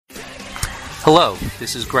Hello,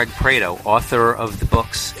 this is Greg Prado, author of the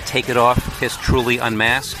books Take It Off, Kiss Truly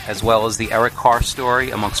Unmasked, as well as the Eric Carr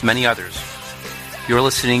story, amongst many others. You're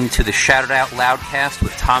listening to the Shout It Out Loudcast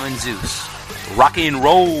with Tom and Zeus. Rock and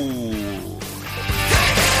roll!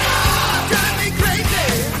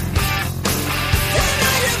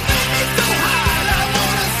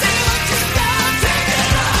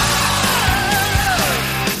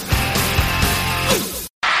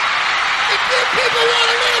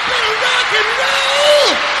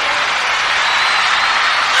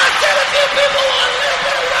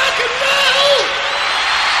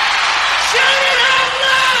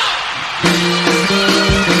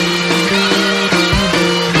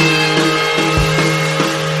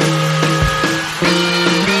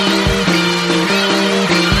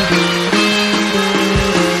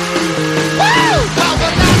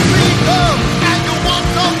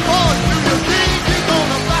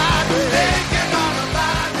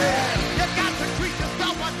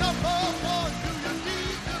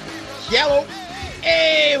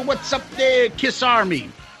 What's up there, Kiss Army?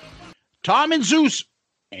 Tom and Zeus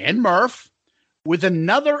and Murph with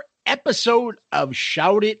another episode of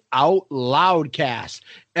Shout It Out Loudcast,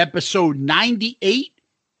 episode 98,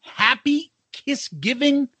 Happy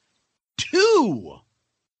KISSgiving 2.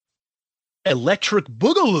 Electric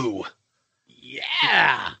Boogaloo.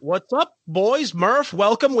 Yeah. What's up, boys? Murph,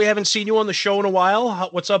 welcome. We haven't seen you on the show in a while.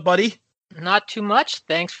 What's up, buddy? Not too much.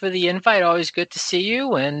 Thanks for the invite. Always good to see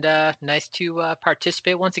you, and nice to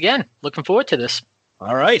participate once again. Looking forward to this.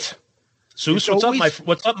 All right, Zeus,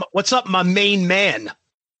 what's up, my main man?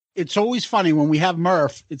 It's always funny when we have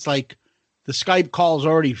Murph. It's like the Skype call's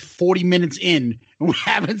already 40 minutes in, and we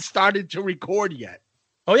haven't started to record yet.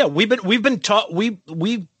 Oh yeah, we've been taught. We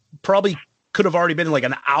probably could have already been like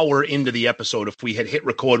an hour into the episode if we had hit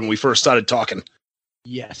record when we first started talking.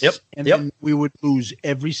 Yes. Yep. And then we would lose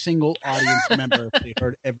every single audience member if they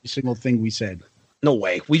heard every single thing we said. No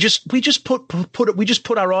way. We just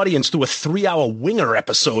put our audience through a 3-hour winger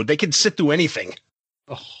episode. They can sit through anything.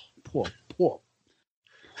 Oh, poor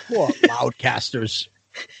loudcasters.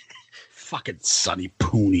 Fucking Sonny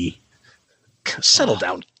Pooney. Settle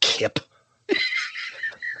down, Kip.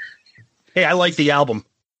 Hey, I like the album.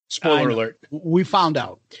 Spoiler alert. We found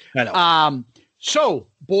out. I know. So,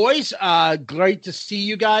 boys, great to see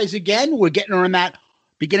you guys again. We're getting around that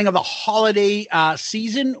beginning of the holiday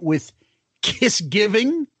season with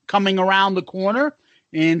KISSgiving coming around the corner.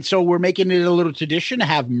 And so we're making it a little tradition to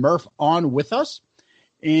have Murph on with us.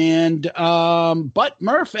 And but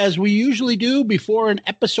Murph, as we usually do before an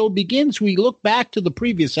episode begins, we look back to the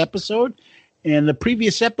previous episode. And the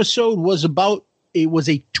previous episode was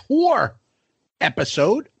a tour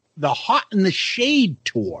episode, the Hot in the Shade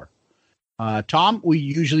tour. Tom, we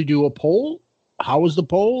usually do a poll. How was the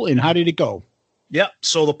poll and how did it go? Yeah.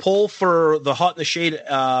 So the poll for the Hot in the Shade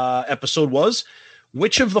episode was,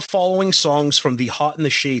 which of the following songs from the Hot in the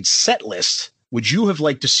Shade set list would you have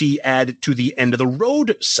liked to see added to the End of the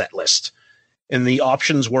Road set list? And the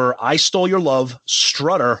options were I Stole Your Love,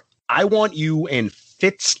 Strutter, I Want You, and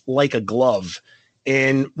Fits Like a Glove.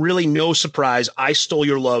 And really no surprise, I Stole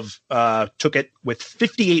Your Love took it with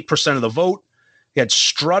 58% of the vote. You had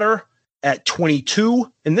Strutter at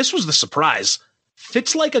 22, and this was the surprise.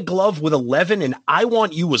 Fits Like a Glove with 11, and I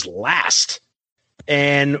Want You was last.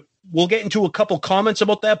 And we'll get into a couple comments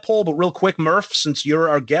about that poll, but real quick, Murph, since you're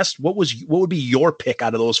our guest, what would be your pick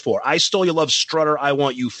out of those four? I Stole Your Love, Strutter, I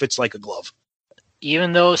Want You, Fits Like a Glove.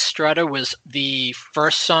 Even though Strutter was the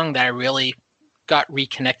first song that I really got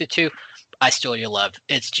reconnected to, I Stole Your Love.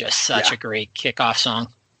 It's just such a great kickoff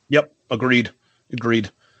song. Yep, agreed.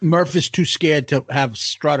 Murph is too scared to have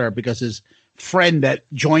Strutter because his friend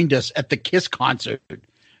that joined us at the KISS concert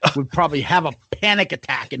would probably have a panic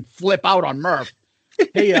attack and flip out on Murph.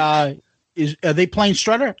 Hey, are they playing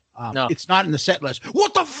Strutter? No. It's not in the set list.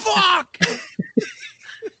 What the fuck?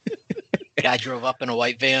 Guy drove up in a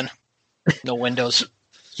white van. No windows.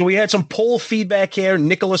 So we had some poll feedback here.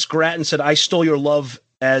 Nicholas Grattan said, I Stole Your Love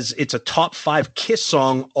as it's a top 5 KISS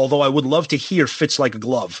song, although I would love to hear Fits Like a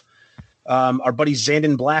Glove. Our buddy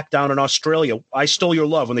Zandon Black down in Australia, I Stole Your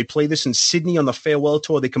Love. When they played this in Sydney on the farewell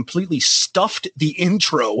tour, they completely stuffed the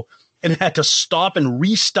intro and had to stop and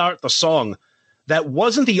restart the song. That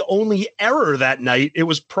wasn't the only error that night. It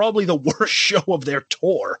was probably the worst show of their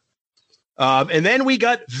tour. And then we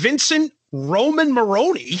got Vincent Roman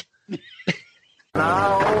Maroney.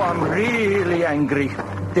 Now I'm really angry.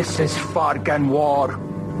 This is fucking war.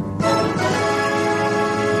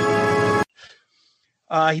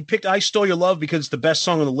 He picked I Stole Your Love because it's the best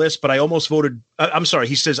song on the list, but I almost voted. I'm sorry.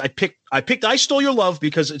 He says, I picked I Stole Your Love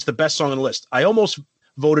because it's the best song on the list. I almost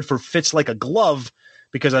voted for Fits Like a Glove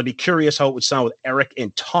because I'd be curious how it would sound with Eric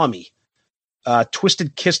and Tommy.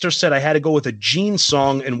 Twisted Kister said, I had to go with a Gene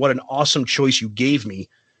song, and what an awesome choice you gave me.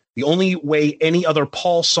 The only way any other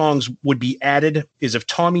Paul songs would be added is if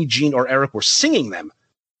Tommy, Gene, or Eric were singing them.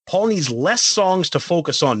 Paul needs less songs to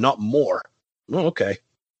focus on, not more. Oh, okay.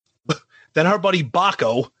 Then our buddy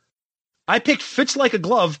Baco, I picked Fits Like a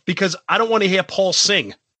Glove because I don't want to hear Paul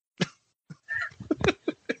sing.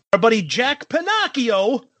 Our buddy Jack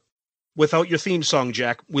Pinocchio, without your theme song,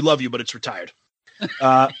 Jack. We love you, but it's retired.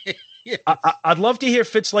 Yes. I'd love to hear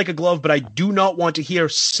Fits Like a Glove, but I do not want to hear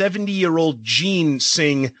 70-year-old Gene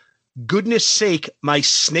sing, goodness sake, my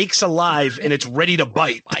snake's alive and it's ready to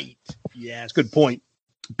bite. Yes. Good point.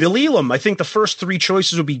 Bill Elam, I think the first three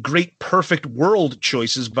choices would be great, perfect world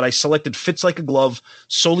choices, but I selected Fits Like a Glove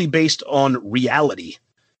solely based on reality.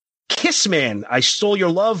 Kissman, I stole your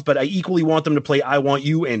love, but I equally want them to play I Want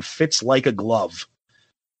You and Fits Like a Glove.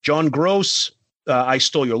 John Gross, I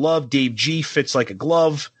stole your love. Dave G, Fits Like a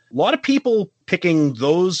Glove. A lot of people picking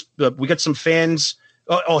those. We got some fans.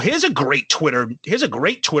 Here's a great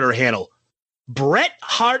Twitter handle. Bret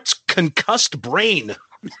Hart's concussed brain.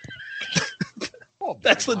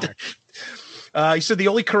 That's the. He said the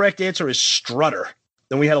only correct answer is Strutter.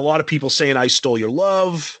 Then we had a lot of people saying I stole your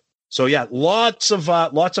love. So yeah, lots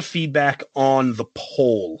of feedback on the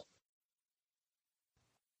poll.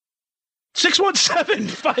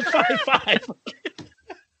 617-555.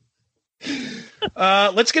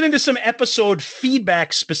 Let's get into some episode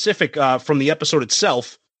feedback specific from the episode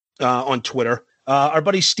itself on Twitter. Our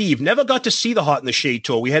buddy Steve never got to see the Hot in the Shade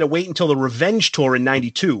tour. We had to wait until the Revenge tour in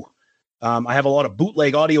 92. I have a lot of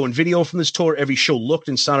bootleg audio and video from this tour. Every show looked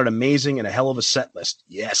and sounded amazing and a hell of a set list.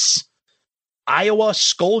 Yes. Iowa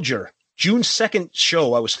Scolger. June 2nd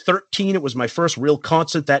show. I was 13. It was my first real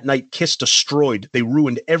concert that night. Kiss destroyed. They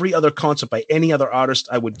ruined every other concert by any other artist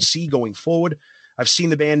I would see going forward. I've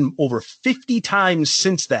seen the band over 50 times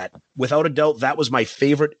since that. Without a doubt, that was my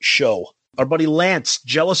favorite show. Our buddy Lance,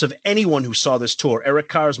 jealous of anyone who saw this tour. Eric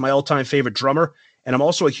Carr is my all-time favorite drummer, and I'm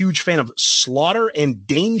also a huge fan of Slaughter and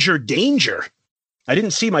Danger Danger. I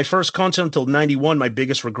didn't see my first concert until 91. My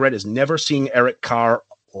biggest regret is never seeing Eric Carr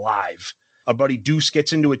live. Our buddy Deuce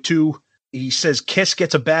gets into it too. He says Kiss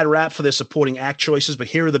gets a bad rap for their supporting act choices, but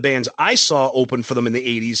here are the bands I saw open for them in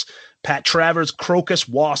the 80s. Pat Travers, Crocus,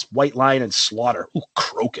 Wasp, White Lion, and Slaughter. Ooh,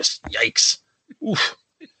 Crocus. Yikes. Oof.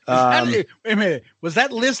 Wait a minute. Was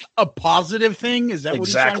that list a positive thing? Is that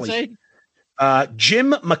exactly what he's trying to say?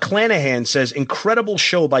 Jim McClanahan says, incredible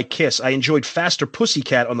show by Kiss. I enjoyed Faster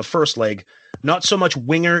Pussycat on the first leg. Not so much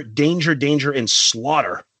Winger, Danger, Danger, and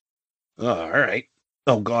Slaughter. Oh, all right.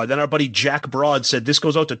 Oh, God. Then our buddy Jack Broad said, this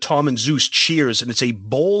goes out to Tom and Zeus. Cheers. And it's a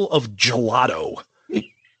bowl of gelato.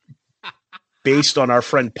 Based on our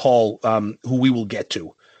friend Paul, who we will get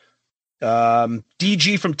to.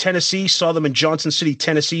 DG from Tennessee, saw them in Johnson City,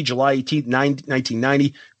 Tennessee, July 18th,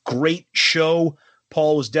 1990. Great show.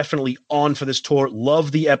 Paul was definitely on for this tour.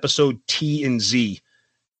 Love the episode T and Z.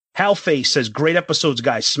 Halface says, great episodes,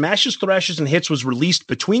 guys. Smashes, Thrashes, and Hits was released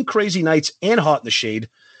between Crazy Nights and Hot in the Shade.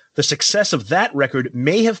 The success of that record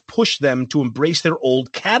may have pushed them to embrace their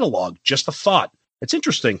old catalog. Just a thought. It's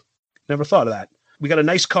interesting. Never thought of that. We got a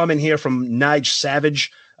nice comment here from Nige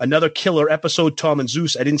Savage. Another killer episode, Tom and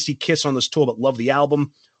Zeus. I didn't see Kiss on this tour, but love the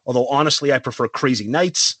album. Although, honestly, I prefer Crazy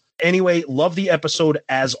Nights. Anyway, love the episode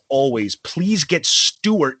as always. Please get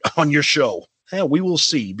Stewart on your show. We will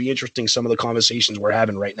see. Be interesting, some of the conversations we're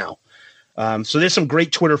having right now. So there's some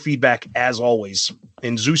great Twitter feedback as always.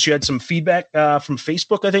 And Zeus, you had some feedback from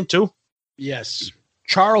Facebook, I think, too? Yes.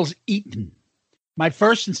 Charles Eaton. My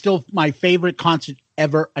first and still my favorite concert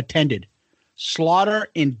ever attended. Slaughter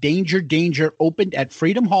and Danger Danger opened at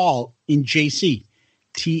Freedom Hall in JC.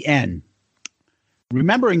 TN.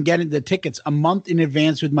 Remembering getting the tickets a month in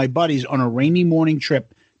advance with my buddies on a rainy morning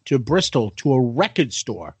trip to Bristol to a record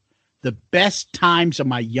store. The best times of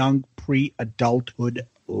my young pre-adulthood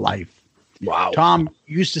life. Wow. Tom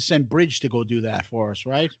used to send Bridge to go do that for us,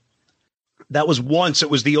 right? That was once.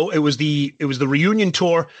 It was the reunion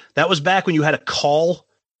tour. That was back when you had a call,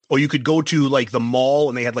 or you could go to like the mall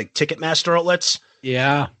and they had like Ticketmaster outlets.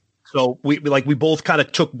 Yeah. So we both kind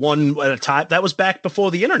of took one at a time. That was back before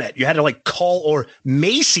the internet. You had to like call, or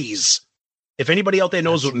Macy's. If anybody out there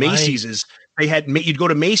knows what Macy's is, you'd go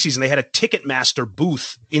to Macy's and they had a Ticketmaster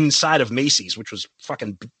booth inside of Macy's, which was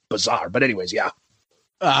fucking bizarre. But anyways, yeah.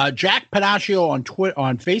 Jack Panaccio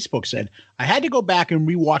on Facebook said, I had to go back and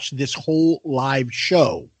rewatch this whole live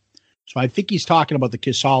show. So I think he's talking about the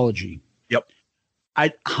Kissology. Yep.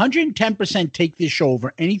 I'd 110% take this show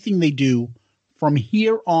over anything they do from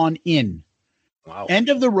here on in. Wow. End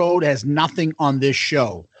of the Road has nothing on this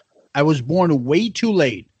show. I was born way too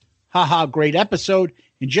late. Haha, great episode.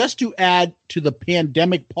 And just to add to the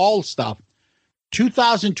pandemic Paul stuff,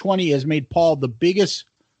 2020 has made Paul the biggest,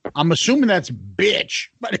 I'm assuming that's bitch,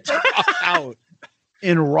 but it's out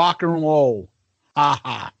in rock and roll.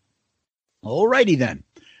 Haha. Alrighty then.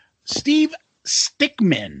 Steve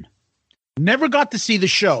Stickman never got to see the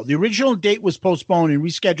show. The original date was postponed and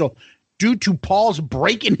rescheduled due to Paul's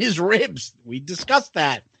breaking his ribs. We discussed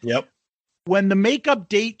that. Yep. When the makeup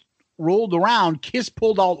date rolled around, Kiss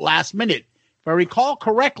pulled out last minute. If I recall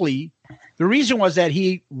correctly, the reason was that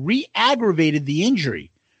he re-aggravated the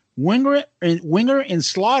injury. Winger and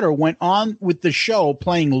Slaughter went on with the show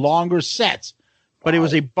playing longer sets, but it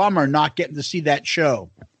was a bummer not getting to see that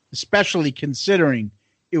show, especially considering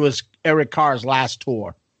it was Eric Carr's last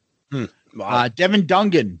tour. Wow. Devin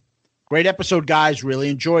Dungan, great episode, guys. Really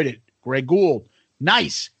enjoyed it. Greg Gould,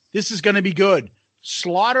 nice. This is going to be good.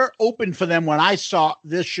 Slaughter opened for them when I saw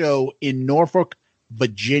this show in Norfolk,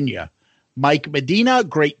 Virginia. Mike Medina,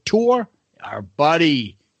 great tour. Our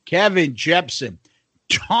buddy Kevin Jepson.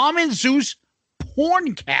 Tom and Zeus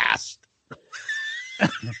porncast.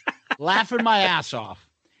 Laughing my ass off.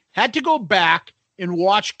 Had to go back and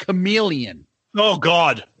watch Chameleon. Oh,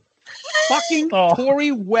 God. Fucking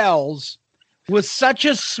Tori Wells was such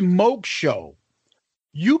a smoke show.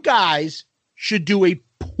 You guys should do a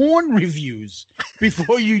porn reviews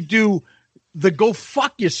before you do the go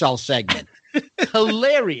fuck yourself segment.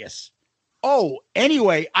 Hilarious. Oh,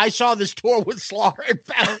 anyway, I saw this tour with Slaughter and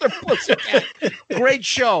Faster Pussycat. Great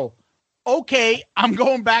show. Okay, I'm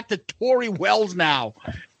going back to Tori Wells now.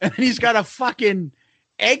 And he's got a fucking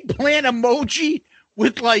eggplant emoji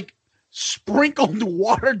with like sprinkled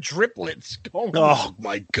water driplets going. Oh,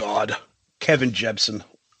 my God. Kevin Jepson.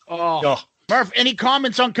 Oh. Murph, any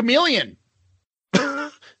comments on Chameleon?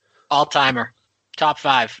 All timer. Top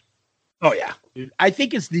 5. Oh, yeah. I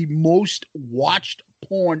think it's the most watched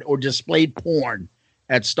porn or displayed porn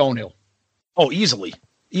at Stonehill. Oh, easily.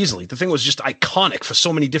 Easily. The thing was just iconic for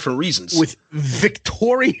so many different reasons. With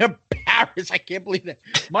Victoria Paris. I can't believe that.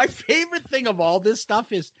 My favorite thing of all this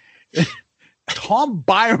stuff is Tom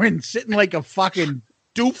Byron sitting like a fucking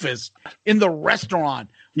doofus in the restaurant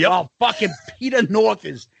while fucking Peter North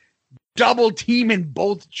is double teaming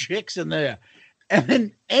both chicks in there. And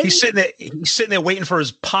then he's sitting there waiting for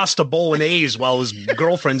his pasta bolognese while his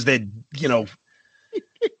girlfriend's there,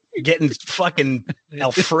 getting fucking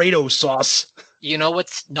Alfredo sauce. You know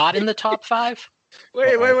what's not in the top 5?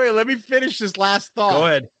 Wait. Let me finish this last thought. Go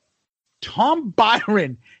ahead. Tom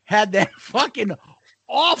Byron had that fucking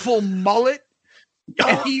awful mullet.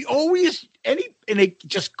 And he always, and it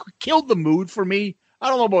just killed the mood for me. I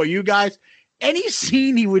don't know about you guys. Any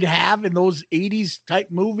scene he would have in those 80s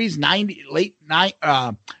type movies, late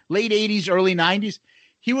 80s, early 90s,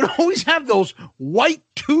 he would always have those white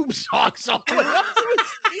tube socks all the way up to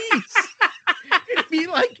his knees. It'd be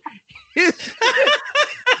like his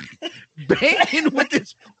banging with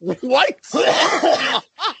this white socks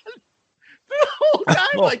on. The whole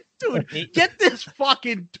time, like, dude, get this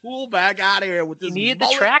fucking tool bag out of here with this. You need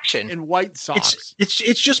the traction and white socks. It's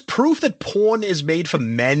just proof that porn is made for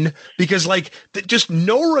men because, like, just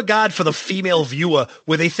no regard for the female viewer,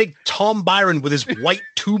 where they think Tom Byron with his white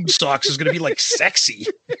tube socks is going to be like sexy.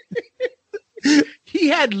 He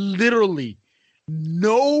had literally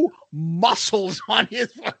no muscles on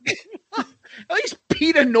his fucking. At least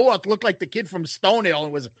Peter North looked like the kid from Stonehill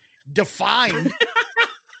and was defined.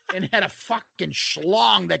 And had a fucking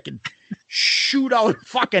schlong that could shoot out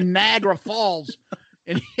fucking Niagara Falls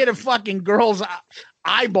and hit a fucking girl's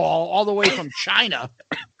eyeball all the way from China.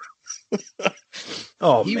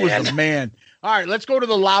 He was the man. All right, let's go to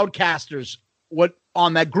the Loudcasters. What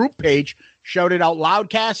on that group page? Shout it out,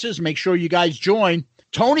 Loudcasters. Make sure you guys join.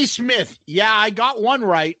 Tony Smith. Yeah, I got one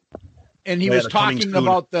right. And he was talking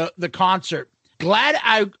about the concert. Glad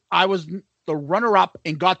I was the runner-up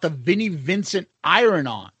and got the Vinnie Vincent iron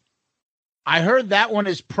on. I heard that one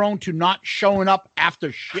is prone to not showing up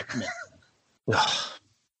after shipment.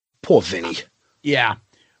 Poor Vinny. Yeah.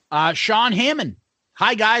 Sean Hammond.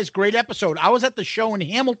 Hi, guys. Great episode. I was at the show in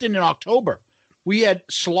Hamilton in October. We had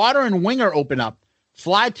Slaughter and Winger open up.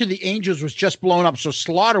 Fly to the Angels was just blown up, so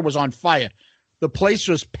Slaughter was on fire. The place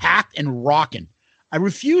was packed and rocking. I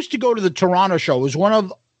refused to go to the Toronto show. It was one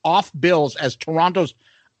of off bills as Toronto's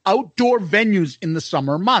outdoor venues in the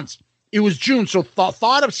summer months. It was June, so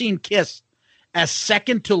thought of seeing Kiss as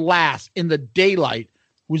second to last in the daylight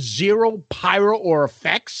with zero pyro or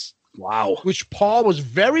effects. Wow. Which Paul was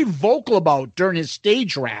very vocal about during his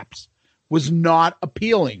stage raps, was not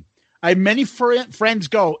appealing. I had many friends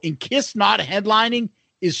go, and Kiss not headlining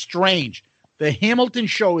is strange. The Hamilton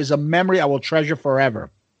show is a memory I will treasure forever.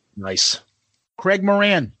 Nice. Craig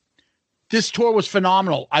Moran. This tour was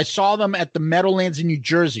phenomenal. I saw them at the Meadowlands in New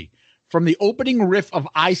Jersey. From the opening riff of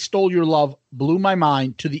I Stole Your Love blew my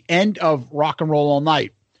mind to the end of Rock and Roll All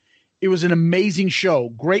Night. It was an amazing show.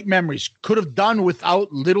 Great memories. Could have done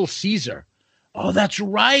without Little Caesar. Oh, that's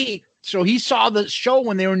right. So he saw the show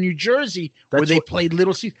when they were in New Jersey where they played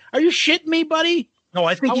Little Caesar. Are you shitting me, buddy? No,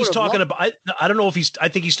 I think he's talking about. I don't know if I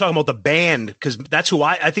think he's talking about the band because that's who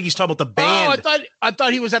I think he's talking about the band. Oh, I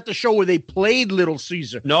thought he was at the show where they played Little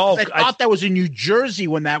Caesar. No, I thought that was in New Jersey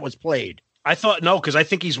when that was played. I thought no, because I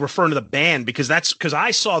think he's referring to the band because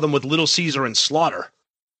I saw them with Little Caesar and Slaughter.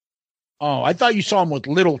 Oh, I thought you saw him with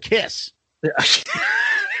Little Kiss.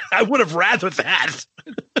 I would have rather that.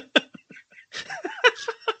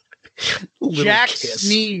 Jack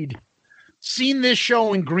Sneed. Seen this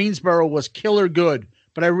show in Greensboro was killer good,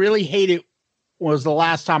 but I really hate it was the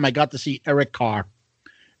last time I got to see Eric Carr.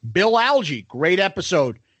 Bill Algie, great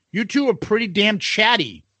episode. You two are pretty damn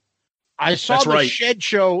chatty. I saw the Shed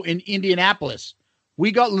show in Indianapolis.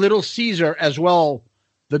 We got Little Caesar as well.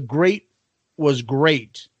 The great was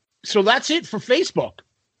great. So that's it for Facebook.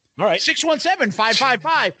 All right.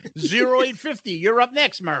 617-555-0850. You're up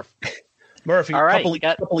next, Murph. Murphy, all right,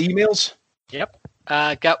 couple emails. Yep.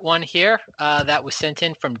 Got one here that was sent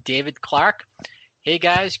in from David Clark. Hey,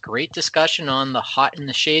 guys, great discussion on the Hot in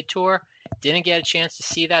the Shade tour. Didn't get a chance to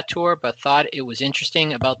see that tour, but thought it was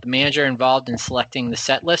interesting about the manager involved in selecting the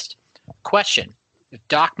set list. Question. If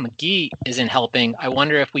Doc McGee isn't helping, I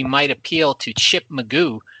wonder if we might appeal to Chip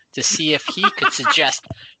Magoo to see if he could suggest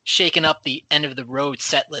shaking up the end of the road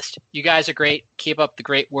set list. You guys are great. Keep up the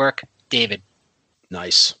great work. David.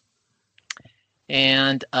 Nice.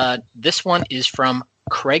 And this one is from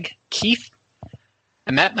Craig Keith.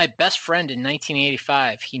 I met my best friend in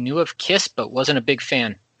 1985. He knew of Kiss but wasn't a big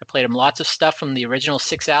fan. I played him lots of stuff from the original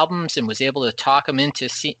 6 albums and was able to talk him into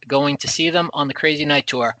going to see them on the Crazy Night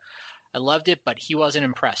tour. I loved it, but he wasn't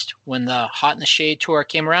impressed. When the Hot in the Shade tour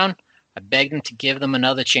came around, I begged him to give them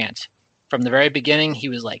another chance. From the very beginning, he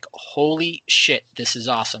was like, holy shit, this is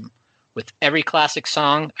awesome. With every classic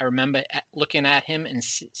song, I remember looking at him and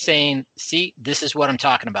saying, see, this is what I'm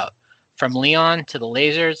talking about. From Leon to the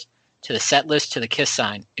Lasers to the set list to the Kiss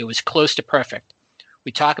sign. It was close to perfect.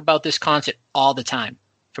 We talk about this concert all the time.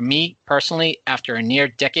 For me, personally, after a near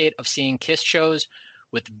decade of seeing Kiss shows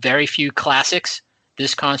with very few classics,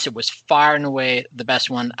 this concert was far and away the best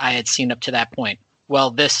one I had seen up to that point.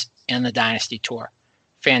 Well, this and the Dynasty tour.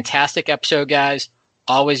 Fantastic episode, guys.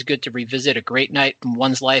 Always good to revisit a great night in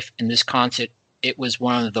one's life, and this concert, it was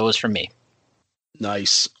one of those for me.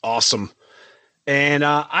 Nice. Awesome. And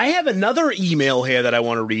I have another email here that I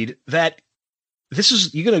want to read that this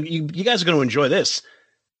is, you guys are going to enjoy this.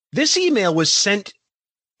 This email was sent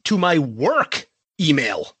to my work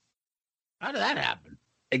email. How did that happen?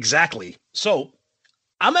 Exactly. So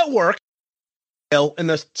I'm at work and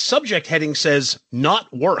the subject heading says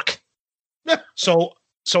not work. So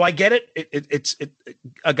I get it. It's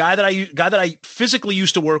a guy that I physically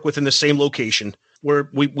used to work with in the same location. We're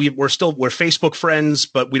Facebook friends,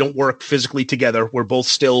 but we don't work physically together. We're both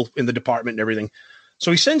still in the department and everything.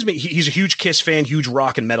 So he sends me. He's a huge Kiss fan, huge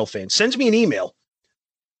rock and metal fan. Sends me an email.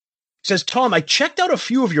 He says, Tom, I checked out a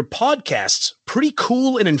few of your podcasts. Pretty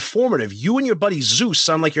cool and informative. You and your buddy Zeus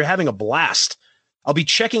sound like you're having a blast. I'll be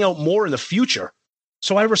checking out more in the future.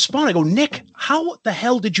 So I respond. I go, Nick, how the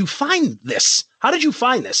hell did you find this? How did you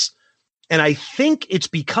find this? And I think it's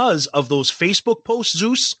because of those Facebook posts,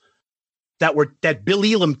 Zeus, that Bill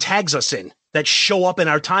Elam tags us in, that show up in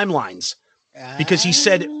our timelines. Because he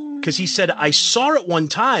said, I saw it one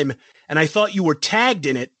time and I thought you were tagged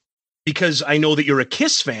in it because I know that you're a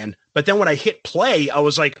Kiss fan. But then when I hit play, I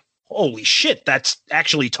was like, holy shit, that's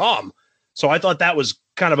actually Tom. So I thought that was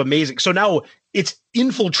kind of amazing. So now it's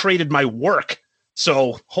infiltrated my work.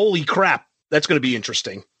 So holy crap, that's going to be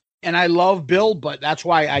interesting. And I love Bill, but that's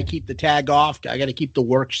why I keep the tag off. I got to keep the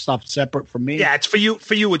work stuff separate from me. Yeah, it's for you.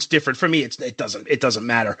 For you, it's different. For me, it doesn't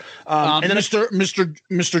matter. And then Mr.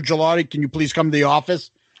 Gelati, can you please come to the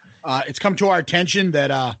office? It's come to our attention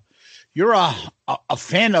that you're a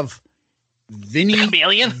fan of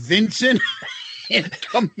Vincent and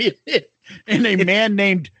Chameleon and a man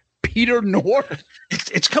named Peter North.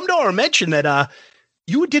 It's come to our mention that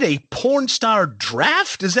you did a porn star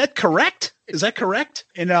draft. Is that correct?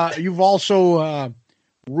 And you've also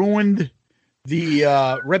ruined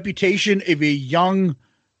the reputation of a young,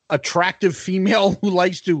 attractive female who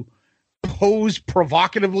likes to pose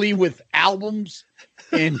provocatively with albums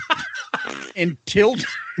and tilt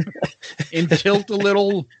a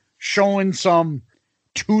little, showing some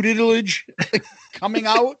tutelage coming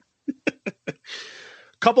out.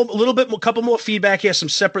 couple more feedback here. Some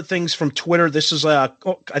separate things from Twitter. This is I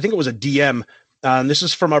think it was a DM. And this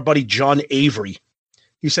is from our buddy John Avery.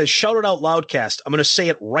 He says, "Shout it out, Loudcast. I'm going to say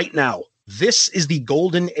it right now. This is the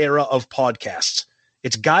golden era of podcasts.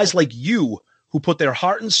 It's guys like you who put their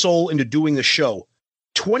heart and soul into doing the show.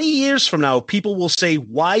 20 years from now, people will say,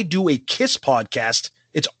 why do a KISS podcast?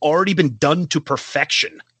 It's already been done to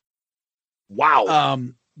perfection." Wow.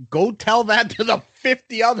 Go tell that to the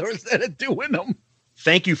 50 others that are doing them.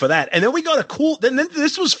 Thank you for that. And then we got then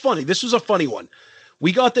this was funny. This was a funny one.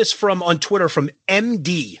 We got this on Twitter from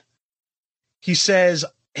MD. He says,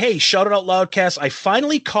 "Hey, shout it out, Loudcast. I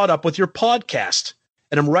finally caught up with your podcast,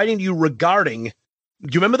 and I'm writing to you regarding, do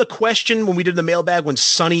you remember the question when we did the mailbag when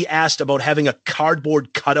Sonny asked about having a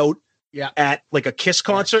cardboard cutout at like a KISS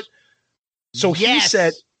concert?" Yes. So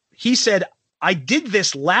he said, "I did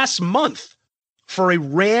this last month for a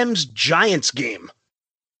Rams Giants game.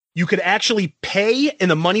 You could actually pay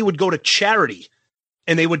and the money would go to charity.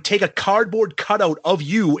 And they would take a cardboard cutout of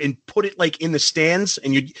you and put it like in the stands.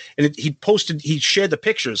 And he shared the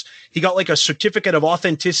pictures. He got like a certificate of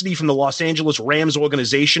authenticity from the Los Angeles Rams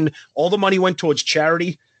organization. All the money went towards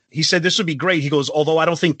charity. He said this would be great. He goes, although I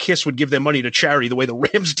don't think KISS would give their money to charity the way the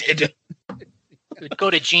Rams did. It would go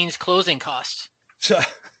to Gene's closing costs.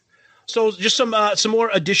 So just some more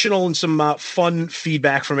additional and some fun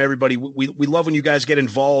feedback from everybody. We love when you guys get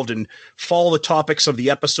involved and follow the topics of the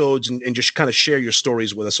episodes and just kind of share your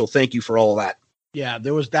stories with us. So thank you for all of that. Yeah,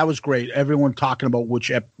 that was great. Everyone talking about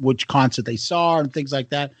which concert they saw and things like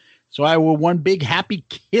that. So we're one big happy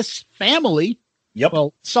KISS family. Yep.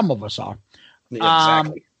 Well, some of us are. Yeah,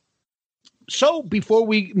 exactly. So before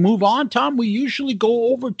we move on, Tom, we usually go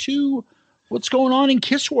over to what's going on in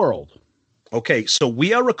KISS world. Okay, so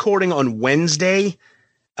we are recording on Wednesday,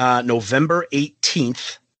 November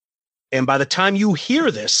 18th. And by the time you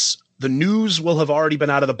hear this, the news will have already been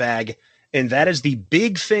out of the bag. And that is the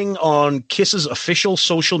big thing on KISS's official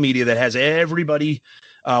social media that has everybody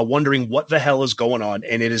wondering what the hell is going on.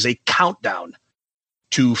 And it is a countdown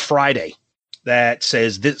to Friday that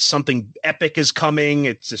says that something epic is coming.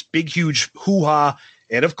 It's this big, huge hoo-ha.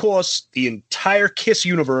 And of course, the entire KISS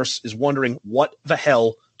universe is wondering what the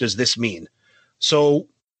hell does this mean? So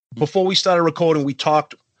before we started recording, we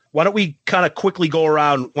talked, why don't we kind of quickly go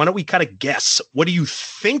around? Why don't we kind of guess? What do you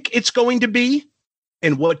think it's going to be?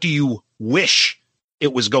 And what do you wish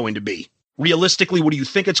it was going to be? Realistically, what do you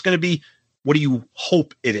think it's going to be? What do you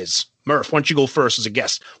hope it is? Murph, why don't you go first as a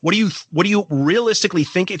guest? What do you realistically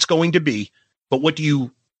think it's going to be? But what do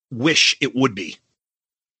you wish it would be?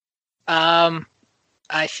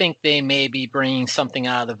 I think they may be bringing something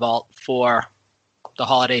out of the vault for the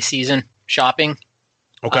holiday season shopping.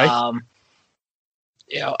 Okay.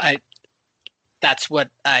 That's what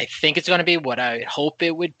I think it's going to be. What I hope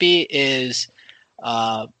it would be is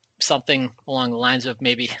something along the lines of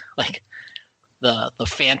maybe like the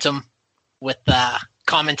Phantom with the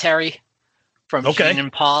commentary from Gene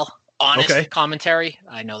and Paul. Honest commentary.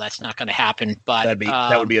 I know that's not going to happen, but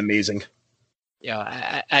that would be amazing.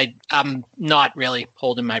 I'm not really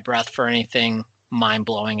holding my breath for anything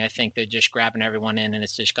mind-blowing. I think they're just grabbing everyone in, and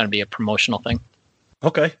it's just going to be a promotional thing.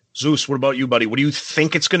 Okay. Zeus, what about you, buddy? What do you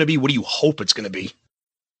think it's going to be? What do you hope it's going to be?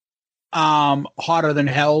 Hotter Than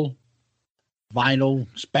Hell vinyl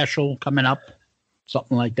special coming up,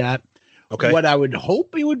 something like that. Okay. What I would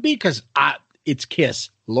hope it would be, because it's KISS.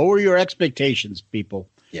 Lower your expectations, people.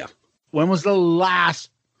 Yeah. When was the last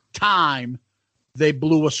time they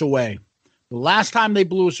blew us away? The last time they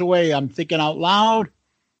blew us away, I'm thinking out loud,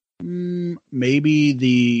 maybe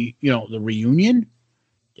the reunion.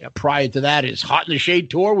 Yeah. Prior to that is Hot in the Shade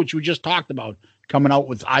tour, which we just talked about, coming out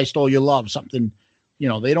with I Stole Your Love, something,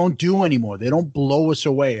 they don't do anymore. They don't blow us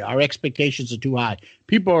away. Our expectations are too high.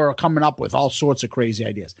 People are coming up with all sorts of crazy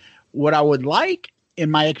ideas. What I would like,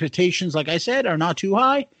 and my expectations, like I said, are not too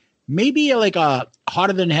high, maybe like a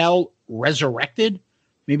Hotter Than Hell resurrected,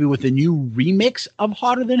 maybe with a new remix of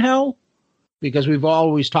Hotter Than Hell, because we've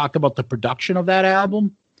always talked about the production of that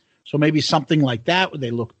album. So maybe something like that, where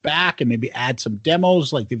they look back and maybe add some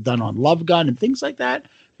demos like they've done on Love Gun and things like that.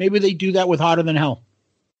 Maybe they do that with Hotter Than Hell.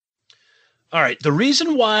 All right. The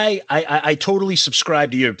reason why I totally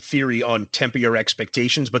subscribe to your theory on temper your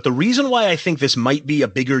expectations, but the reason why I think this might be a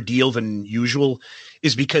bigger deal than usual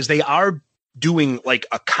is because they are doing like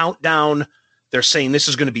a countdown. They're saying this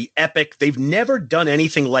is going to be epic. They've never done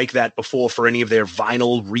anything like that before for any of their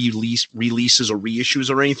vinyl releases or reissues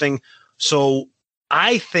or anything. So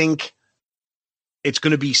I think it's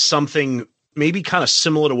going to be something maybe kind of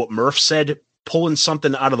similar to what Murph said, pulling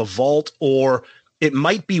something out of the vault, or it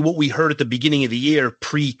might be what we heard at the beginning of the year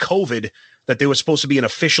pre-COVID, that there was supposed to be an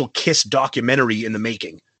official Kiss documentary in the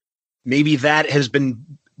making. Maybe that has been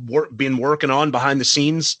working on behind the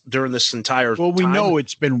scenes during this entire Well, we time. know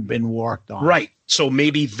it's been worked on. Right. So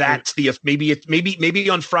maybe that's maybe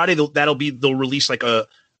on Friday they'll release like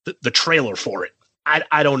the trailer for it.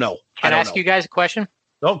 I don't know. Can I ask you guys a question?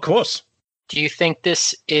 Oh, of course. Do you think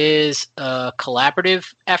this is a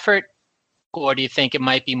collaborative effort, or do you think it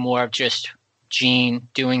might be more of just Gene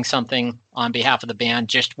doing something on behalf of the band,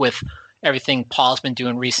 just with everything Paul's been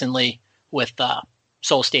doing recently with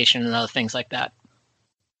Soul Station and other things like that?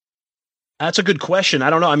 That's a good question. I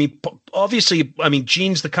don't know. I mean, obviously,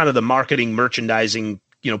 Gene's the kind of the marketing, merchandising,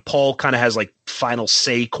 Paul kind of has like final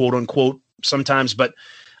say, quote unquote, sometimes, but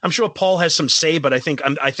I'm sure Paul has some say, but I think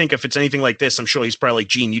if it's anything like this, I'm sure he's probably like,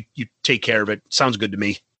 Gene, you take care of it. Sounds good to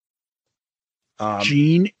me.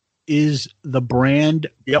 Gene is the brand.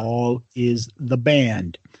 Yep. Paul is the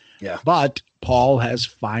band. Yeah. But Paul has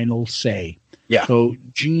final say. Yeah. So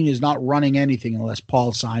Gene is not running anything unless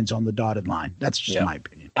Paul signs on the dotted line. That's just my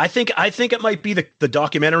opinion. I think it might be the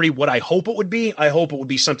documentary. What I hope it would be,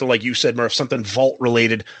 something like you said, Murph, something Vault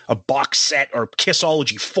related, a box set or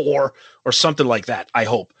Kissology 4 or something like that. I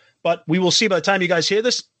hope. But we will see by the time you guys hear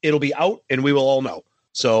this, it'll be out and we will all know.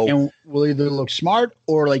 So and we'll either look smart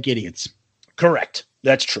or like idiots. Correct.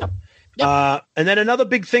 That's true. Yep. And then another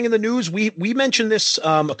big thing in the news, we mentioned this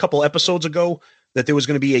a couple episodes ago, that there was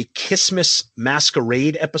going to be a Kissmas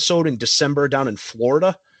Masquerade episode in December down in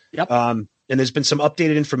Florida. Yep. And there's been some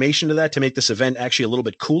updated information to that to make this event actually a little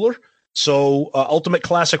bit cooler. So Ultimate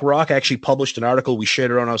Classic Rock actually published an article. We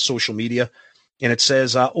shared it on our social media. And it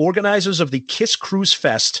says, organizers of the Kiss Cruise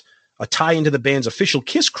Fest, a tie into the band's official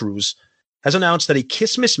Kiss Cruise, has announced that a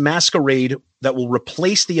Kissmas Masquerade that will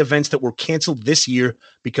replace the events that were canceled this year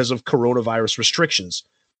because of coronavirus restrictions.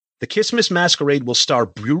 The Kissmas Masquerade will star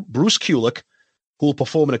Bruce Kulick, who will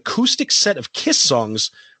perform an acoustic set of Kiss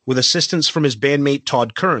songs with assistance from his bandmate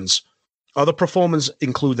Todd Kearns. Other performers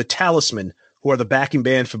include the Talisman, who are the backing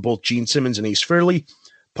band for both Gene Simmons and Ace Frehley,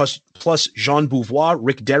 plus Jean Beauvoir,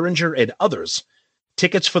 Rick Derringer, and others.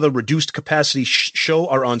 Tickets for the reduced capacity show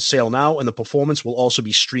are on sale now, and the performance will also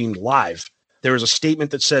be streamed live. There is a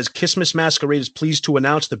statement that says, Kissmas Masquerade is pleased to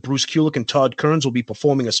announce that Bruce Kulick and Todd Kearns will be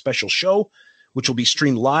performing a special show, which will be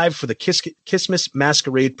streamed live for the Kissmas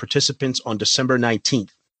Masquerade participants on December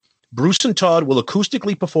 19th. Bruce and Todd will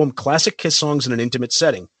acoustically perform classic Kiss songs in an intimate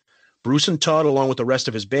setting. Bruce and Todd, along with the rest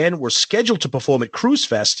of his band, were scheduled to perform at Cruise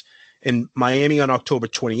Fest in Miami on October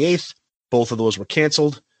 28th. Both of those were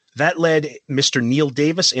canceled. That led Mr. Neil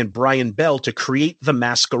Davis and Brian Bell to create the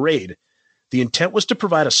Masquerade. The intent was to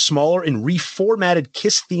provide a smaller and reformatted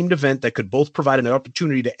Kiss-themed event that could both provide an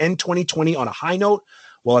opportunity to end 2020 on a high note,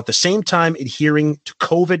 while at the same time adhering to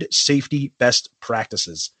COVID safety best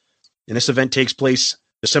practices. And this event takes place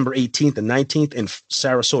December 18th and 19th in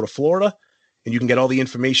Sarasota, Florida. And you can get all the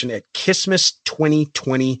information at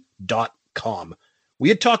kissmas2020.com. We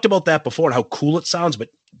had talked about that before and how cool it sounds, but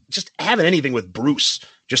just having anything with Bruce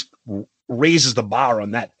just raises the bar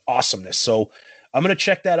on that awesomeness. So I'm going to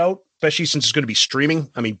check that out, especially since it's going to be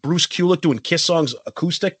streaming. I mean, Bruce Kulick doing Kiss songs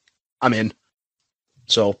acoustic, I'm in.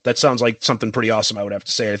 So that sounds like something pretty awesome, I would have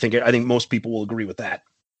to say. I think most people will agree with that.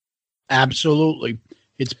 Absolutely.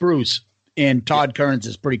 It's Bruce, and Todd Kearns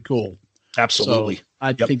is pretty cool. Absolutely. So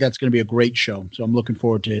I think that's going to be a great show. So I'm looking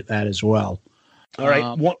forward to that as well. All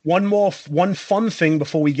right. One fun thing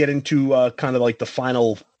before we get into kind of like the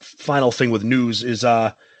final thing with news is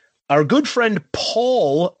our good friend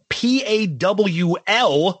Paul,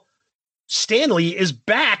 Pawl Stanley, is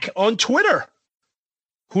back on Twitter.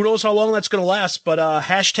 Who knows how long that's going to last, but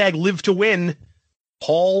hashtag live to win.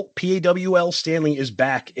 Paul, Pawl Stanley, is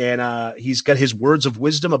back, and he's got his words of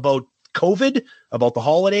wisdom about COVID, about the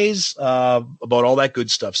holidays, about all that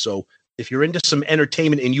good stuff. So if you're into some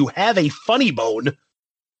entertainment and you have a funny bone,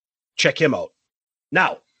 check him out.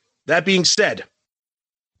 Now, that being said,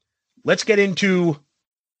 let's get into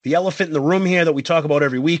the elephant in the room here that we talk about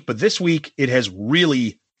every week, but this week it has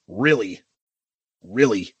really, really,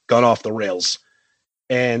 really gone off the rails.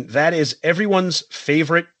 And that is everyone's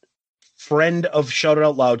favorite friend of Shout It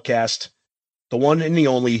Out Loudcast, the one and the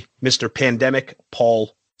only Mr. Pandemic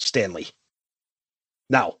Paul Stanley.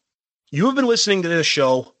 Now, you have been listening to this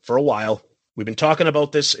show for a while. We've been talking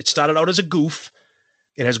about this. It started out as a goof.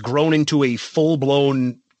 It has grown into a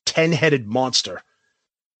full-blown 10-headed monster.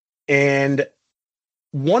 And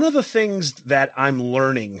one of the things that I'm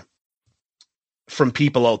learning from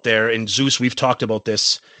people out there, and Zeus, we've talked about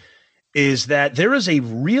this, is that there is a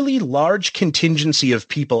really large contingency of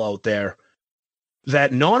people out there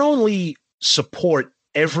that not only support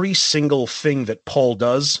every single thing that Paul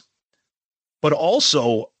does, but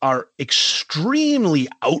also are extremely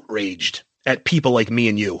outraged at people like me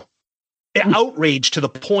and you. Outraged to the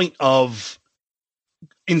point of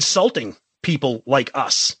insulting people like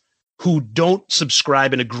us who don't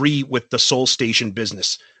subscribe and agree with the Soul Station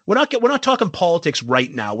business. We're not talking politics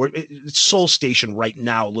right now. It's Soul Station right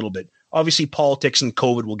now a little bit. Obviously, politics and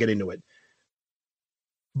COVID, we'll get into it.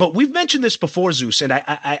 But we've mentioned this before, Zeus, and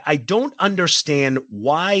I don't understand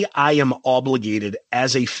why I am obligated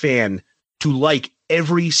as a fan to like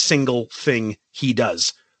every single thing he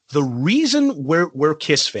does. The reason we're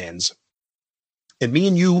Kiss fans, and me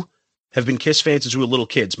and you have been Kiss fans since we were little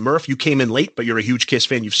kids. Murph, you came in late, but you're a huge Kiss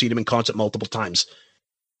fan. You've seen him in concert multiple times.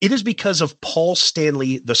 It is because of Paul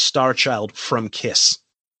Stanley, the star child from Kiss.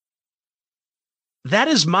 That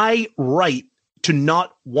is my right to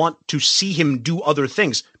not want to see him do other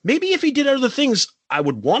things. Maybe if he did other things, I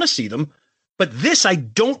would want to see them, but this I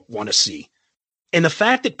don't want to see. And the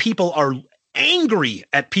fact that people are angry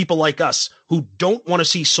at people like us who don't want to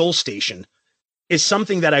see Soul Station is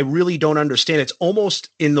something that I really don't understand. It's almost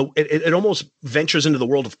it almost ventures into the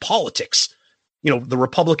world of politics. You know, the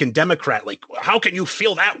Republican Democrat, like, how can you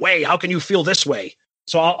feel that way? How can you feel this way?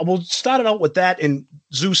 So we'll start it out with that. And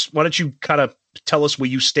Zeus, why don't you kind of tell us where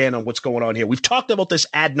you stand on what's going on here? We've talked about this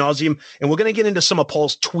ad nauseum, and we're going to get into some of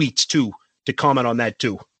Paul's tweets too, to comment on that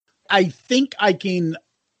too. I think I can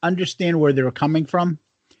understand where they're coming from,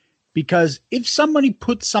 because if somebody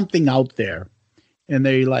puts something out there and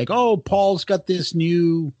they're like, oh, Paul's got this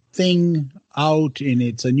new thing out and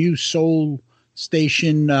it's a new Soul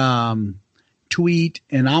Station tweet,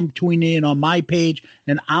 and I'm tweeting it on my page,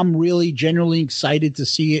 and I'm really genuinely excited to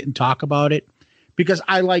see it and talk about it because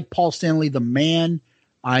I like Paul Stanley, the man.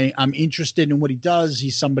 I'm interested in what he does.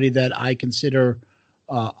 He's somebody that I consider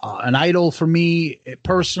an idol for me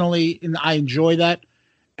personally, and I enjoy that.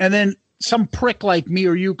 And then some prick like me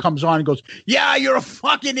or you comes on and goes, yeah, you're a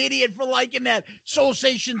fucking idiot for liking that. Soul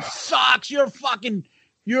Station sucks. You're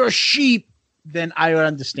a sheep. Then I would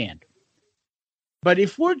understand. But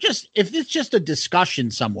if it's just a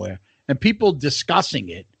discussion somewhere and people discussing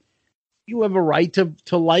it, you have a right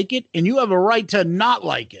to like it, and you have a right to not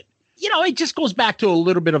like it. You know, it just goes back to a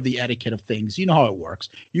little bit of the etiquette of things. You know how it works.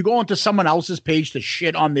 You go onto someone else's page to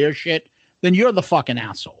shit on their shit, then you're the fucking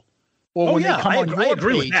asshole. Or when they come on your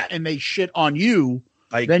page and they shit on you,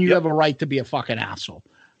 then you have a right to be a fucking asshole.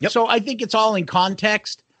 Yep. So I think it's all in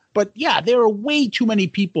context. But yeah, there are way too many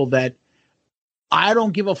people that I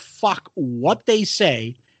don't give a fuck what they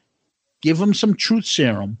say. Give them some truth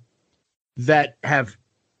serum that have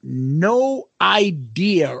no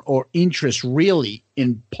idea or interest really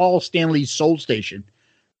in Paul Stanley's Soul Station,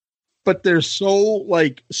 but they're so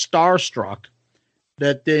like starstruck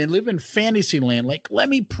that they live in fantasy land. Like, let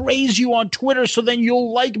me praise you on Twitter so then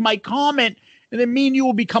you'll like my comment, and then me and you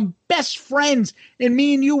will become best friends, and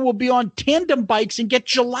me and you will be on tandem bikes and get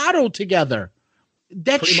gelato together.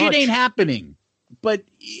 That Pretty shit much. ain't happening. But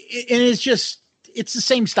it's the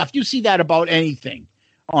same stuff. You see that about anything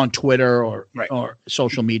on Twitter or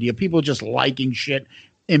social media. People just liking shit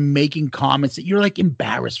and making comments that you're like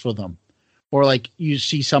embarrassed for them. Or like you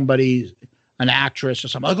see somebody, an actress or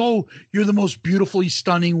something, like, oh, you're the most beautifully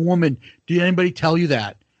stunning woman. Did anybody tell you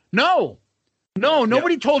that? No,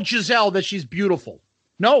 nobody told Giselle that she's beautiful.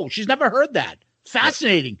 No, she's never heard that.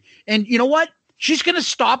 Fascinating. And you know what? She's going to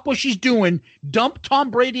stop what she's doing, dump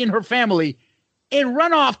Tom Brady and her family, and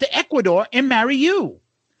run off to Ecuador and marry you.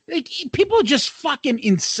 Like, people are just fucking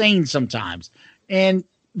insane sometimes. And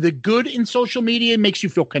the good in social media makes you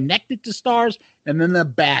feel connected to stars, and then the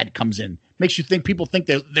bad comes in. Makes you think people think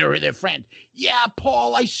they're their friend. Yeah,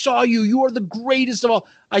 Paul, I saw you. You are the greatest of all.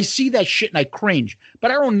 I see that shit and I cringe.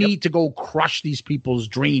 But I don't need to go crush these people's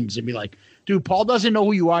dreams and be like, dude, Paul doesn't know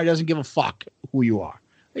who you are. He doesn't give a fuck who you are.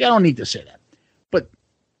 Like, I don't need to say that. But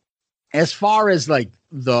as far as like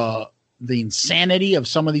the insanity of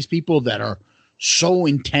some of these people that are so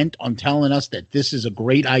intent on telling us that this is a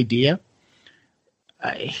great idea,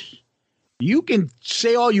 you can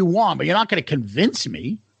say all you want, but you're not going to convince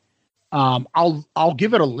me. I'll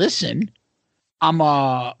give it a listen. I'm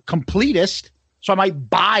a completist, so I might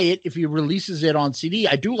buy it if he releases it on CD.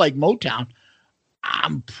 I do like Motown.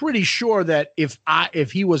 I'm pretty sure that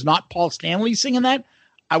if he was not Paul Stanley singing that,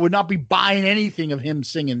 I would not be buying anything of him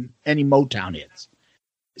singing any Motown hits.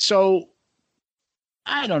 So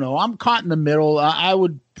I don't know. I'm caught in the middle. I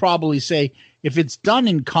would probably say if it's done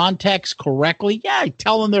in context correctly, yeah,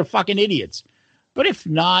 tell them they're fucking idiots. But if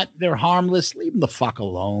not, they're harmless. Leave them the fuck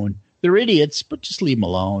alone. They're idiots, but just leave them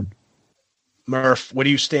alone. Murph, where do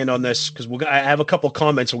you stand on this? Because I have a couple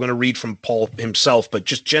comments we're going to read from Paul himself, but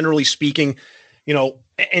just generally speaking,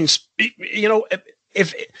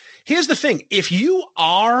 Here's the thing, if you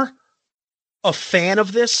are a fan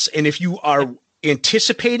of this and if you are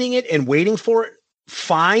anticipating it and waiting for it,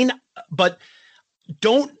 fine, but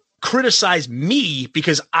don't criticize me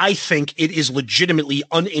because I think it is legitimately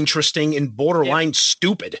uninteresting and borderline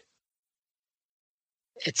stupid.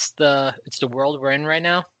 It's the world we're in right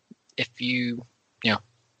now. If you know,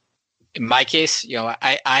 in my case, you know,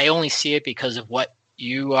 I only see it because of what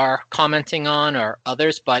you are commenting on or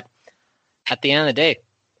others, but at the end of the day,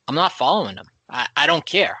 I'm not following them. I don't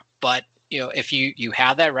care. But, you know, if you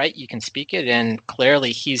have that right, you can speak it. And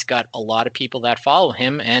clearly he's got a lot of people that follow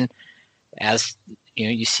him. And as you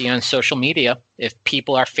know, you see on social media, if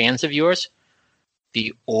people are fans of yours,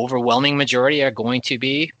 the overwhelming majority are going to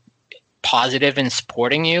be positive in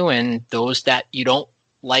supporting you. And those that you don't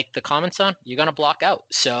like the comments on, you're going to block out.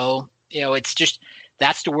 So, you know, it's just,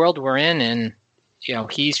 that's the world we're in. And, you know,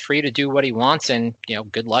 he's free to do what he wants, and, you know,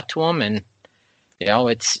 good luck to him. And, you know,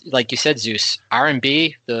 it's like you said, Zeus,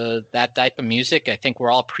 R&B, that type of music, I think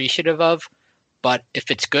we're all appreciative of. But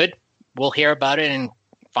if it's good, we'll hear about it and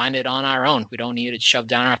find it on our own. We don't need it shoved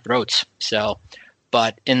down our throats. So,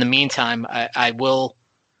 but in the meantime, I will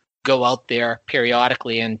go out there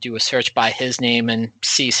periodically and do a search by his name and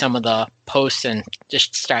see some of the posts and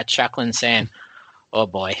just start chuckling, saying, oh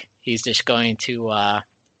boy, he's just going to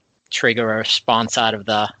trigger a response out of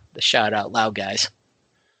the Shout Out Loud guys.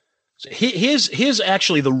 So here's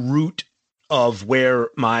actually the root of where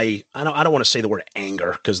my, I don't want to say the word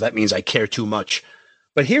anger because that means I care too much,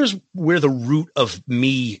 but here's where the root of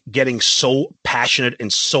me getting so passionate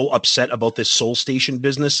and so upset about this Soul Station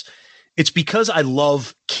business. It's because I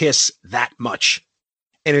love KISS that much.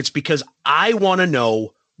 And it's because I want to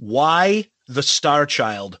know why the Star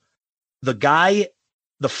Child, the guy,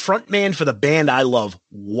 the front man for the band I love,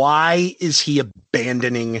 why is he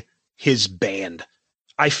abandoning his band?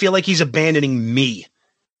 I feel like he's abandoning me.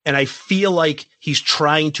 And I feel like he's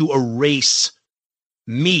trying to erase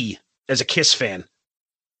me as a KISS fan.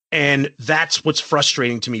 And that's what's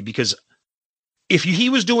frustrating to me, because if he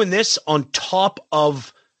was doing this on top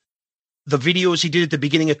of the videos he did at the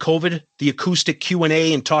beginning of COVID, the acoustic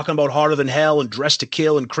Q&A and talking about Harder Than Hell and Dressed to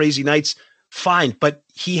Kill and Crazy Nights, fine. But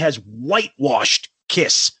he has whitewashed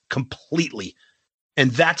KISS completely.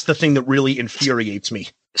 And that's the thing that really infuriates me.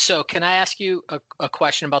 So can I ask you a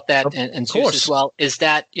question about that? And Zeus as well? Is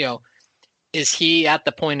that, you know, is he at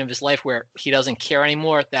the point of his life where he doesn't care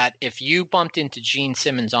anymore, that if you bumped into Gene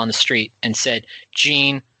Simmons on the street and said,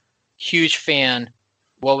 Gene, huge fan,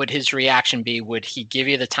 what would his reaction be? Would he give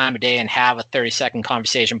you the time of day and have a 30-second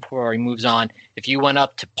conversation before he moves on? If you went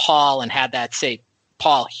up to Paul and had that say,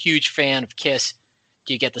 Paul, huge fan of KISS,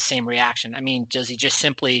 do you get the same reaction? I mean, does he just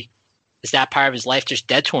simply, is that part of his life just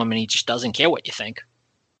dead to him and he just doesn't care what you think?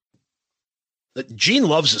 Gene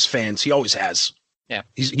loves his fans. He always has. Yeah.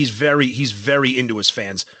 He's very into his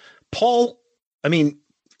fans. Paul, I mean,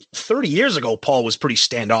 30 years ago, Paul was pretty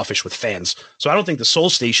standoffish with fans. So I don't think the Soul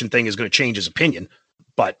Station thing is going to change his opinion.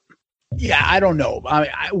 But yeah, I don't know.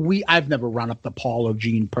 I've never run up to Paul or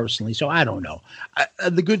Gene personally, so I don't know.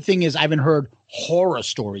 The good thing is I haven't heard horror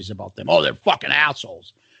stories about them. Oh, they're fucking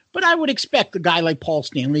assholes. But I would expect a guy like Paul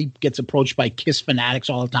Stanley gets approached by KISS fanatics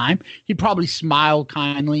all the time. He'd probably smile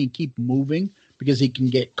kindly and keep moving because he can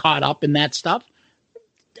get caught up in that stuff,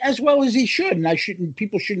 as well as he should. And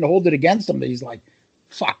people shouldn't hold it against him that he's like,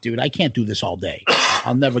 fuck, dude, I can't do this all day.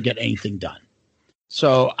 I'll never get anything done.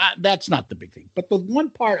 So that's not the big thing. But the one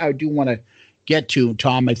part I do want to get to,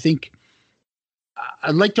 Tom, I think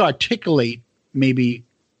I'd like to articulate maybe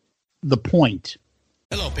the point.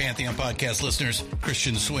 Hello, Pantheon Podcast listeners.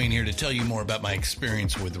 Christian Swain here to tell you more about my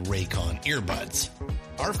experience with Raycon earbuds.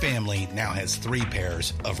 Our family now has 3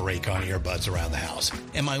 pairs of Raycon earbuds around the house,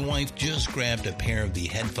 and my wife just grabbed a pair of the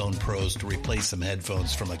Headphone Pros to replace some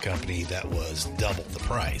headphones from a company that was double the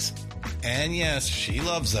price. And yes, she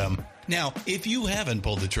loves them. Now, if you haven't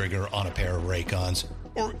pulled the trigger on a pair of Raycons,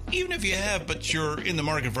 or even if you have, but you're in the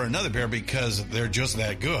market for another pair because they're just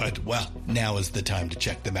that good, well, now is the time to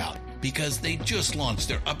check them out, because they just launched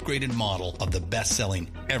their upgraded model of the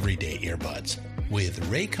best-selling everyday earbuds. With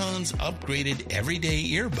Raycon's upgraded everyday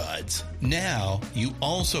earbuds, now you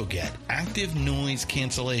also get active noise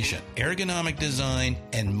cancellation, ergonomic design,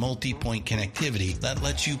 and multi-point connectivity that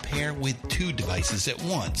lets you pair with 2 devices at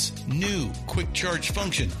once. New quick charge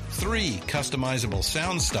function, 3 customizable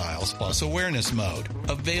sound styles, plus awareness mode.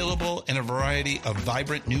 Available in a variety of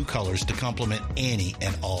vibrant new colors to complement any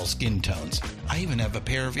and all skin tones. I even have a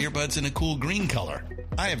pair of earbuds in a cool green color.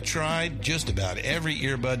 I have tried just about every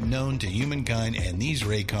earbud known to humankind, and these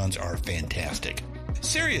Raycons are fantastic.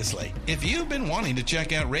 Seriously, if you've been wanting to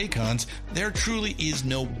check out Raycons, there truly is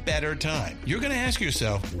no better time. You're going to ask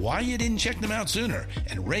yourself why you didn't check them out sooner,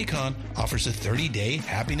 and Raycon offers a 30-day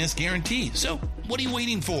happiness guarantee. So what are you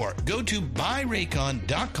waiting for? Go to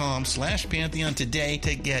buyraycon.com/Pantheon today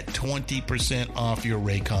to get 20% off your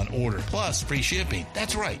Raycon order, plus free shipping.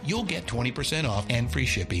 That's right, you'll get 20% off and free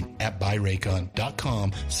shipping at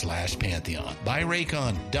buyraycon.com/Pantheon.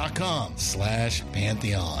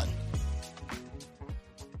 buyraycon.com/Pantheon.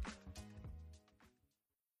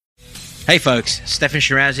 Hey folks, Stefan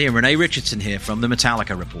Shirazi and Renee Richardson here from the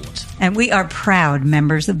Metallica Report. And we are proud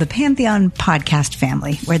members of the Pantheon podcast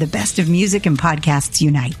family, where the best of music and podcasts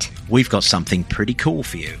unite. We've got something pretty cool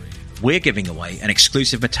for you. We're giving away an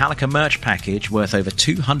exclusive Metallica merch package worth over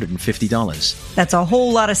 $250. That's a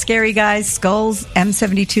whole lot of Scary Guys, skulls,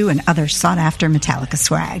 M72, and other sought-after Metallica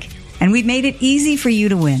swag. And we've made it easy for you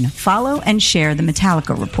to win. Follow and share the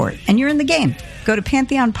Metallica Report, and you're in the game. Go to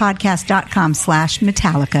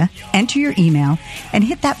pantheonpodcast.com/Metallica, enter your email, and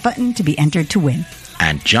hit that button to be entered to win.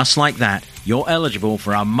 And just like that, you're eligible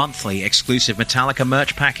for our monthly exclusive Metallica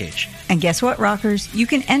merch package. And guess what, rockers? You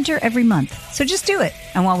can enter every month. So just do it.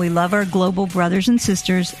 And while we love our global brothers and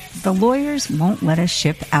sisters, the lawyers won't let us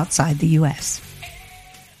ship outside the U.S.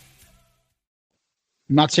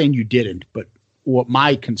 I'm not saying you didn't, but what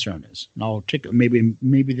my concern is, and I'll take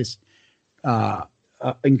maybe this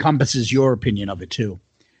encompasses your opinion of it too.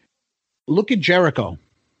 Look at Jericho.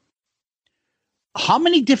 How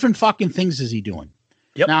many different fucking things is he doing?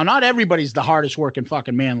 Yep. Now, not everybody's the hardest working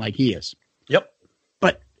fucking man like he is. Yep.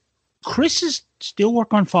 But Chris is still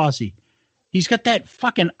working on Fozzy. He's got that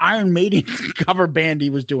fucking Iron Maiden cover band he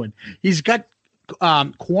was doing. He's got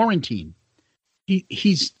Quarantine.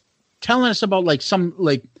 He's telling us about like some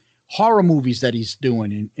like horror movies that he's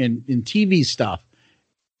doing in TV stuff.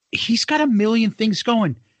 He's got a million things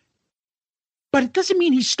going, but it doesn't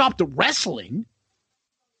mean he stopped the wrestling.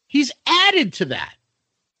 He's added to that.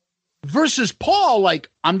 Versus Paul, like,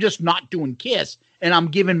 I'm just not doing Kiss and I'm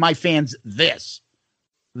giving my fans this.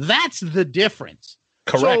 That's the difference.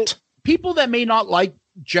 Correct. So people that may not like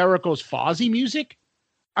Jericho's Fozzy music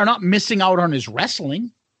are not missing out on his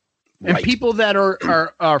wrestling. And Right. people that are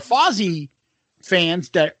Fozzy fans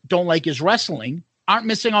that don't like his wrestling aren't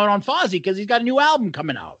missing out on Fozzy because he's got a new album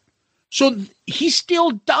coming out. So he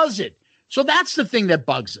still does it. So that's the thing that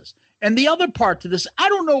bugs us. And the other part to this, I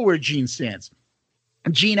don't know where Gene stands.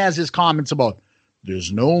 Gene has his comments about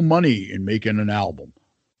there's no money in making an album.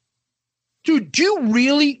 Dude, do you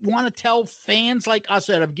really want to tell fans like us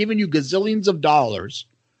that have given you gazillions of dollars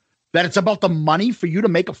that it's about the money for you to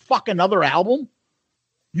make a fucking other album?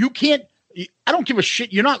 You can't, I don't give a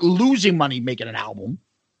shit. You're not losing money making an album,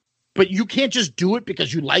 but you can't just do it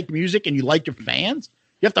because you like music and you like your fans.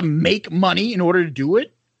 You have to make money in order to do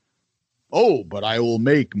it. Oh, but I will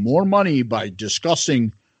make more money by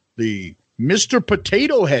discussing the Mr.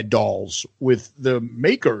 Potato Head dolls with the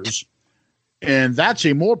makers. And that's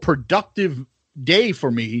a more productive day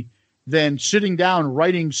for me than sitting down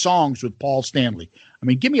writing songs with Paul Stanley. I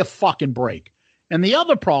mean, give me a fucking break. And the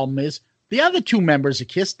other problem is the other two members of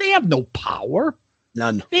KISS, they have no power.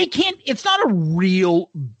 None. They can't. It's not a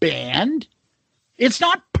real band. It's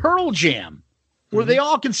not Pearl Jam where they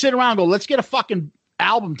all can sit around and go, let's get a fucking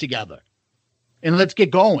album together and let's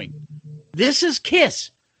get going. This is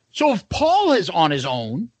KISS. So if Paul is on his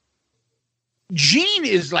own, Gene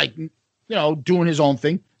is like, doing his own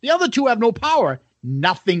thing. The other two have no power.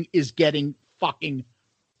 Nothing is getting fucking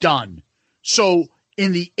done. So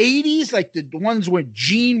in the 80s, like the ones where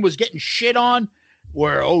Gene was getting shit on,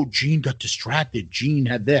 where, Gene got distracted. Gene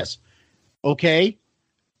had this. Okay.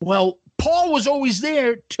 Well, Paul was always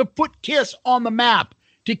there to put KISS on the map,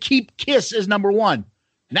 to keep KISS as number one.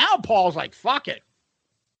 Now Paul's like, fuck it.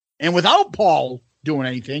 And without Paul doing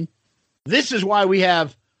anything, this is why we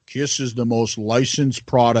have KISS is the most licensed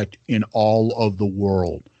product in all of the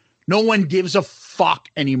world. No one gives a fuck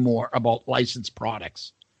anymore about licensed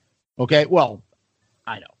products. Okay? Well,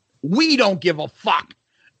 I know. We don't give a fuck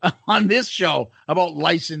on this show about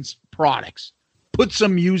licensed products. Put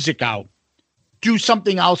some music out. Do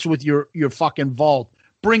something else with your fucking vault.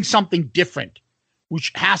 Bring something different,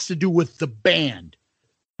 which has to do with the band,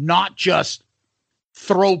 not just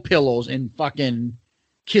throw pillows and fucking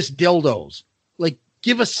kiss dildos. Like,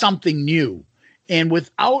 give us something new. And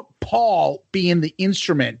without Paul being the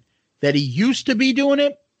instrument that he used to be doing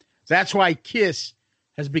it, that's why KISS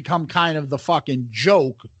has become kind of the fucking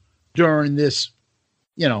joke during this,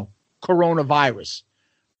 coronavirus.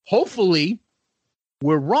 Hopefully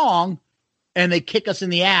we're wrong and they kick us in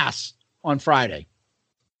the ass on Friday.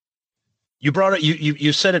 You brought it.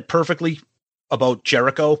 You said it perfectly about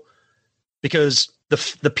Jericho, because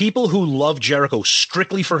the people who love Jericho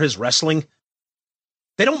strictly for his wrestling,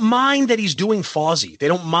 they don't mind that he's doing Fozzy. They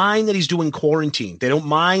don't mind that he's doing Quarantine. They don't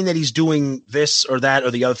mind that he's doing this or that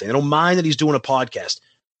or the other thing. They don't mind that he's doing a podcast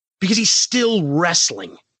because he's still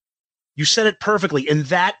wrestling. You said it perfectly. And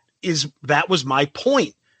that was my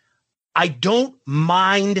point. I don't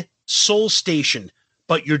mind Soul Station,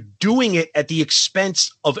 but you're doing it at the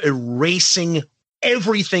expense of erasing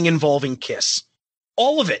everything involving Kiss.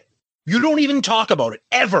 All of it. You don't even talk about it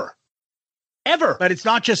ever. Ever. But it's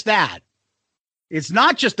not just that. It's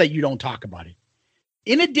not just that you don't talk about it.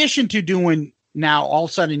 In addition to doing now, all of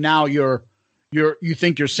a sudden now you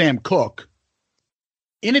think you're Sam Cooke.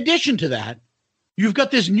 In addition to that, you've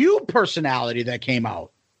got this new personality that came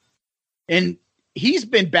out. And he's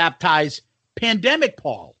been baptized Pandemic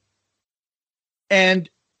Paul. And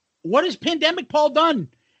what has Pandemic Paul done?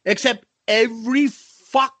 Except every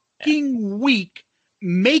fucking week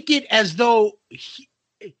make it as though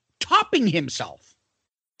topping himself.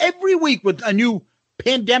 Every week with a new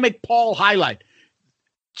Pandemic Paul highlight.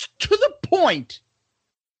 To the point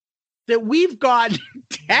that we've got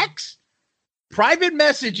texts, private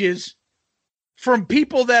messages from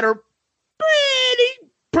people that are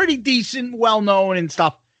pretty decent, well-known and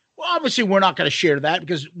stuff. Well, obviously, we're not going to share that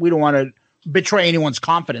because we don't want to betray anyone's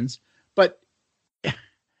confidence. But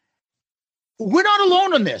we're not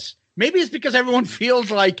alone on this. Maybe it's because everyone feels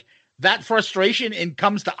like that frustration and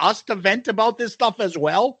comes to us to vent about this stuff as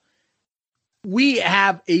well. We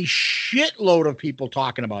have a shitload of people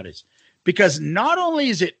talking about it because not only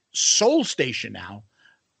is it Soul Station now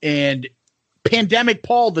and Pandemic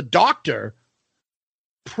Paul, the doctor,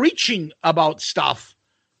 preaching about stuff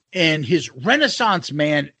and his Renaissance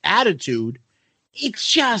man attitude, it's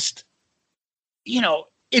just,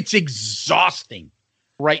 it's exhausting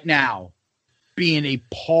right now being a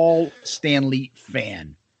Paul Stanley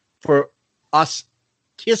fan. For us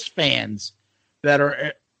KISS fans that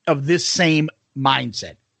are of this same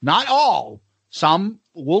mindset. Not all. Some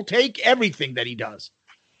will take everything that he does.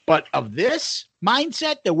 But of this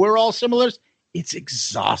mindset that we're all similar, it's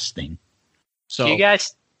exhausting. So do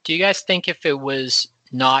you guys think if it was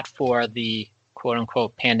not for the quote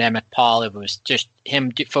unquote Pandemic Paul, if it was just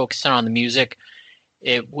him focusing on the music,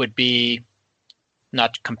 it would be,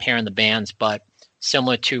 not comparing the bands, but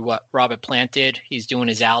similar to what Robert Plant did? He's doing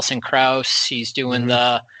his Alison Krauss. He's doing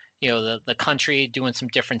the country, doing some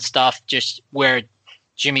different stuff, just where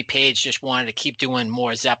Jimmy Page just wanted to keep doing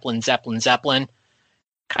more Zeppelin. Kind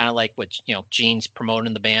of like what, Gene's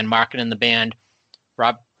promoting the band, marketing the band.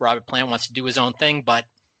 Robert Plant wants to do his own thing, but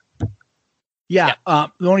the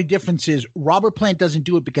only difference is Robert Plant doesn't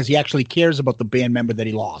do it because he actually cares about the band member that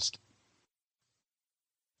he lost.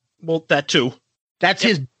 Well, that too.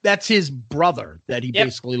 That's his brother that he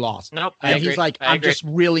basically lost. Nope, and he's like, I'm just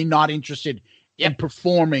really not interested in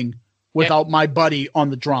performing without my buddy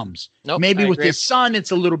on the drums. Nope, Maybe with his son,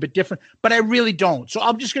 it's a little bit different, but I really don't. So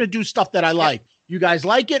I'm just going to do stuff that I like. You guys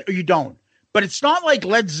like it or you don't. But it's not like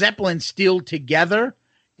Led Zeppelin's still together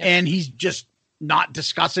and he's just not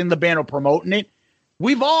discussing the band or promoting it.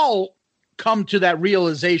 We've all come to that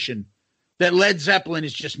realization that Led Zeppelin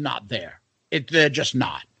is just not there. They're just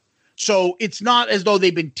not. So it's not as though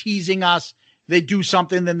they've been teasing us. They do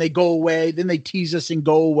something, then they go away. Then they tease us and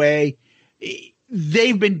go away.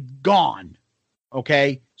 They've been gone.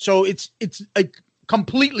 Okay. So it's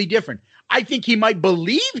completely different. I think he might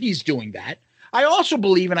believe he's doing that. I also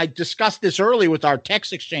believe, and I discussed this earlier with our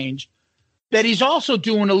text exchange, that he's also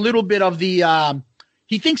doing a little bit of the,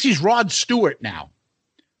 he thinks he's Rod Stewart now.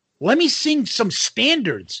 Let me sing some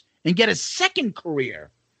standards and get a second career.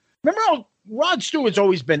 Remember how Rod Stewart's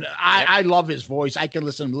always been, I love his voice. I can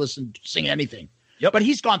listen, sing anything. Yep. But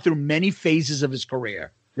he's gone through many phases of his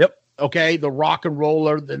career. Yep. Okay. The rock and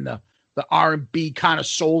roller, then the R&B kind of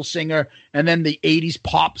soul singer, and then the 80s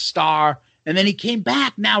pop star. And then he came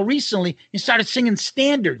back now recently and started singing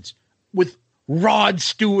standards with Rod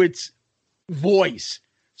Stewart's voice.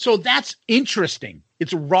 So that's interesting.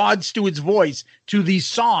 It's Rod Stewart's voice to these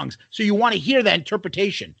songs. So you want to hear that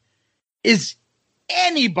interpretation. Is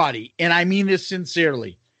anybody, and I mean this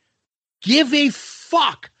sincerely, give a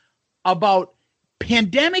fuck about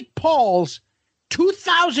Pandemic Paul's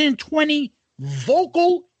 2020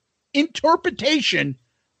 vocal interpretation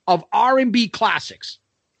of R&B classics?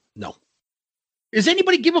 No. Does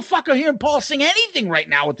anybody give a fuck or hearing Paul sing anything right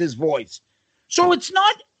now with his voice? So it's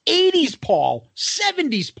not 80s Paul,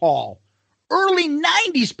 70s Paul, early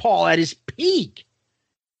 90s Paul at his peak.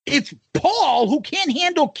 It's Paul who can't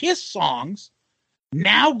handle KISS songs,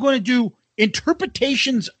 now going to do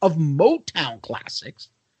interpretations of Motown classics.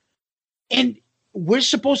 And we're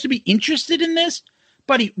supposed to be interested in this?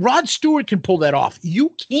 Buddy, Rod Stewart can pull that off.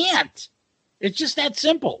 You can't. It's just that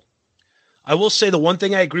simple. I will say the one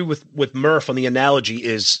thing I agree with Murph on the analogy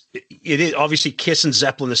is it is obviously Kiss and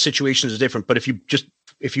Zeppelin, the situation is different, but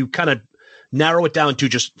if you kind of narrow it down to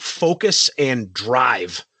just focus and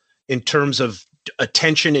drive in terms of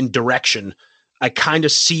attention and direction, I kind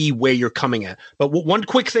of see where you're coming at. But one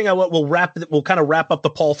quick thing we'll kind of wrap up the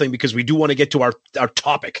Paul thing because we do want to get to our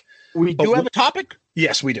topic. We do have a topic?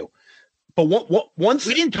 Yes, we do. But one thing,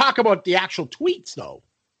 we didn't talk about the actual tweets though.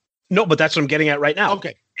 No, but that's what I'm getting at right now.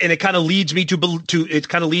 Okay. And it kind of leads me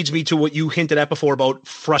to what you hinted at before about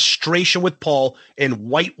frustration with Paul and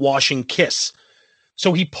whitewashing Kiss.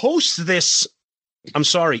 So he posts this. I'm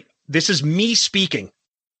sorry. This is me speaking.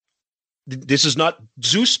 This is not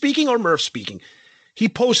Zeus speaking or Murph speaking. He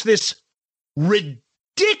posts this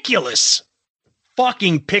ridiculous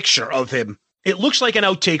fucking picture of him. It looks like an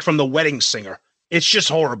outtake from The Wedding Singer. It's just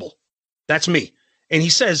horrible. That's me. And he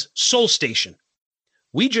says, Soul Station.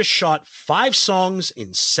 We just shot 5 songs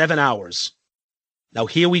in 7 hours. Now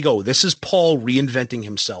here we go. This is Paul reinventing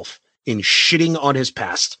himself in shitting on his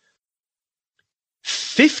past.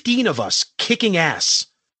 15 of us kicking ass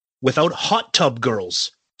without hot tub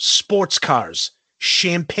girls, sports cars,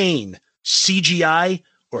 champagne, CGI,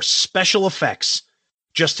 or special effects.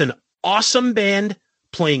 Just an awesome band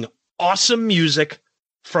playing awesome music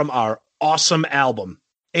from our awesome album.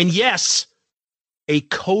 And yes, a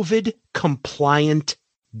COVID-compliant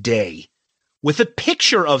day with a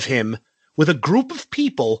picture of him with a group of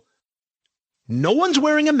people. No one's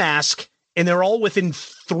wearing a mask, and they're all within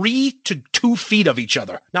 3 to 2 feet of each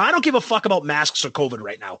other. Now, I don't give a fuck about masks or COVID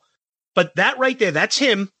right now, but that right there, that's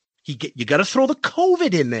him. You got to throw the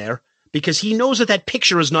COVID in there because he knows that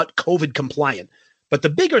picture is not COVID compliant. But the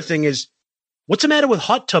bigger thing is, what's the matter with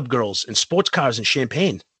hot tub girls and sports cars and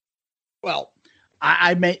champagne? Well,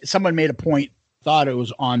 someone made a point, thought it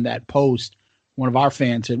was on that post. One of our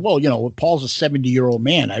fans said, well, Paul's a 70-year-old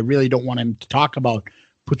man. I really don't want him to talk about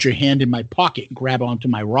put your hand in my pocket and grab onto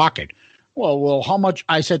my rocket. Well, how much?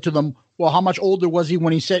 I said to them, well, how much older was he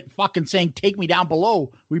when he said fucking saying, take me down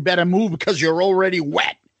below. We better move because you're already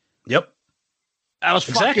wet. Yep. That was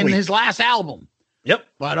fucking his last album. Yep.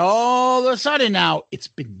 But all of a sudden now it's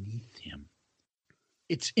beneath him.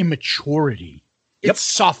 It's immaturity. It's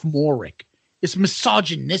sophomoric. It's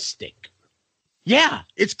misogynistic. Yeah,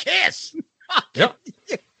 it's Kiss. Yep.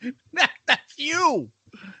 That's you.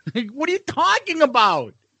 What are you talking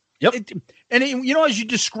about? Yep. As you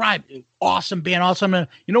described, awesome band, awesome.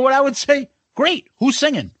 You know what I would say? Great. Who's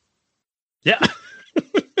singing? Yeah.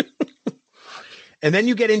 And then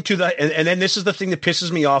you get into and then this is the thing that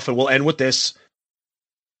pisses me off, and we'll end with this.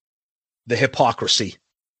 The hypocrisy.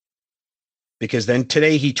 Because then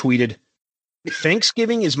today he tweeted,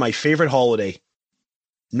 Thanksgiving is my favorite holiday.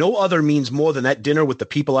 No other means more than that dinner with the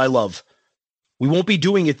people I love. We won't be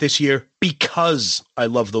doing it this year because I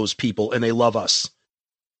love those people and they love us.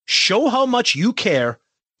 Show how much you care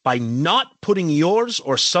by not putting yours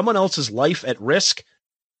or someone else's life at risk.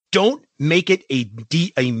 Don't make it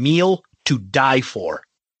a meal to die for.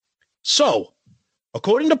 So,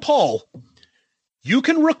 according to Paul, you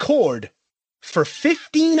can record for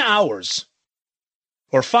 15 hours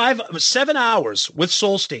or 7 hours with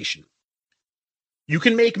Soul Station. You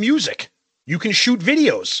can make music. You can shoot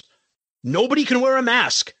videos. Nobody can wear a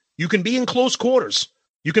mask. You can be in close quarters.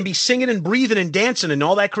 You can be singing and breathing and dancing and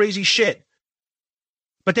all that crazy shit.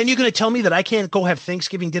 But then you're going to tell me that I can't go have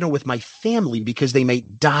Thanksgiving dinner with my family because they may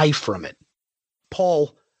die from it.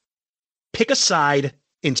 Paul, pick a side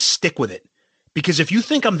and stick with it. Because if you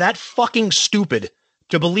think I'm that fucking stupid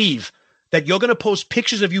to believe that you're going to post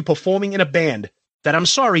pictures of you performing in a band that, I'm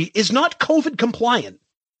sorry, is not COVID compliant,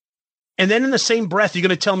 and then in the same breath, you're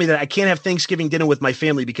going to tell me that I can't have Thanksgiving dinner with my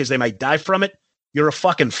family because they might die from it, you're a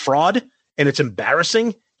fucking fraud, and it's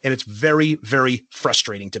embarrassing, and it's very, very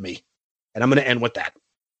frustrating to me. And I'm going to end with that.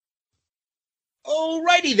 All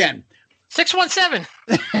righty then.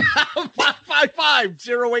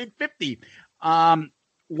 617-555-0850.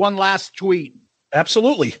 One last tweet.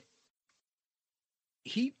 Absolutely.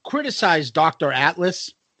 He criticized Dr.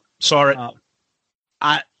 Atlas. Saw it.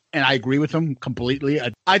 And I agree with him completely.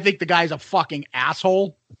 I think the guy's a fucking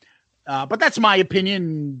asshole. But that's my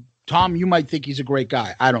opinion. Tom, you might think he's a great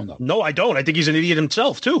guy. I don't know. No, I don't. I think he's an idiot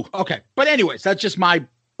himself, too. Okay. But anyways, that's just my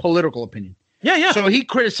political opinion. Yeah. So he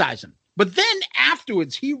criticized him. But then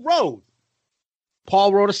afterwards,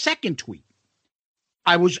 Paul wrote a second tweet.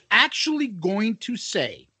 I was actually going to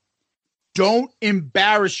say, don't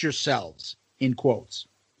embarrass yourselves, in quotes,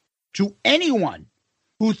 to anyone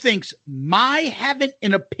who thinks my having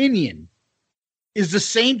an opinion is the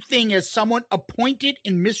same thing as someone appointed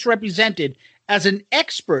and misrepresented as an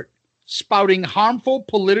expert spouting harmful,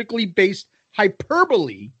 politically based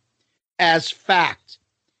hyperbole as fact.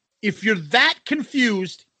 If you're that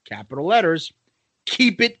confused, capital letters,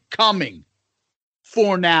 keep it coming.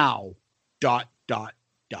 For now, ...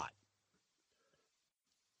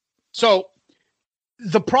 So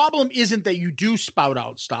the problem isn't that you do spout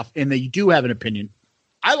out stuff and that you do have an opinion.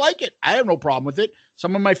 I like it. I have no problem with it.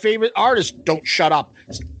 Some of my favorite artists don't shut up.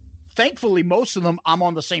 Thankfully, most of them I'm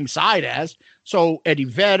on the same side as. So Eddie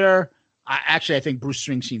Vedder, I think Bruce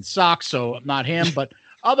Springsteen sucks, so not him. But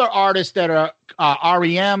other artists that are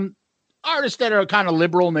REM, artists that are kind of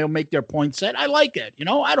liberal and they'll make their point set. I like it. You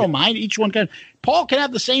know, I don't mind. Each one can. Paul can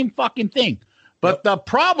have the same fucking thing. But the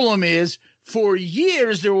problem is, for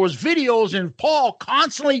years there was videos and Paul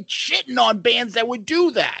constantly shitting on bands that would do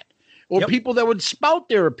that, or people that would spout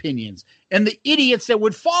their opinions, and the idiots that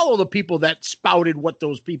would follow the people that spouted what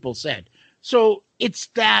those people said. So it's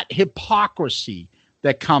that hypocrisy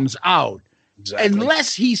that comes out. Exactly.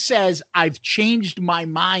 Unless he says, I've changed my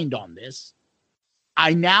mind on this,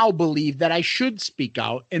 I now believe that I should speak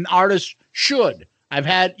out, and artists should.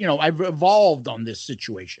 I've evolved on this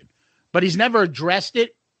situation, but he's never addressed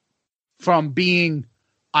it from being,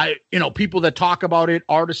 people that talk about it,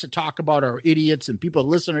 artists that talk about it are idiots, and people that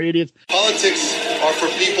listen are idiots. Politics are for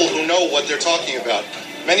people who know what they're talking about.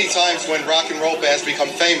 Many times when rock and roll bands become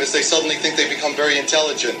famous, they suddenly think they become very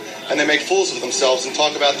intelligent, and they make fools of themselves and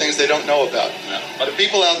talk about things they don't know about. But the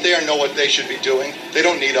people out there know what they should be doing. They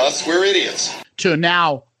don't need us. We're idiots. To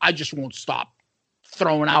now, I just won't stop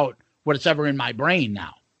throwing out what's ever in my brain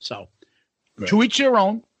now. So, To each their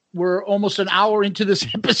own. We're almost an hour into this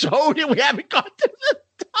episode, and we haven't got to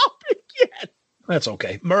the topic yet. That's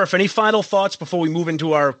okay. Murph, any final thoughts before we move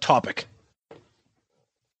into our topic?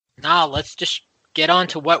 No, let's just get on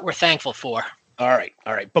to what we're thankful for. All right.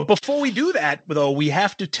 But before we do that, though, we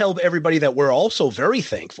have to tell everybody that we're also very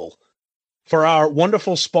thankful for our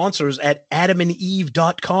wonderful sponsors at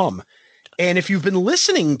adamandeve.com. And if you've been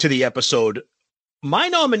listening to the episode, my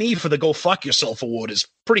nominee for the Go Fuck Yourself Award is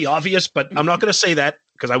pretty obvious, but I'm not going to say that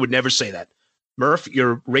because I would never say that. Murph,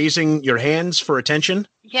 you're raising your hands for attention?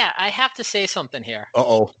 Yeah, I have to say something here.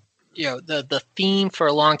 Uh-oh. The theme for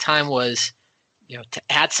a long time was, to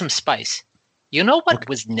add some spice. You know what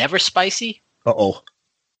was never spicy? Uh-oh.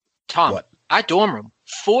 Tom, what? Our dorm room,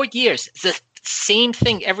 4 years, it's the same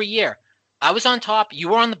thing every year. I was on top, you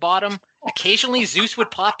were on the bottom. Occasionally Zeus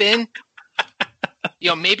would pop in.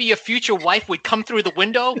 Maybe your future wife would come through the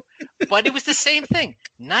window, but it was the same thing,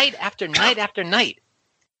 night after night after night.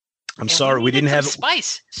 I'm sorry, we didn't have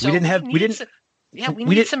spice. So we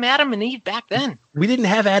needed some Adam and Eve back then. We didn't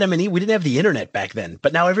have Adam and Eve. We didn't have the internet back then,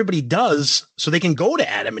 but now everybody does, so they can go to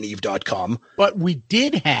adamandeve.com. But we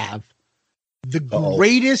did have the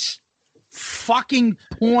greatest fucking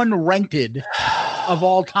porn rented of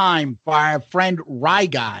all time by our friend Rye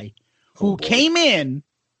Guy, who came in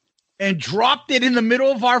and dropped it in the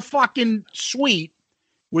middle of our fucking suite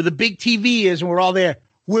where the big TV is, and we're all there.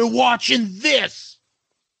 We're watching this.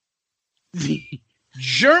 The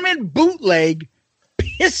German bootleg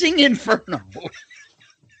Pissing Inferno.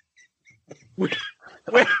 Where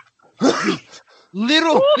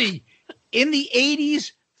literally, in the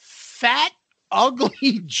 80s, fat,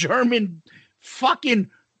 ugly German fucking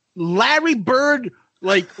Larry Bird,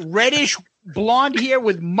 like reddish blonde hair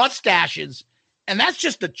with mustaches. And that's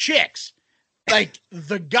just the chicks. Like,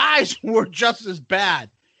 the guys were just as bad.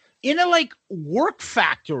 In a, work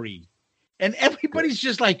factory. And everybody's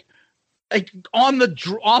just, on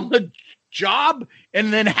the job.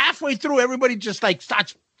 And then halfway through, everybody just,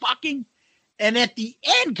 starts fucking. And at the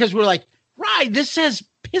end, because we're like, right, this says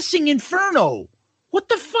Pissing Inferno. What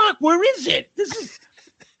the fuck? Where is it? This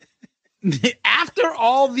is... After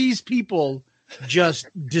all these people just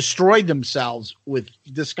destroyed themselves with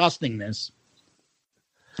disgustingness,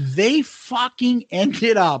 they fucking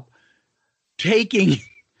ended up taking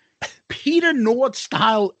Peter North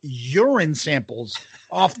style urine samples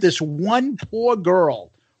off this one poor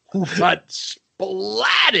girl who got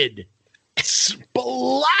splatted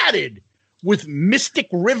with Mystic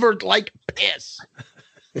River like piss.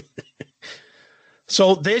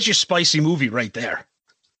 So there's your spicy movie right there.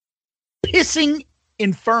 Pissing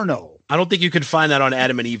Inferno. I don't think you can find that on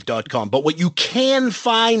adamandeve.com, but what you can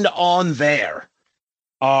find on there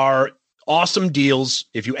are awesome deals.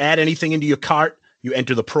 If you add anything into your cart, you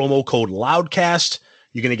enter the promo code Loudcast.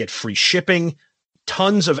 You're going to get free shipping,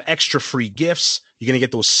 tons of extra free gifts. You're going to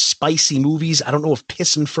get those spicy movies. I don't know if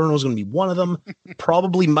Piss Inferno is going to be one of them.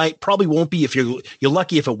 Probably won't be. If you're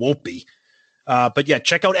lucky if it won't be. But yeah,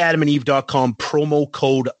 check out adamandeve.com, promo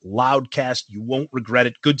code Loudcast. You won't regret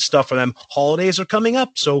it. Good stuff for them. Holidays are coming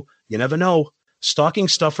up, so you never know. Stocking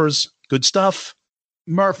stuffers, good stuff.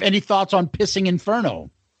 Murph, any thoughts on Pissing Inferno?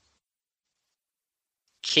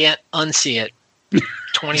 Can't unsee it.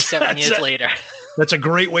 27 years later. That's a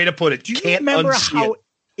great way to put it. Do you remember how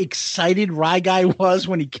excited Rye Guy was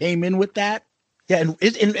when he came in with that? Yeah, and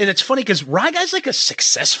it's funny because Rye Guy's like a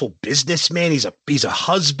successful businessman. He's a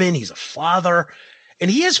husband. He's a father,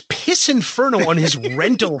 and he has Piss Inferno on his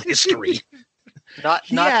rental history. Not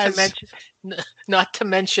to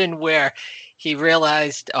mention where he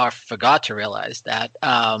realized or forgot to realize that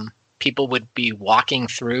people would be walking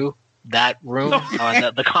through that room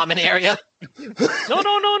or the common area.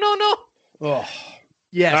 No. Oh,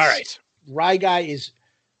 yes. All right. Rye Guy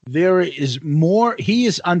there is more. He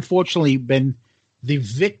has unfortunately been the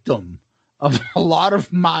victim of a lot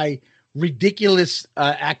of my ridiculous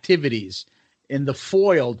activities in the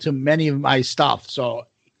foil to many of my stuff. So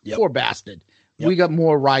poor bastard. Yep. We got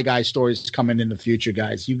more Rye Guy stories coming in the future,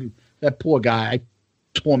 guys. That poor guy, I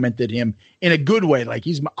tormented him in a good way. Like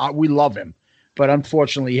we love him, but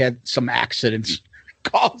unfortunately he had some accidents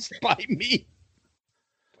caused by me.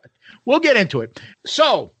 We'll get into it.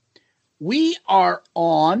 So we are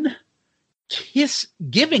on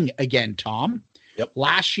KISSgiving again, Tom. Yep.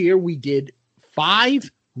 Last year we did 5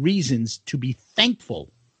 reasons to be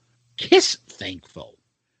thankful. Kiss thankful.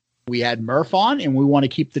 We had Murph on, and we want to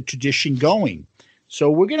keep the tradition going. So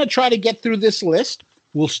we're going to try to get through this list.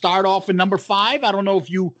 We'll start off in number 5. I don't know if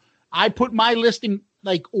I put my list in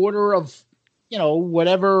like order of,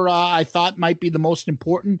 whatever I thought might be the most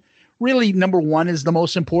important. Really, number 1 is the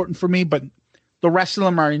most important for me, but the rest of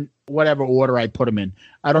them are in whatever order I put them in.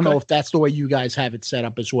 I don't know if that's the way you guys have it set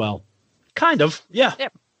up as well. Kind of. Yeah.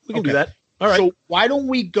 Yep. We can do that. All right. So why don't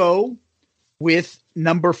we go with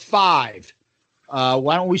number 5?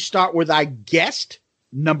 Why don't we start with our guest,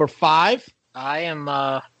 number 5? I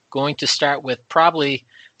am going to start with probably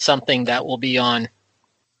something that will be on,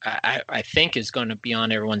 I think is going to be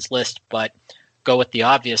on everyone's list, but go with the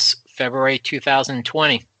obvious, February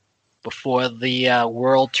 2020, before the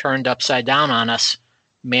world turned upside down on us,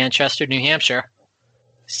 Manchester, New Hampshire,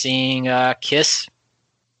 seeing KISS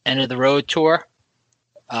End of the Road tour.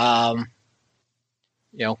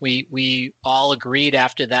 We all agreed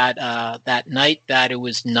after that night that it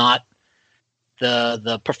was not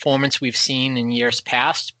the performance we've seen in years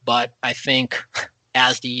past, but I think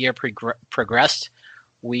as the year progressed,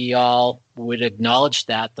 we all would acknowledge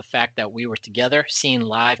that the fact that we were together, seeing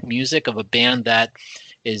live music of a band that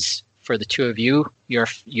is, for the two of you, your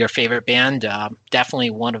favorite band, definitely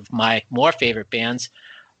one of my more favorite bands,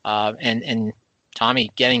 and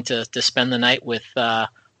Tommy, getting to spend the night with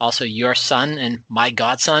also your son and my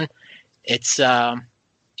godson, it's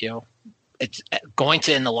it's going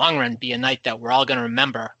to, in the long run, be a night that we're all going to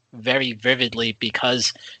remember very vividly,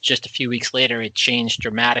 because just a few weeks later it changed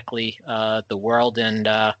dramatically. The world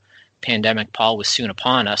and pandemic, Paul, was soon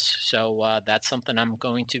upon us. So that's something I'm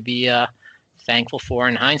going to be thankful for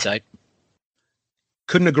in hindsight.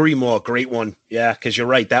 Couldn't agree more. Great one. Yeah, because you're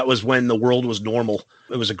right. That was when the world was normal.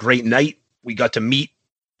 It was a great night. We got to meet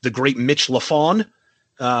the great Mitch LaFawn,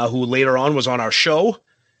 who later on was on our show.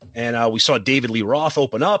 And we saw David Lee Roth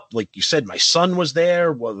open up. Like you said, my son was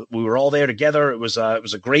there. We were all there together. It was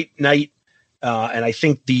a great night. And I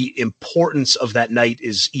think the importance of that night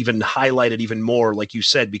is even highlighted even more, like you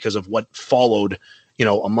said, because of what followed,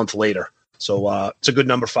 a month later. So it's a good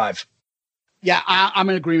number 5. Yeah, I'm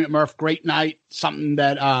in agreement, Murph. Great night. Something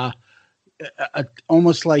that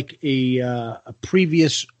almost like a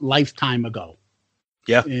previous lifetime ago.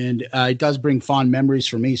 Yeah. And it does bring fond memories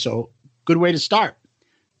for me. So good way to start.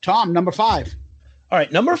 Tom, number 5. All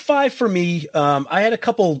right. Number 5 for me. I had a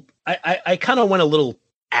couple, I kind of went a little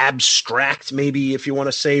abstract, maybe, if you want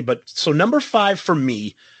to say, but so number 5 for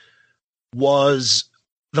me was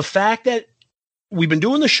the fact that we've been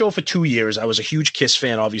doing the show for 2 years. I was a huge KISS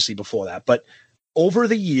fan, obviously, before that, but over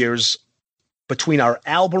the years, between our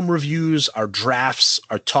album reviews, our drafts,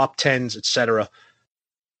 our top 10s, etc.,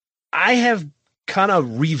 I have kind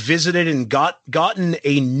of revisited and gotten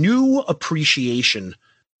a new appreciation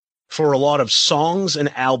for a lot of songs and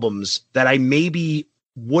albums that I maybe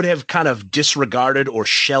would have kind of disregarded or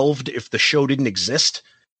shelved if the show didn't exist.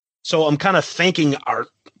 So I'm kind of thanking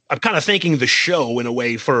the show in a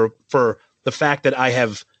way for the fact that I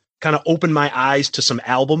have kind of opened my eyes to some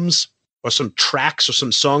albums or some tracks or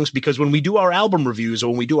some songs, because when we do our album reviews or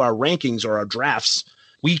when we do our rankings or our drafts,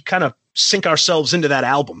 we kind of sink ourselves into that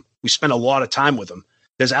album. We spend a lot of time with them.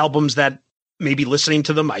 There's albums that maybe listening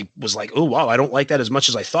to them, I was like, oh, wow, I don't like that as much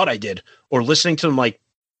as I thought I did. Or listening to them like,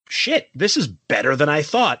 shit, this is better than I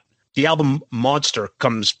thought. The album Monster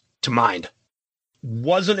comes to mind.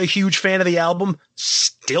 wasn't a huge fan of the album,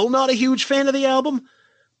 still not a huge fan of the album,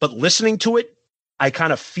 but listening to it, I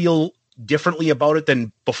kind of feel differently about it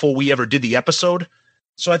than before we ever did the episode.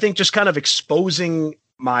 So I think just kind of exposing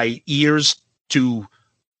my ears to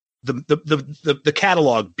the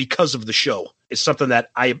catalog because of the show is something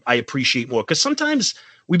that I appreciate more. Because sometimes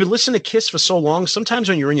we've been listening to Kiss for so long. Sometimes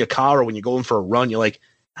when you're in your car or when you're going for a run, you're like,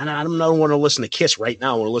 I don't want to listen to Kiss right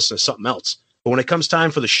now. I want to listen to something else. But when it comes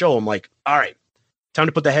time for the show, I'm like, all right, time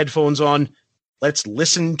to put the headphones on. Let's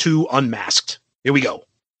listen to Unmasked. Here we go.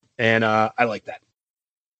 And I like that.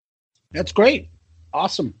 That's great.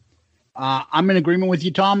 Awesome. I'm in agreement with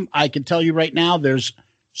you, Tom. I can tell you right now, there's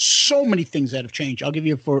so many things that have changed. I'll give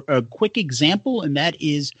you for a quick example, and that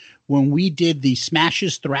is when we did the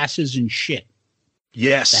Smashes, Thrashes, and Shit.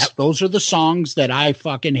 Yes. Those are the songs that I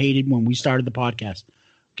fucking hated when we started the podcast.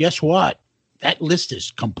 Guess what? That list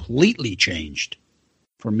is completely changed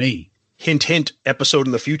for me. Hint, hint, episode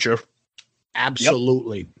in the future.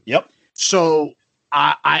 Absolutely. Yep. So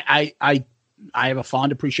I have a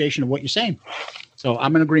fond appreciation of what you're saying. So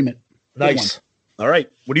I'm in agreement. Nice. All right.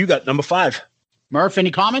 What do you got? Number 5. Murph,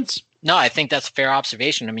 any comments? No, I think that's a fair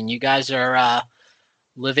observation. I mean, you guys are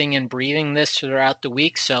living and breathing this throughout the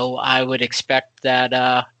week, so I would expect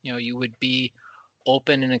that you would be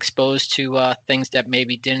open and exposed to things that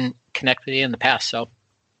maybe didn't connect with you in the past. So,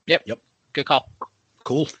 yep. Good call.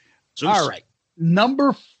 Cool. Zeus. All right.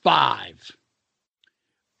 Number 5.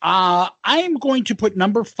 I am going to put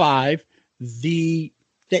number 5,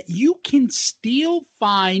 that you can still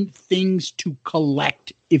find things to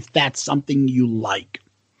collect if that's something you like.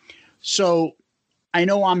 So I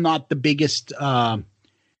know I'm not the biggest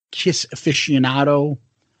Kiss aficionado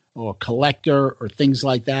or collector or things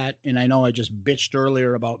like that. And I know I just bitched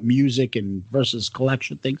earlier about music and versus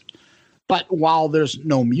collection things. But while there's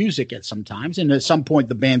no music at sometimes, and at some point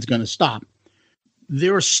the band's going to stop,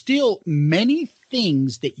 there are still many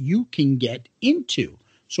things that you can get into.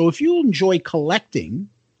 So if you enjoy collecting,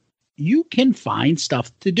 you can find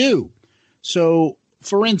stuff to do. So,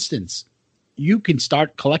 for instance, you can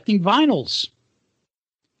start collecting vinyls.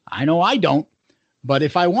 I know I don't, but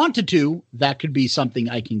if I wanted to, that could be something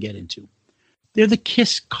I can get into. They're the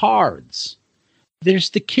Kiss cards.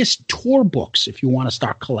 There's the Kiss tour books if you want to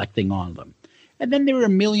start collecting on them. And then there are a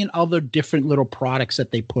million other different little products that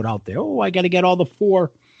they put out there. Oh, I got to get all the 4,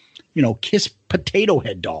 Kiss potato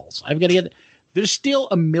head dolls. I've got to get. There's still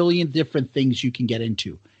a million different things you can get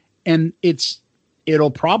into. And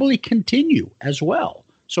it'll probably continue as well.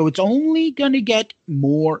 So it's only going to get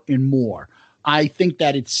more and more. I think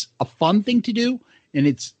that it's a fun thing to do. And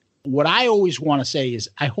it's what I always want to say is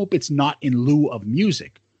I hope it's not in lieu of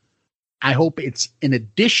music. I hope it's in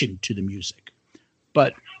addition to the music.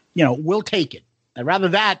 But, we'll take it. I'd rather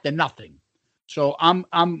that than nothing. So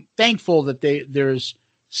I'm thankful that there's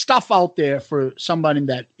stuff out there for somebody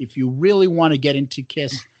that if you really want to get into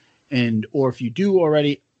Kiss or if you do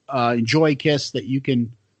already enjoy Kiss, that you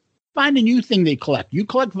can find a new thing they collect. You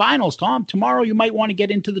collect vinyls, Tom. Tomorrow you might want to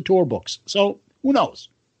get into the tour books. So who knows?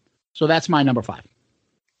 So that's my number 5.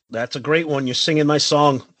 That's a great one. You're singing my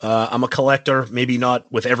song. I'm a collector, maybe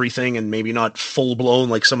not with everything and maybe not full blown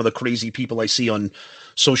like some of the crazy people I see on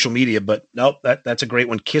social media, but nope, that's a great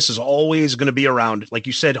one. Kiss is always going to be around. Like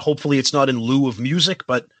you said, hopefully it's not in lieu of music,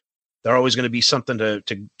 but they're always going to be something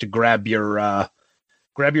to grab your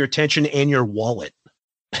attention and your wallet.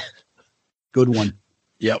 Good one.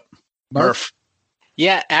 Yep. Murph.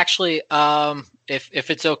 Yeah, actually, if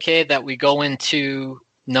it's okay that we go into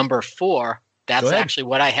number 4, that's actually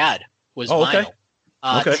what I had was vinyl.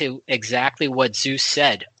 Okay. To exactly what Zeus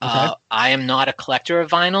said. Okay. I am not a collector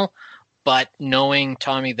of vinyl, but knowing,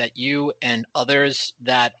 Tommy, that you and others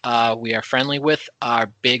that we are friendly with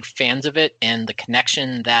are big fans of it and the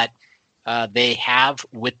connection that they have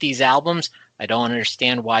with these albums, I don't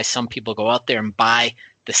understand why some people go out there and buy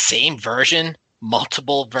the same version,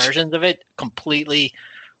 multiple versions of it, completely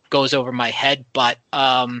goes over my head. But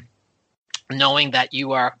knowing that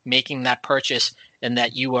you are making that purchase and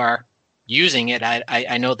that you are using it,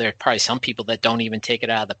 I know there are probably some people that don't even take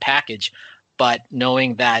it out of the package, but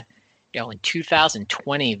knowing that, in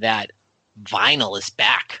 2020, that vinyl is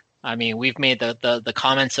back. I mean, we've made the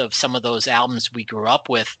comments of some of those albums we grew up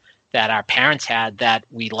with that our parents had that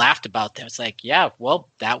we laughed about. It's like, yeah, well,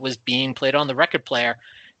 that was being played on the record player.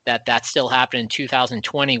 That still happened in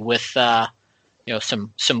 2020 with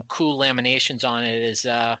some cool laminations on it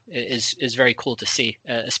is very cool to see,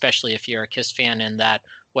 especially if you're a Kiss fan and that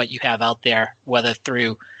what you have out there, whether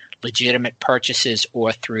through legitimate purchases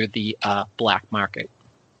or through the black market.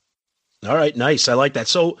 All right, nice. I like that.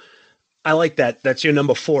 So I like that. That's your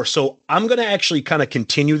number 4. So I'm going to actually kind of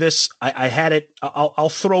continue this. I had it. I'll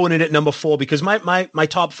throw it in at number 4 because my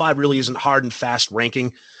top 5 really isn't hard and fast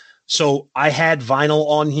ranking. So I had vinyl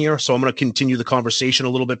on here. So I'm going to continue the conversation a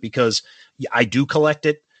little bit because I do collect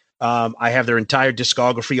it. I have their entire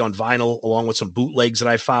discography on vinyl along with some bootlegs that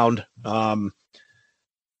I found.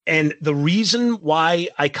 And the reason why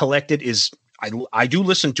I collect it is I do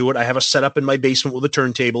listen to it. I have a setup in my basement with a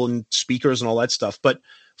turntable and speakers and all that stuff. But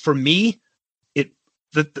for me,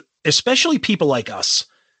 especially people like us,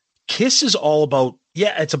 KISS is all about,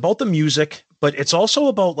 it's about the music, but it's also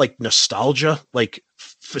about like nostalgia, like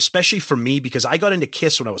especially for me, because I got into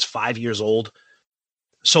KISS when I was 5 years old.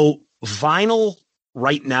 So vinyl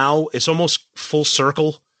right now, it's almost full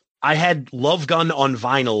circle. I had Love Gun on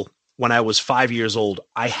vinyl when I was 5 years old.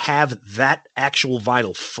 I have that actual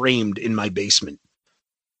vinyl framed in my basement.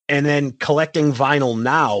 And then collecting vinyl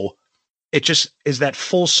now, it just is that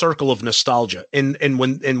full circle of nostalgia. And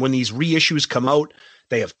when these reissues come out,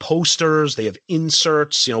 they have posters, they have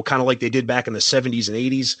inserts, kind of like they did back in the 70s and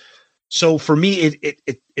 80s. So for me,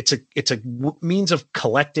 it's a means of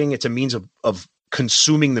collecting. It's a means of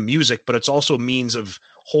consuming the music, but it's also a means of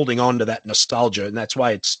holding on to that nostalgia. And that's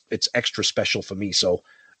why it's extra special for me. So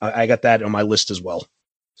I got that on my list as well.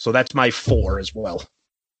 So that's my 4 as well.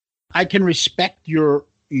 I can respect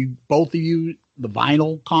both of you, the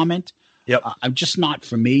vinyl comment. Yep. I'm just not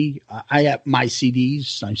for me. I have my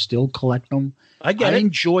CDs. I still collect them. I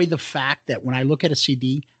enjoy the fact that when I look at a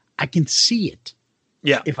CD, I can see it.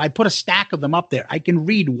 Yeah. If I put a stack of them up there, I can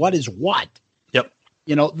read what is what. Yep.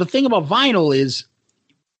 The thing about vinyl is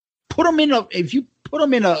if you put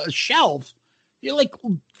them in a shelf, you're like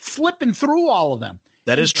flipping through all of them.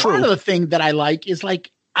 That is true. Part of the thing that I like is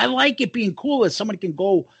I like it being cool as somebody can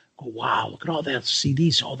go, wow, look at all that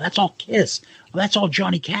CDs. Oh, that's all KISS. Oh, that's all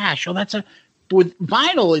Johnny Cash. Oh, with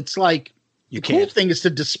vinyl, it's like cool thing is to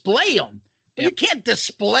display them. But you can't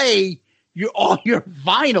display all your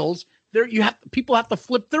vinyls. People have to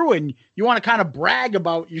flip through and you want to kind of brag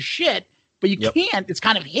about your shit, but you can't. It's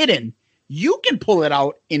kind of hidden. You can pull it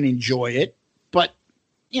out and enjoy it, but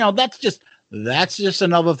that's just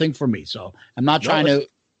another thing for me. So I'm not trying to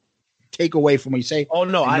take away from what you say. Oh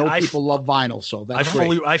no, I know people love vinyl, so that's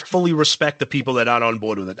I fully respect the people that aren't on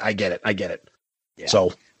board with it. I get it. Yeah.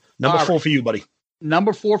 So number 4 for you, buddy.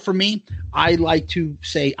 Number 4 for me, I like to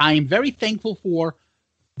say I am very thankful for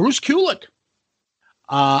Bruce Kulick.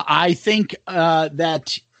 I think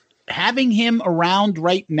that having him around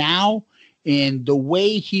right now and the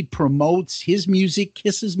way he promotes his music,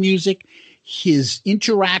 KISS's music, his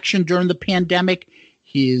interaction during the pandemic,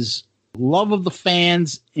 his love of the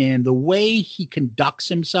fans, and the way he conducts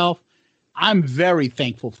himself, I'm very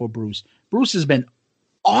thankful for Bruce. Bruce has been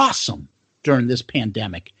awesome during this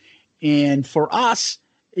pandemic. And for us,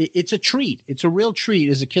 it's a treat. It's a real treat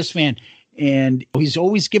as a KISS fan. And he's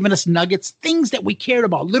always given us nuggets, things that we cared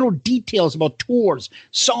about, little details about tours,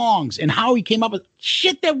 songs, and how he came up with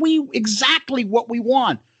shit that exactly what we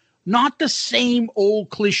want. Not the same old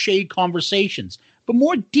cliche conversations, but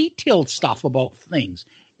more detailed stuff about things.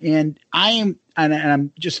 And I'm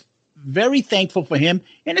just very thankful for him.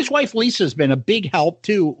 And his wife, Lisa, has been a big help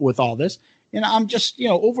too with all this. And I'm just,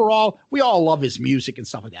 overall, we all love his music and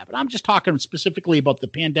stuff like that. But I'm just talking specifically about the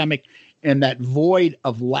pandemic and that void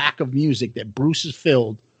of lack of music that Bruce has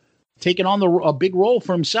filled, taking on a big role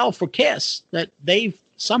for himself for KISS that they've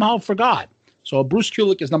somehow forgot. So Bruce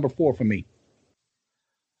Kulick is number 4 for me.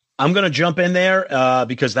 I'm going to jump in there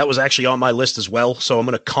because that was actually on my list as well. So I'm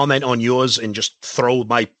going to comment on yours and just throw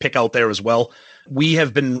my pick out there as well. We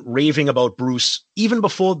have been raving about Bruce even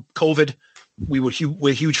before COVID.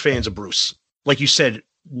 We're huge fans of Bruce. Like you said,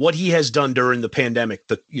 what he has done during the pandemic,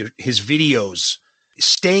 his videos,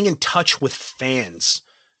 staying in touch with fans,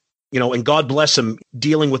 and God bless him,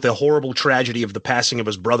 dealing with the horrible tragedy of the passing of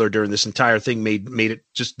his brother during this entire thing made it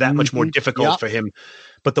just that much more difficult for him.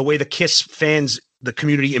 But the way the KISS fans, the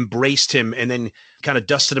community embraced him and then kind of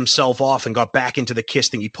dusted himself off and got back into the KISS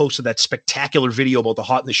thing. He posted that spectacular video about the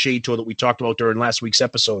Hot in the Shade tour that we talked about during last week's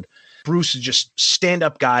episode. Bruce is just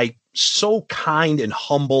stand-up guy, so kind and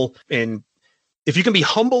humble. And if you can be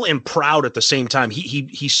humble and proud at the same time,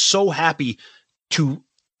 he's so happy to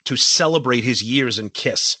celebrate his years in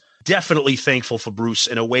KISS. Definitely thankful for Bruce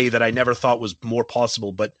in a way that I never thought was more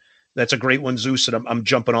possible, but that's a great one, Zeus, and I'm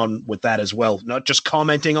jumping on with that as well. Not just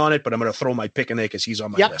commenting on it, but I'm going to throw my pick in there because he's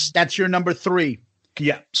on my list. That's your number 3.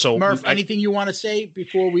 Yeah. So Murph, anything you want to say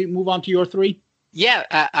before we move on to your 3? Yeah,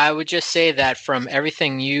 I would just say that from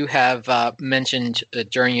everything you have mentioned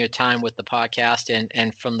during your time with the podcast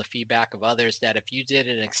and from the feedback of others, that if you did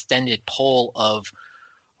an extended poll of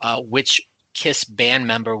which KISS band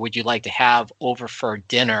member would you like to have over for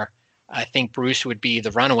dinner? I think Bruce would be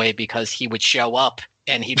the runaway because he would show up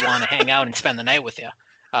and he'd want to hang out and spend the night with you,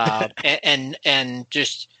 and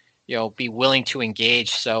just be willing to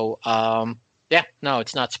engage. So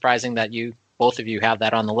it's not surprising that both of you have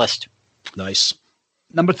that on the list. Nice.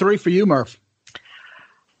 Number 3 for you, Murph.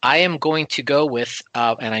 I am going to go with,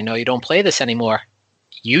 and I know you don't play this anymore,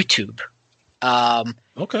 YouTube.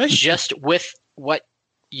 Okay. Just with what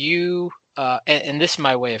you. And this is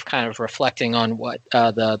my way of kind of reflecting on what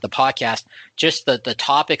the podcast, just the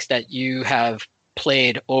topics that you have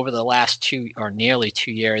played over the last 2 or nearly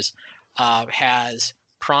 2 years has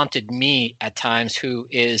prompted me at times, who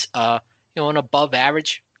is an above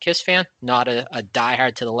average KISS fan, not a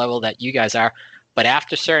diehard to the level that you guys are. But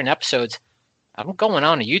after certain episodes, I'm going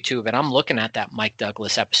on to YouTube and I'm looking at that Mike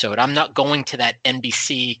Douglas episode. I'm not going to that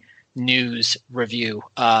NBC News review,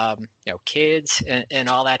 kids and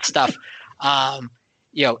all that stuff.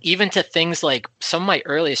 Even to things like some of my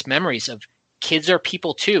earliest memories of Kids Are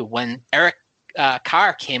People Too, when Eric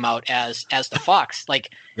Carr came out as the Fox.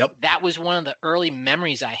 That was one of the early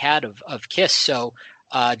memories I had of KISS. So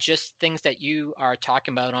just things that you are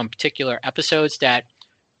talking about on particular episodes that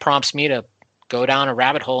prompts me to go down a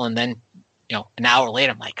rabbit hole, and then an hour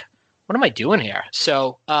later I'm like, what am I doing here?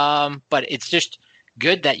 So but it's just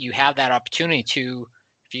good that you have that opportunity to,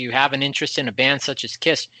 if you have an interest in a band such as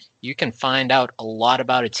KISS, you can find out a lot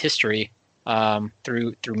about its history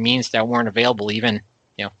through means that weren't available even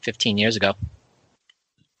 15 years ago.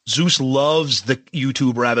 Zeus loves the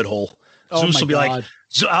YouTube rabbit hole. Zeus will be like,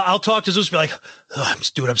 I'll talk to Zeus and be like,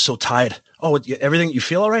 dude, I'm so tired. Oh, everything, you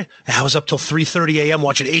feel all right? I was up till 3:30 a.m.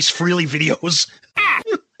 watching Ace Frehley videos.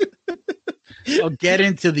 I'll get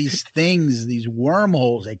into these things, these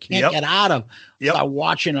wormholes I can't get out of. Yep. Start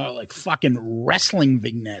watching like fucking wrestling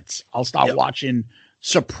vignettes. I'll start watching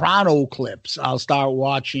Soprano clips. I'll start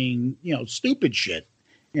watching, stupid shit,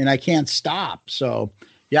 and I can't stop. So,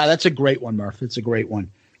 yeah, that's a great one, Murph. It's a great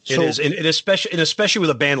one. It is, and especially with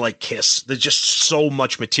a band like KISS, there's just so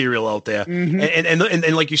much material out there. Mm-hmm.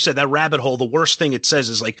 And like you said, that rabbit hole, the worst thing it says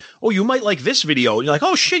is like, oh, you might like this video. And you're like,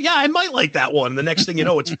 oh shit, yeah, I might like that one. And the next thing you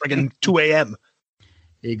know, it's friggin' 2 a.m.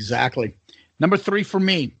 Exactly. Number 3 for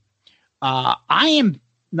me.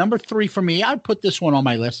 Number 3 for me. I'd put this one on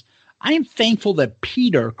my list. I am thankful that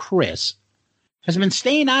Peter Criss has been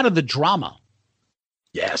staying out of the drama.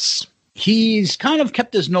 Yes. He's kind of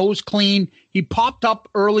kept his nose clean. He popped up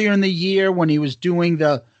earlier in the year when he was doing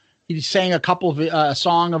he sang a couple of a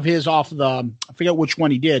song of his off I forget which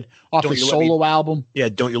one he did, off his solo album. Yeah,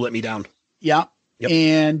 Don't You Let Me Down. Yeah. Yep.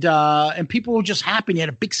 And people were just happy. He had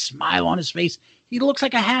a big smile on his face. He looks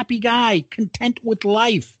like a happy guy, content with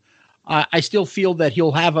life. I still feel that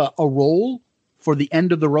he'll have a role for the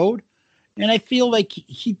end of the road. And I feel like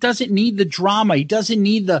he doesn't need the drama. He doesn't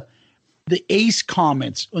need the Ace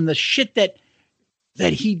comments and the shit that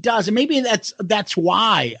he does. And maybe that's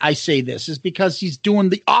why I say this, is because he's doing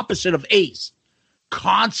the opposite of Ace,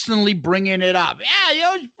 constantly bringing it up.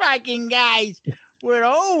 Yeah, those fucking guys would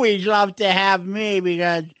always love to have me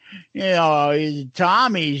because,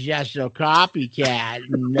 Tommy's just a copycat.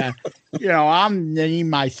 And, I'm need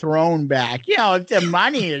my throne back. If the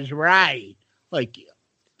money is right. Like,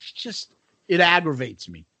 it's just, it aggravates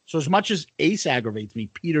me. So as much as Ace aggravates me,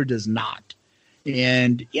 Peter does not.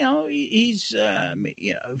 And, he's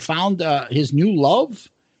found his new love,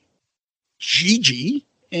 Gigi,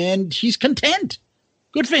 and he's content.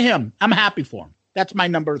 Good for him. I'm happy for him. That's my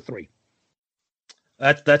number 3.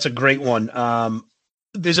 That's a great one.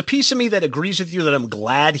 There's a piece of me that agrees with you that I'm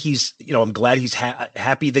glad he's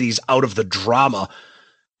happy that he's out of the drama.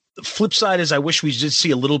 The flip side is I wish we did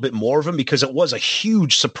see a little bit more of him, because it was a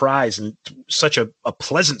huge surprise and such a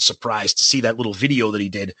pleasant surprise to see that little video that he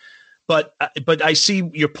did. But I see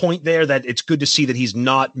your point there, that it's good to see that he's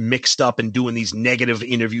not mixed up and doing these negative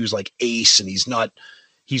interviews like Ace, and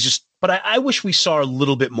but I wish we saw a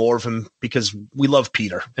little bit more of him, because we love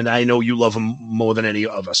Peter, and I know you love him more than any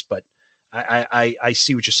of us, but I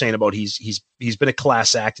see what you're saying about he's been a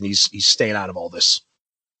class act, and he's staying out of all this.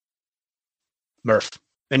 Murph,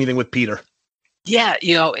 anything with Peter? Yeah,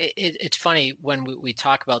 it's funny when we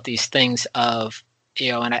talk about these things of,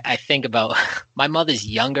 and I think about my mother's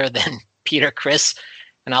younger than Peter Criss,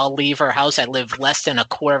 and I'll leave her house. I live less than a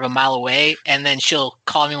quarter of a mile away, and then she'll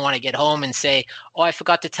call me when I get home and say, "Oh, I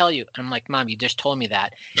forgot to tell you." And I'm like, "Mom, you just told me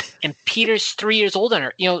that." And Peter's 3 years older than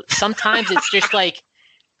her. Sometimes it's just like,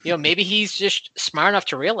 maybe he's just smart enough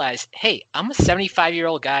to realize, hey, I'm a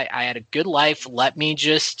 75-year-old guy. I had a good life. Let me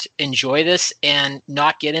just enjoy this and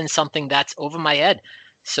not get in something that's over my head.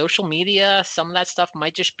 Social media, some of that stuff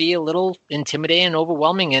might just be a little intimidating and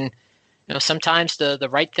overwhelming. And sometimes the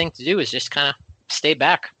right thing to do is just kind of stay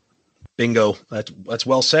back. Bingo. That's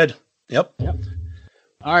well said. Yep.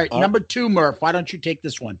 All right. Number 2, Murph, why don't you take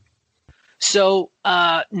this one? So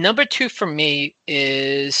number 2 for me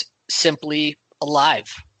is simply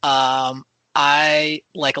Alive. I,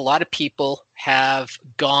 like a lot of people, have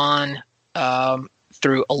gone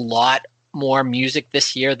through a lot more music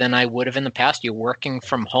this year than I would have in the past. You're working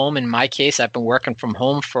from home. In my case, I've been working from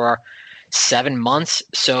home for 7 months,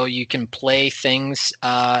 so you can play things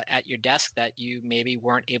at your desk that you maybe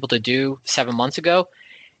weren't able to do 7 months ago.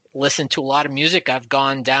 Listen to a lot of music. I've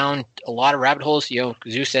gone down a lot of rabbit holes.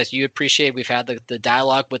 Zeus, as you appreciate, we've had the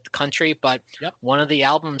dialogue with the country, but one of the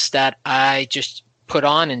albums that I just put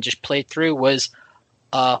on and just played through was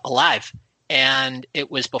Alive. And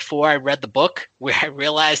it was before I read the book where I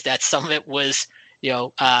realized that some of it was,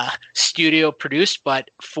 studio produced.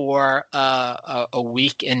 But for a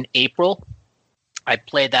week in April, I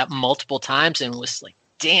played that multiple times and was like,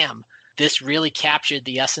 damn, this really captured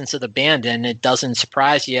the essence of the band. And it doesn't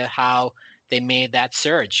surprise you how they made that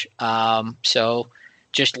surge. So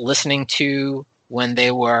just listening to when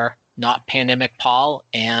they were not Pandemic Paul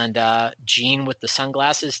and Gene with the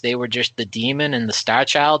sunglasses, they were just the Demon and the Star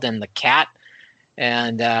Child and the Cat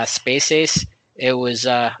and Space Ace. It was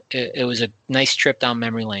a nice trip down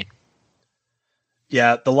memory lane.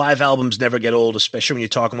 Yeah, the live albums never get old, especially when you're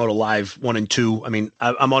talking about Alive 1 and 2. I mean,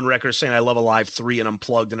 I'm on record saying I love Alive 3 and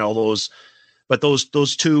Unplugged and all those, but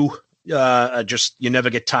those two are just, you never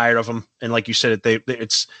get tired of them. And like you said,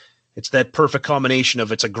 it's that perfect combination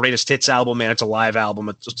of it's a greatest hits album and it's a live album.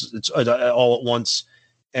 It's all at once.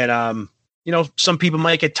 And some people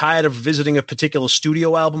might get tired of visiting a particular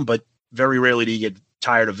studio album, but very rarely do you get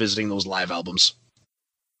tired of visiting those live albums.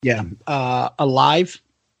 Yeah. Alive,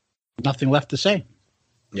 nothing left to say.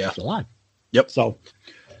 Yeah. It's Alive. Yep. So,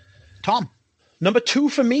 Tom. Number 2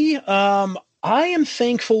 for me, I am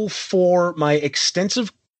thankful for my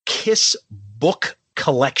extensive KISS book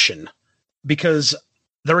collection, because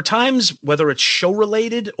there are times, whether it's show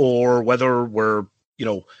related or whether we're,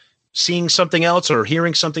 seeing something else or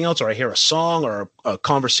hearing something else, or I hear a song or a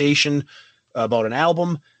conversation about an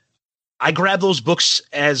album, I grab those books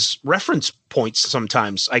as reference points.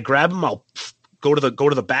 Sometimes I grab them, I'll go to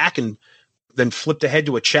the back and then flip ahead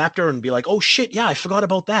to a chapter and be like, oh shit, yeah, I forgot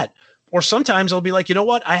about that. Or sometimes I'll be like, you know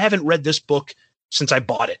what? I haven't read this book since I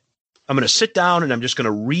bought it. I'm going to sit down and I'm just going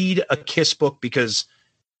to read a KISS book, because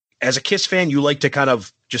as a KISS fan, you like to kind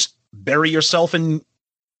of just bury yourself in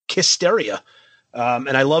KISS hysteria.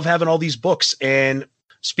 And I love having all these books. And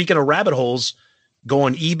speaking of rabbit holes, go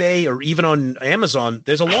on eBay or even on Amazon,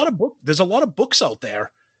 there's a lot of books out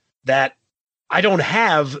there that I don't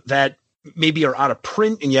have, that maybe are out of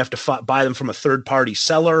print and you have to buy them from a third-party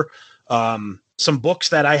seller. Some books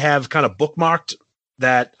that I have kind of bookmarked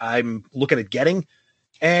that I'm looking at getting.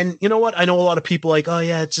 And you know what? I know a lot of people like, oh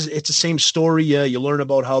yeah, it's the same story. Yeah, you learn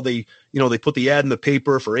about how they put the ad in the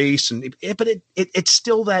paper for Ace, but it's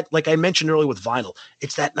still that, like I mentioned earlier with vinyl,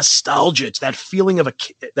 it's that nostalgia, it's that feeling of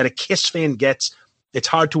that a KISS fan gets. It's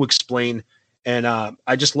hard to explain, and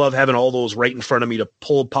I just love having all those right in front of me to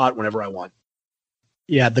pull apart whenever I want.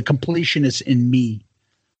 Yeah, the completionist in me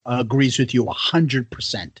agrees with you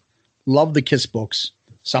 100%. Love the KISS books.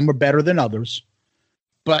 Some are better than others,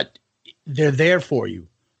 but they're there for you.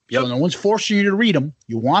 Yep. So no one's forcing you to read them.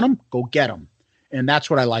 You want them, go get them. And that's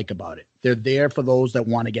what I like about it. They're there for those that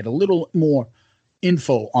want to get a little more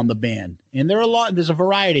info on the band. And there's a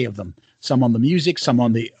variety of them. Some on the music, some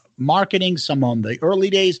on the marketing, some on the early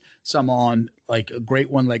days, some on like a great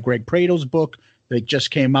one like Greg Prado's book that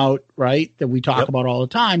just came out, right? That we talk about all the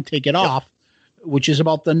time, Take It Off, which is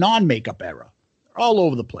about the non-makeup era. All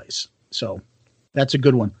over the place. So that's a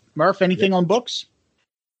good one. Murph, anything on books?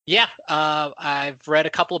 Yeah, I've read a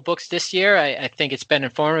couple of books this year. I think it's been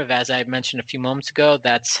informative. As I mentioned a few moments ago,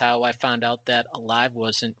 that's how I found out that Alive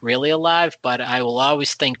wasn't really alive. But I will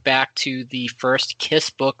always think back to the first KISS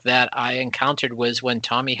book that I encountered was when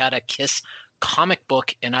Tommy had a KISS comic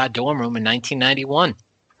book in our dorm room in 1991.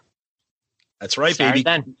 That's right, baby.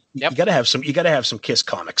 Then. Yep. You gotta have some KISS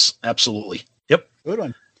comics. Absolutely. Yep. Good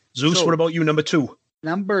one. Zeus, what about you? Number 2.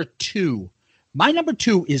 Number 2. My number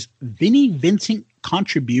 2 is Vinnie Vincent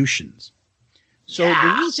Contributions. So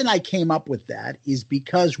the reason I came up with that is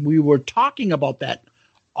because we were talking about that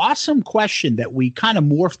awesome question that we kind of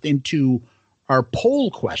morphed into our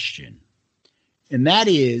poll question. And that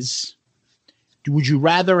is, would you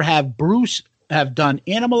rather have Bruce have done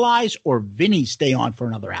Animalize or Vinnie stay on for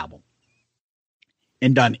another album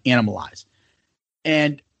and done Animalize?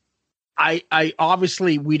 And I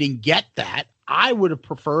obviously, we didn't get that. I would have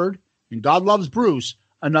preferred, and God loves Bruce,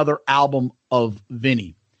 another album of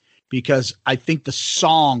Vinnie. because I think the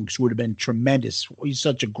songs would have been tremendous. He's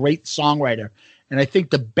such a great songwriter. And I think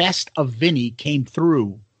the best of Vinny came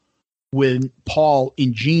through with Paul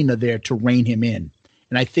and Gina there to rein him in.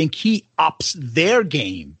 And I think he ups their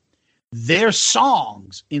game. Their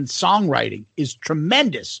songs in songwriting is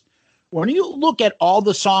tremendous. When you look at all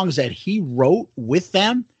the songs that he wrote with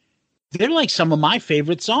them, they're like some of my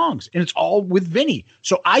favorite songs, and it's all with Vinny.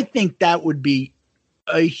 So I think that would be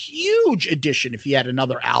a huge addition if he had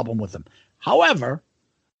another album with him. However,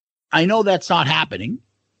 I know that's not happening,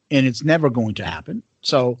 and it's never going to happen.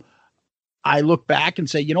 So I look back and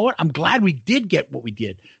say, you know what? I'm glad we did get what we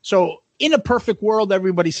did. So in a perfect world,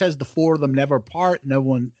 everybody says the four of them never part. No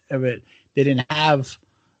one ever, they didn't have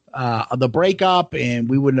the breakup, and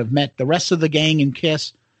we wouldn't have met the rest of the gang in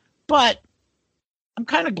Kiss. But I'm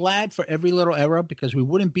kind of glad for every little era, because we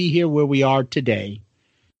wouldn't be here where we are today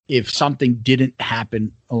if something didn't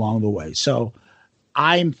happen along the way. So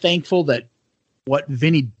I'm thankful that what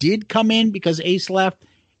Vinny did come in because Ace left,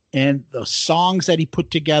 and the songs that he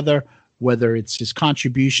put together, whether it's his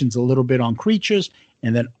contributions a little bit on Creatures,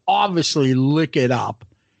 and then obviously Lick It Up,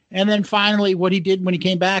 and then finally what he did when he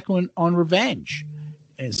came back on Revenge.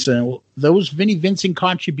 And so those Vinnie Vincent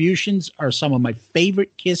contributions are some of my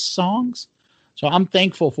favorite Kiss songs. So I'm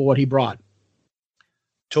thankful for what he brought.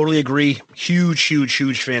 Totally agree.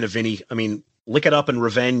 Huge fan of Vinny. I mean, Lick It Up and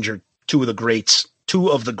Revenge are two of the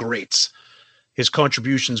greats. His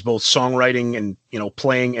contributions, both songwriting and,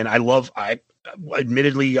 playing. And I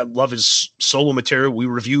admittedly love his solo material. We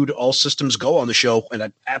reviewed All Systems Go on the show, and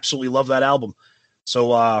I absolutely love that album.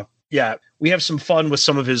 So, we have some fun with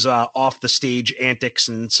some of his off the stage antics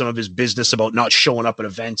and some of his business about not showing up at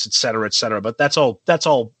events, et cetera, et cetera. But that's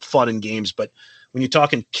all fun and games. But when you're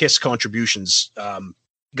talking Kiss contributions, you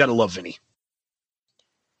got to love Vinny.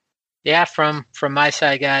 Yeah, from my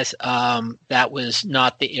side, guys, that was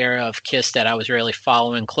not the era of Kiss that I was really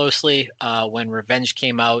following closely. When Revenge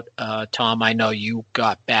came out, Tom, I know you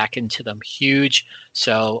got back into them huge.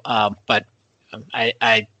 So, but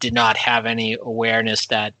I did not have any awareness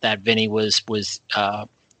that Vinny was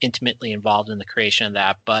intimately involved in the creation of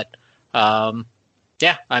that. But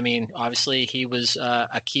I mean, obviously he was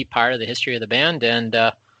a key part of the history of the band, and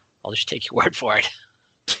I'll just take your word for it.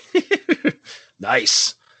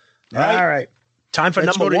 Nice. All right. Time for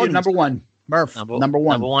Let's number one. Number one. Murph. Number one.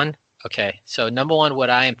 Number one. Okay. So number one, what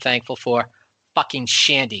I am thankful for, fucking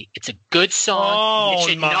Shandy. It's a good song. It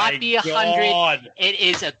should not be 100. It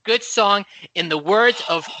is a good song. In the words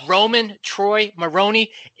of Roman Troy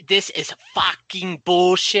Maroney, this is fucking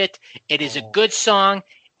bullshit. It is a good song.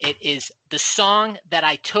 It is the song that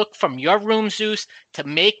I took from your room, Zeus, to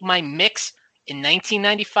make my mix in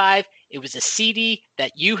 1995. It was a CD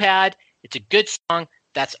that you had. It's a good song.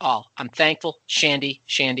 That's all. I'm thankful. Shandy.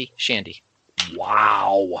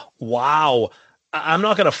 Wow. I'm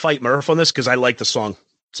not going to fight Murph on this because I like the song.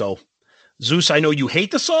 So, Zeus, I know you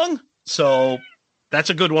hate the song, so that's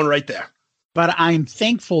a good one right there. But I'm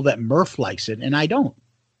thankful that Murph likes it, and I don't.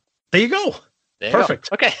 There you go.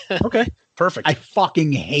 Perfect. Okay. Okay. Perfect. I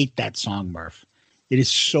fucking hate that song, Murph. It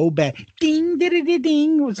is so bad. Ding, ding, ding,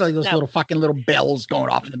 ding. It's like those little bells going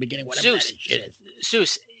off in the beginning. Whatever that shit is.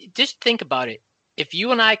 Zeus, just think about it. If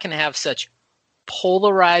you and I can have such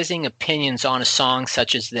polarizing opinions on a song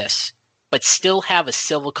such as this, but still have a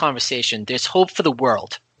civil conversation, there's hope for the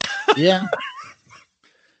world. Yeah.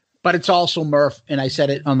 But it's also, Murph, and I said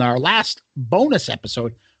it on our last bonus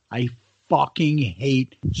episode, I fucking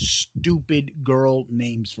hate stupid girl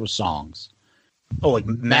names for songs. Oh, like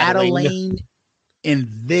Madeline and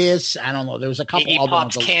this. I don't know. There was a couple Iggy other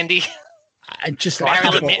Pop's ones. Candy. I just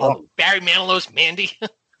Barry Manilow's Mandy.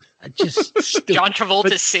 Just stupid. John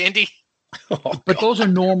Travolta's Sandy. But those are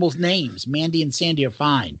normal names. Mandy and Sandy are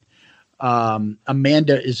fine.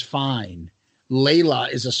 Amanda is fine.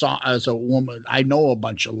 Layla is a woman. I know a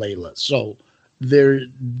bunch of Laylas, so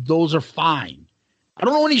those are fine. I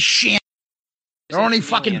don't know any Shan. I don't know any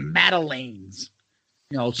fucking Madeleines.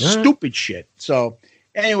 Stupid shit. So,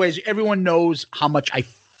 anyways, everyone knows how much I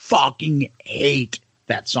fucking hate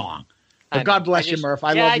that song. But God bless you, Murph.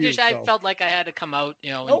 I love you. I felt like I had to come out,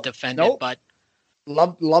 and defend it. But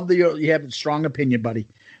love you have a strong opinion, buddy.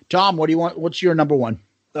 Tom, what do you want? What's your number one?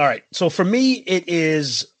 All right. So for me, it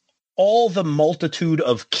is all the multitude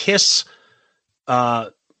of Kiss,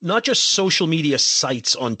 not just social media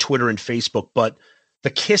sites on Twitter and Facebook, but the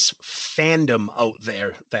Kiss fandom out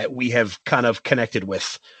there that we have kind of connected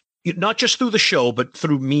with, not just through the show, but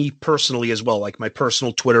through me personally as well, like my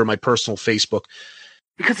personal Twitter, my personal Facebook.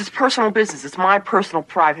 Because it's personal business. It's my personal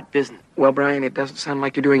private business. Well, Brian, it doesn't sound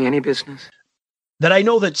like you're doing any business. That I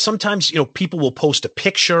know that sometimes, people will post a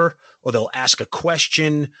picture or they'll ask a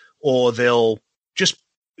question or they'll just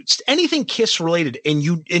anything Kiss related.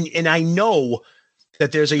 And I know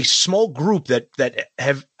that there's a small group that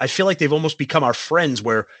have, I feel like they've almost become our friends,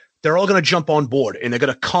 where they're all going to jump on board and they're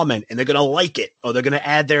going to comment and they're going to like it, or they're going to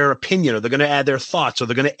add their opinion, or they're going to add their thoughts, or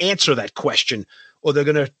they're going to answer that question, or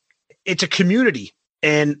it's a community.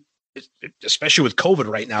 And especially with COVID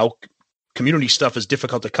right now, community stuff is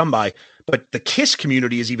difficult to come by, but the KISS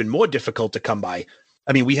community is even more difficult to come by.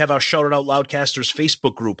 I mean, we have our Shout It Out Loudcasters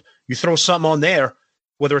Facebook group. You throw something on there,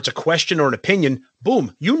 whether it's a question or an opinion,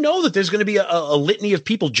 boom, you know that there's going to be a litany of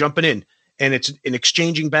people jumping in, and it's an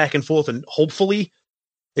exchanging back and forth, and hopefully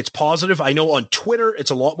it's positive. I know on Twitter,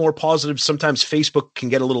 it's a lot more positive. Sometimes Facebook can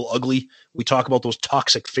get a little ugly. We talk about those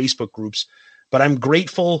toxic Facebook groups, but I'm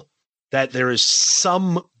grateful that there is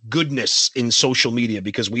some goodness in social media,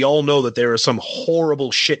 because we all know that there is some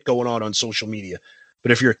horrible shit going on social media.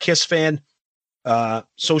 But if you're a KISS fan,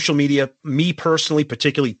 social media, me personally,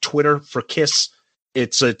 particularly Twitter for KISS,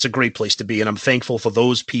 it's a great place to be. And I'm thankful for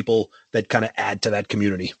those people that kind of add to that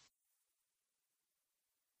community.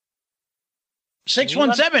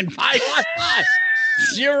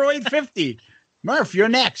 617-555-0850. Murph, you're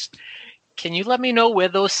next. Can you let me know where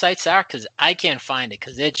those sites are? Because I can't find it,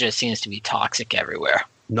 because it just seems to be toxic everywhere.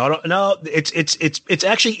 No, it's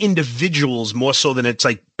actually individuals more so than it's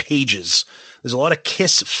like pages. There's a lot of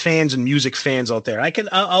KISS fans and music fans out there.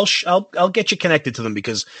 I'll get you connected to them,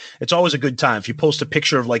 because it's always a good time. If you post a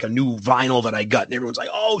picture of like a new vinyl that I got, and everyone's like,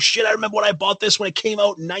 "Oh shit, I remember when I bought this when it came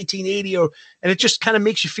out in 1980," and it just kind of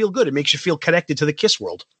makes you feel good. It makes you feel connected to the KISS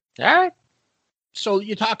world. All right. So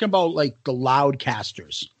you're talking about like the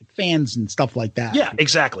Loudcasters, fans and stuff like that. Yeah,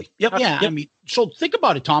 exactly. Yep. Yeah. Yep. I mean, so think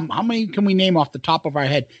about it, Tom. How many can we name off the top of our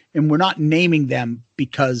head? And we're not naming them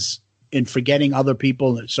because in forgetting other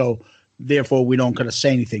people. So therefore we don't going to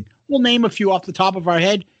say anything. We'll name a few off the top of our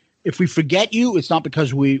head. If we forget you, it's not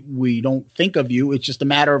because we don't think of you. It's just a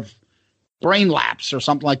matter of brain lapse or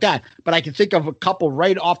something like that. But I can think of a couple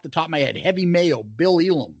right off the top of my head. Heavy Mayo, Bill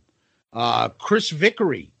Elam, Chris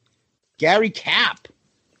Vickery, Gary Kapp,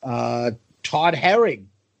 Todd Herring,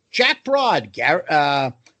 Jack Broad,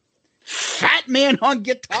 Fat Man on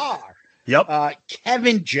guitar. Yep.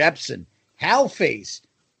 Kevin Jepson, Hal Face,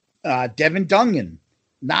 Devin Dungan,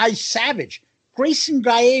 Nye Savage, Grayson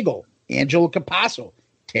Gallego, Angelo Capasso,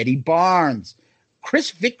 Teddy Barnes,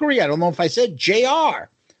 Chris Vickery. I don't know if I said JR.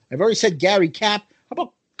 I've already said Gary Kapp. How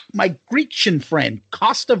about my Grecian friend,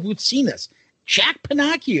 Costa Vutsinas, Jack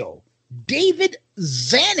Pinocchio, David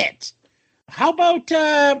Zanet. How about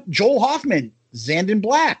Joel Hoffman, Zandon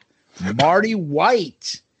Black, Marty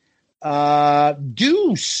White,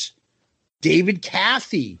 Deuce, David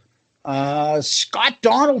Cathy, Scott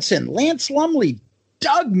Donaldson, Lance Lumley,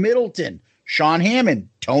 Doug Middleton, Sean Hammond,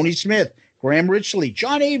 Tony Smith, Graham Richley,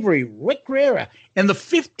 John Avery, Rick Guerra, and the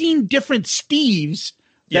 15 different Steves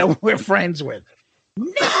that we're friends with.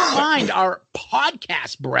 Never mind our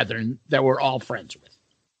podcast brethren that we're all friends with,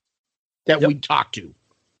 that we talk to.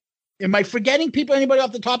 Am I forgetting people? Anybody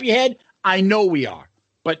off the top of your head? I know we are,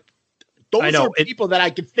 but those are people that I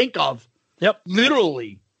could think of. Yep,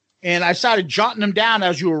 literally. And I started jotting them down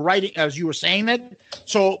as you were saying that.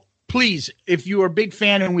 So please, if you are a big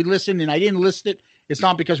fan and we listen, and I didn't list it, it's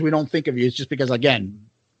not because we don't think of you. It's just because, again,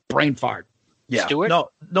 brain fart. Yeah, no,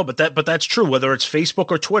 but that's true. Whether it's Facebook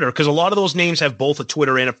or Twitter, because a lot of those names have both a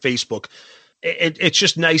Twitter and a Facebook. It's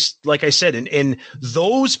just nice, like I said, and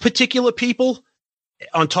those particular people,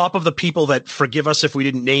 on top of the people that forgive us if we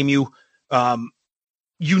didn't name you,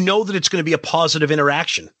 you know that it's going to be a positive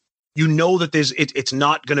interaction. You know that it's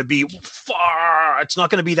not going to be it's not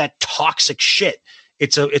going to be that toxic shit.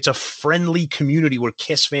 It's a friendly community where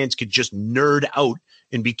KISS fans could just nerd out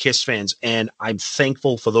and be KISS fans. And I'm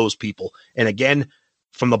thankful for those people. And again,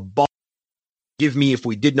 from the bottom, forgive me if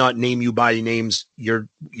we did not name you by names. You're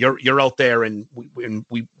out there, and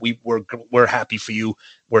we're happy for you.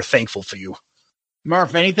 We're thankful for you.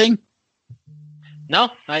 Murph, anything? No,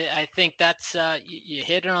 I think that's you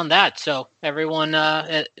hit it on that. So everyone,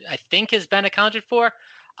 I think, has been accounted for.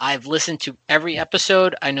 I've listened to every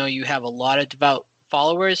episode. I know you have a lot of devout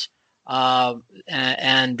followers,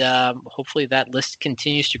 and hopefully that list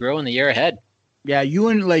continues to grow in the year ahead. Yeah, you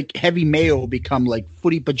and like Heavy Mayo become like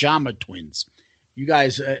footy pajama twins. You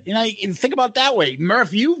guys, and think about it that way.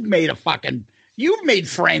 Murph, you've made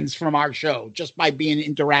friends from our show just by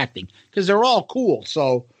interacting, because they're all cool.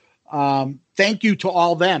 So thank you to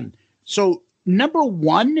all them. So number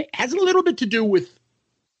one has a little bit to do with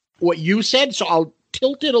what you said. So I'll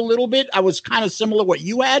tilt it a little bit. I was kind of similar to what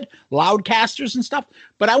you had, Loudcasters and stuff,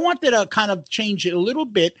 but I wanted to kind of change it a little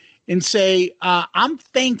bit and say, I'm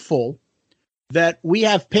thankful that we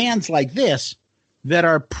have fans like this that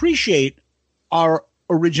appreciate our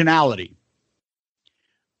originality.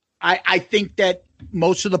 I think that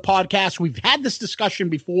most of the podcasts, we've had this discussion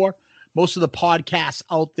before, most of the podcasts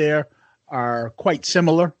out there are quite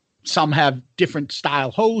similar. Some have different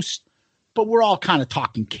style hosts, but we're all kind of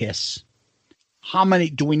talking Kiss. How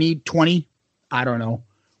many do we need? 20? I don't know.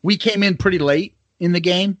 We came in pretty late in the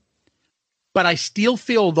game, but I still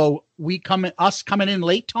feel though us coming in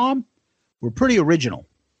late, Tom, we're pretty original.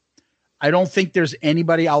 I don't think there's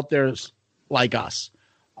anybody out there like us.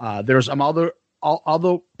 There's some other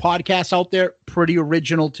podcasts out there, pretty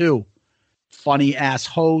original too. Funny ass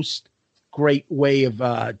host, great way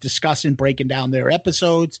of discussing, breaking down their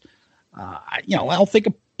episodes. I'll think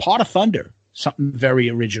of Pot of Thunder, something very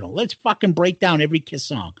original. Let's fucking break down every Kiss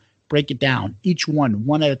song. Break it down, each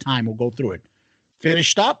one at a time. We'll go through it.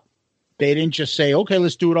 Finished up. They didn't just say, okay,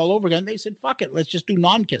 let's do it all over again. They said, fuck it, let's just do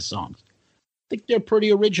non-Kiss songs. I think they're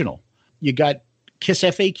pretty original. You got Kiss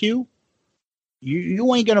FAQ.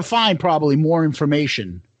 You ain't going to find probably more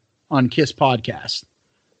information on Kiss podcast.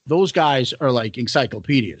 Those guys are like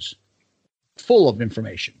encyclopedias, full of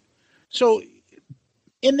information. So,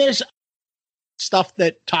 and there's stuff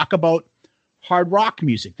that talk about hard rock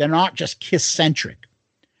music. They're not just Kiss-centric,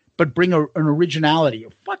 but bring an originality.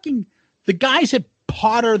 Fucking the guys at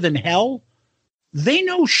Hotter Than Hell, they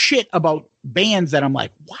know shit about bands that I'm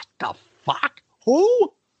like, what the fuck?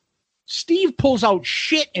 Who? Steve pulls out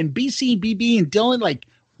shit and BC, BB, and Dylan, like,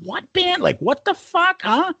 what band? Like, what the fuck,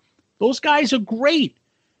 huh? Those guys are great.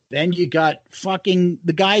 Then you got fucking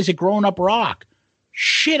the guys at Grown Up Rock.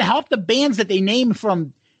 Shit, half the bands that they name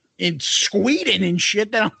from in Sweden and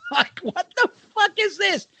shit that I'm like, what the fuck is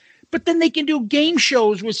this? But then they can do game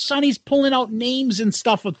shows where Sonny's pulling out names and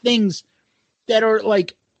stuff of things that are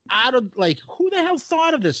like out of, like, who the hell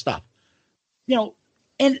thought of this stuff? You know,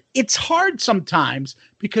 and it's hard sometimes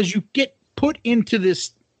because you get put into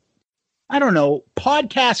this, I don't know,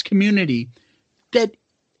 podcast community that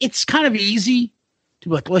it's kind of easy to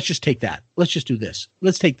be like, let's just take that. Let's just do this.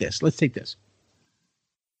 Let's take this. Let's take this.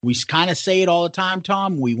 We kind of say it all the time,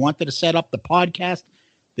 Tom. We wanted to set up the podcast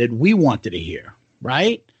that we wanted to hear,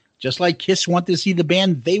 right? Just like Kiss wanted to see the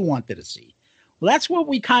band they wanted to see. Well, that's what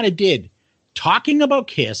we kind of did. Talking about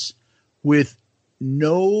Kiss with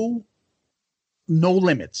no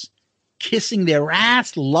limits, kissing their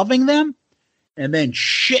ass, loving them, and then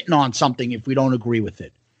shitting on something if we don't agree with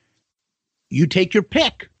it. You take your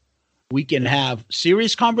pick. We can have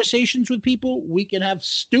serious conversations with people. We can have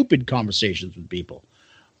stupid conversations with people.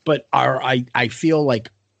 But I feel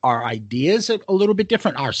like our ideas are a little bit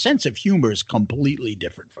different. Our sense of humor is completely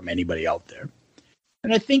different from anybody out there.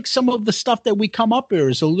 And I think some of the stuff that we come up here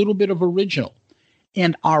is a little bit of original.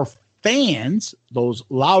 And our fans, those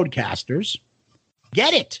loudcasters,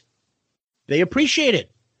 get it. They appreciate it.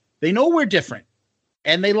 They know we're different.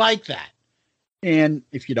 And they like that. And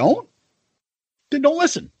if you don't, then don't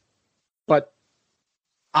listen. But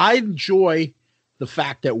I enjoy the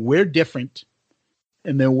fact that we're different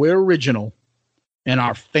and that we're original. And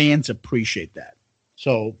our fans appreciate that.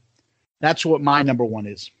 So that's what my number one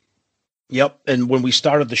is. Yep. And when we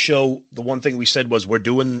started the show, the one thing we said was we're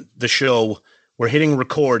doing the show, we're hitting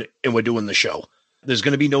record, and we're doing the show. There's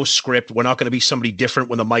going to be no script. We're not going to be somebody different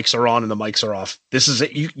when the mics are on and the mics are off. This is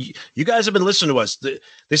it. You guys have been listening to us.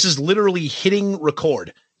 This is literally hitting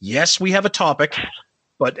record. Yes, we have a topic,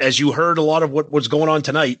 but as you heard a lot of what was going on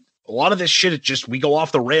tonight, a lot of this shit, it just, we go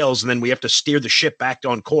off the rails and then we have to steer the ship back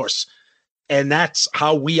on course. And that's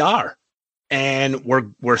how we are. And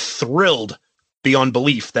we're thrilled beyond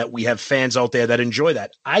belief that we have fans out there that enjoy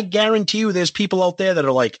that. I guarantee you there's people out there that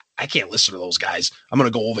are like, I can't listen to those guys. I'm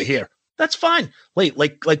going to go over here. That's fine.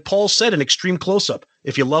 Like Paul said, an extreme close-up.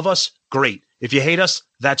 If you love us, great. If you hate us,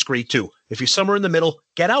 that's great too. If you're somewhere in the middle,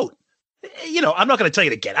 get out. You know, I'm not going to tell you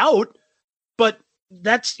to get out, but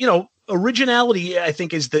that's, you know, originality, I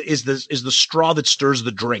think, is the straw that stirs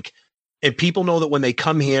the drink. And people know that when they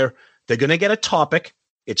come here, they're going to get a topic.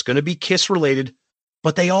 It's going to be Kiss related,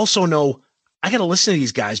 but they also know I got to listen to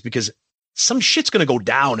these guys because some shit's going to go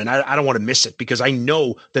down and I don't want to miss it because I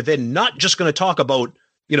know that they're not just going to talk about,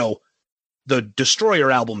 you know, the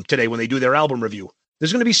Destroyer album today when they do their album review.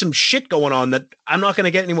 There's going to be some shit going on that I'm not going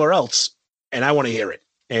to get anywhere else. And I want to hear it.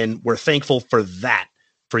 And we're thankful for that,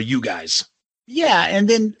 for you guys. Yeah. And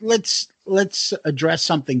then let's address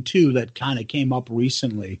something too that kind of came up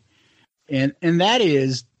recently. And that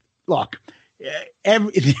is, look, there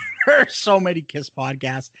are so many Kiss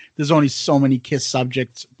podcasts. There's only so many Kiss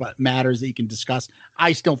subjects, but matters that you can discuss.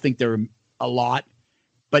 I still think there are a lot,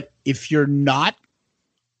 but if you're not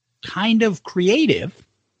kind of creative,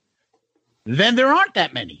 then there aren't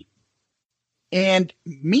that many. And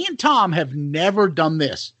me and Tom have never done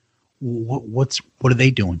this. What are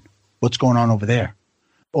they doing? What's going on over there?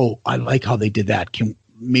 Oh, I like how they did that.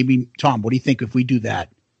 Maybe Tom, what do you think if we do that?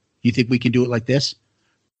 You think we can do it like this?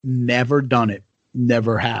 Never done it.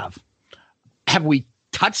 Never have. Have we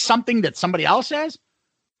touched something that somebody else has?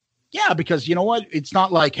 Yeah, because you know what? It's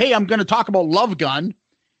not like, hey, I'm going to talk about Love Gun.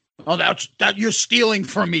 Oh, that you're stealing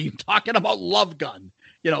from me talking about Love Gun.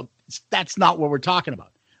 That's not what we're talking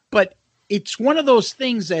about. But it's one of those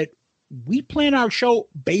things that we plan our show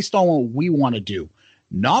based on what we want to do,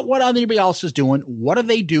 not what anybody else is doing. What are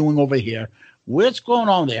they doing over here? What's going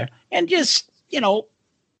on there? And just, to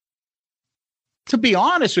be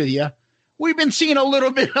honest with you, we've been seeing a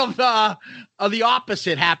little bit of the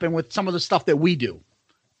opposite happen with some of the stuff that we do.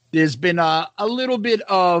 There's been a little bit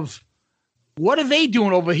of, what are they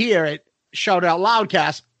doing over here at Shout Out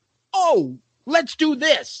Loudcast? Oh, let's do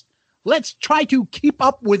this. Let's try to keep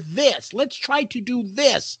up with this. Let's try to do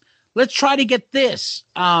this. Let's try to get this.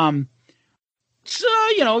 So,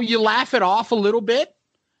 you laugh it off a little bit.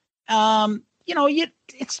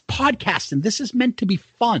 It's podcasting. This is meant to be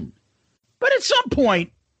fun. But at some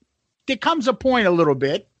point, there comes a point a little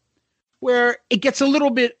bit where it gets a little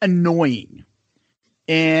bit annoying.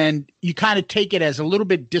 And you kind of take it as a little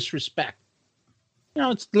bit disrespect.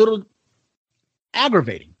 It's a little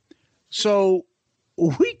aggravating. So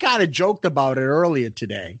we kind of joked about it earlier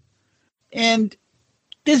today. And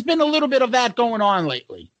there's been a little bit of that going on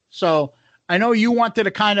lately. So I know you wanted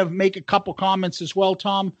to kind of make a couple comments as well,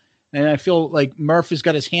 Tom. And I feel like Murph has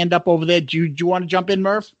got his hand up over there. Do you want to jump in,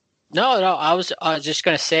 Murph? No. I was just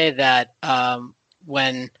going to say that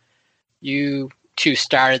when you two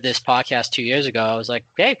started this podcast 2 years ago, I was like,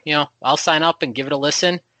 hey, I'll sign up and give it a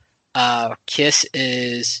listen. KISS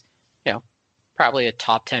is, probably a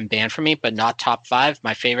top 10 band for me, but not top 5.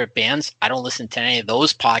 My favorite bands. I don't listen to any of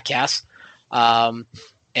those podcasts.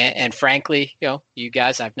 And frankly, you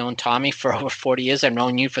guys, I've known Tommy for over 40 years. I've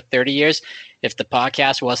known you for 30 years. If the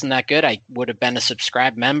podcast wasn't that good, I would have been a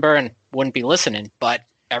subscribed member and wouldn't be listening. But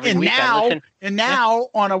every week I listen. And now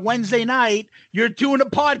on a Wednesday night, you're doing a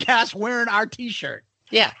podcast wearing our T-shirt.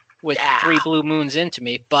 Yeah, with 3 blue moons into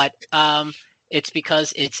me. But it's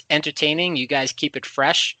because it's entertaining. You guys keep it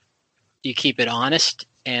fresh. You keep it honest,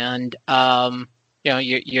 and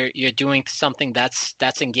you're doing something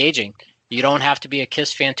that's engaging. You don't have to be a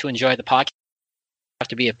KISS fan to enjoy the podcast. You have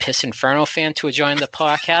to be a Piss Inferno fan to enjoy the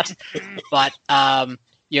podcast. But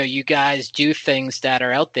you guys do things that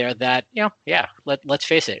are out there that let's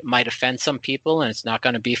face it might offend some people, and it's not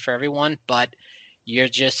going to be for everyone. But you're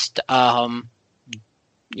just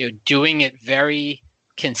doing it very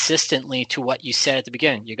consistently to what you said at the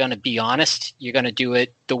beginning. You're going to be honest. You're going to do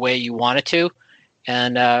it the way you want it to,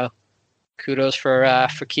 and kudos for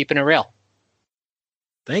keeping it real.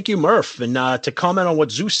 Thank you, Murph. And to comment on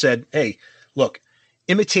what Zeus said, hey, look,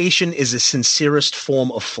 imitation is the sincerest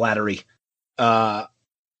form of flattery. I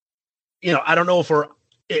don't know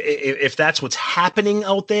if that's what's happening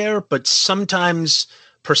out there, but sometimes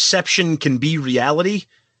perception can be reality.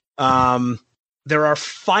 There are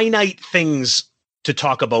finite things to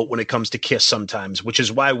talk about when it comes to KISS sometimes, which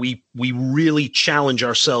is why we really challenge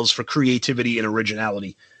ourselves for creativity and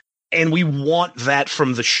originality. And we want that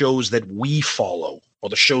from the shows that we follow, or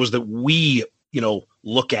the shows that we,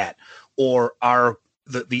 look at, or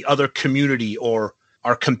the other community, or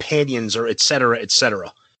our companions, or et cetera, et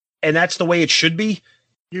cetera. And that's the way it should be.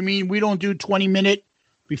 You mean we don't do 20-minute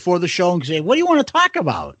before the show and say, what do you want to talk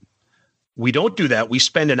about? We don't do that. We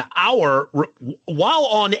spend an hour while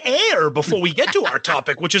on air before we get to our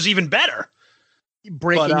topic, which is even better.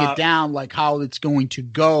 Breaking it down, like how it's going to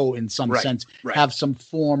go in some sense, have some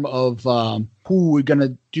form of who we're going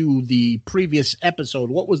to do the previous episode.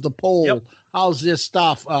 What was the poll? Yep. How's this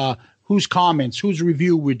stuff? Whose comments? Whose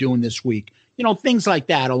review we're doing this week? Things like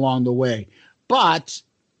that along the way. But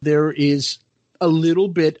there is a little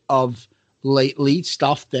bit of lately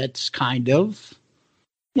stuff that's kind of,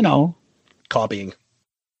 copying.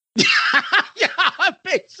 Yeah,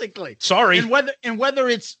 basically. Sorry. And whether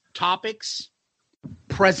it's topics,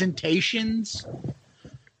 presentations,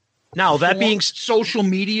 now that being social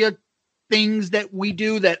media things that we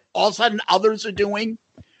do that all of a sudden others are doing,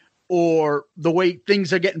 or the way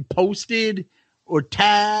things are getting posted or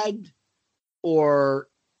tagged or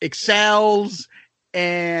excels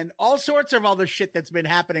and all sorts of other shit that's been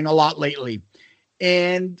happening a lot lately.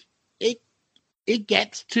 And it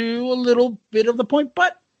gets to a little bit of the point,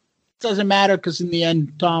 but it doesn't matter because in the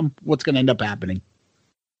end, Tom, what's going to end up happening?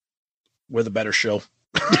 We're the better show.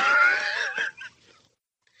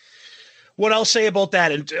 What I'll say about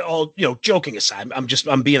that, and all joking aside, I'm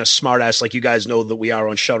being a smartass, like you guys know that we are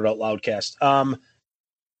on Shout It Out Loudcast.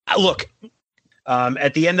 Look,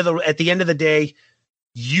 at the end of the day,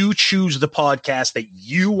 you choose the podcast that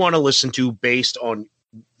you want to listen to based on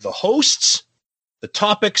the hosts, the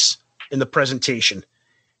topics, and the presentation.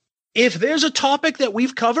 If there's a topic that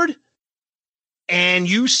we've covered and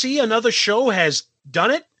you see another show has done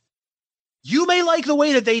it, you may like the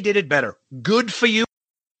way that they did it better. Good for you.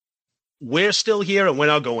 We're still here and we're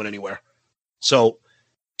not going anywhere. So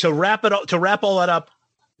to wrap all that up,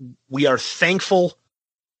 we are thankful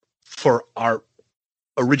for our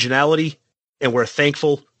originality, and we're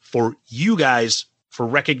thankful for you guys for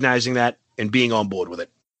recognizing that and being on board with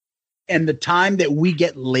it. And the time that we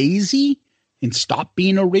get lazy and stop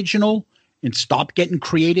being original and stop getting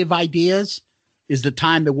creative ideas is the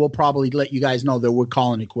time that we'll probably let you guys know that we're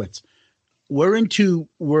calling it quits.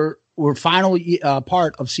 We're final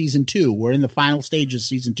part of season 2. We're in the final stage of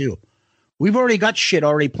season 2. We've already got shit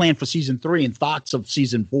already planned for season 3 and thoughts of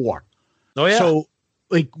season 4. Oh yeah. So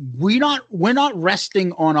like we're not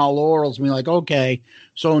resting on our laurels. We're like, okay,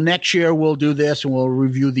 so next year we'll do this and we'll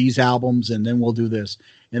review these albums and then we'll do this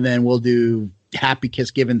and then we'll do Happy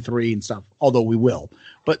KISSgiving 3 and stuff. Although we will,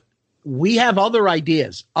 but we have other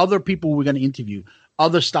ideas, other people we're going to interview,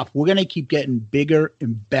 other stuff. We're going to keep getting bigger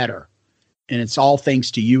and better. And it's all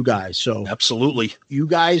thanks to you guys. So absolutely, you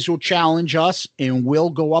guys will challenge us and we'll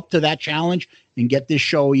go up to that challenge and get this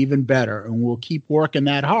show even better. And we'll keep working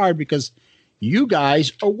that hard because you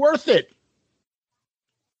guys are worth it.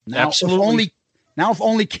 Now, absolutely. If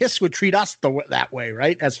only Kiss would treat us that way,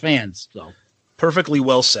 right? As fans. So perfectly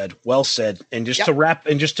well said. Well said. And just to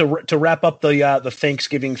wrap up the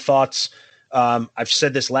Thanksgiving thoughts, I've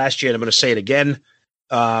said this last year and I'm going to say it again.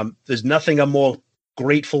 There's nothing I'm more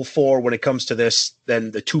grateful for when it comes to this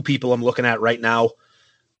than the two people I'm looking at right now,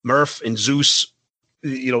 Murph and Zeus.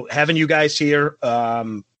 Having you guys here,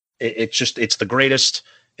 it's the greatest,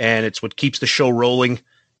 and it's what keeps the show rolling.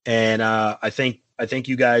 And I thank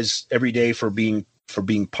you guys every day for being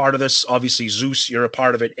part of this. Obviously, Zeus, you're a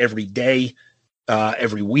part of it every day,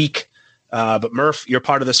 every week. But Murph, you're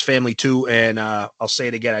part of this family too. And I'll say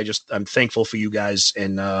it again. I'm thankful for you guys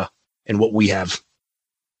and what we have.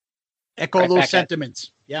 Echo right those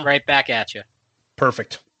sentiments. Yeah. Right back at you.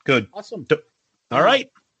 Perfect. Good. Awesome. All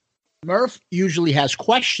right. Murph usually has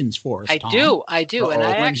questions for us. I do. Uh-oh.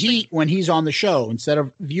 And when he's on the show, instead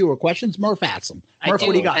of viewer questions, Murph asks them. Murph,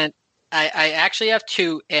 what do you got? And I actually have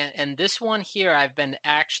two. And this one here, I've been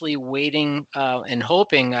actually waiting and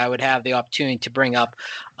hoping I would have the opportunity to bring up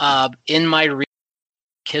in my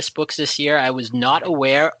Kiss books this year. I was not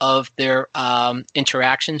aware of their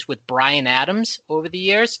interactions with Bryan Adams over the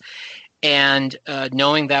years. And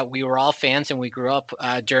knowing that we were all fans and we grew up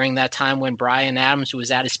during that time when Bryan Adams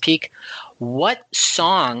was at his peak, what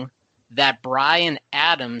song that Bryan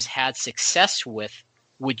Adams had success with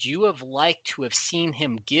would you have liked to have seen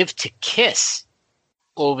him give to Kiss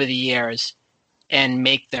over the years and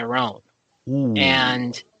make their own? Ooh.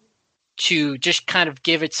 And to just kind of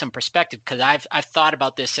give it some perspective, because I've thought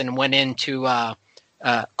about this and went into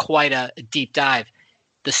quite a deep dive.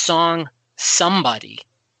 The song "Somebody"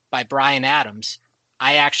 by Bryan Adams,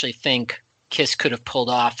 I actually think Kiss could have pulled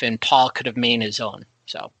off and Paul could have made his own.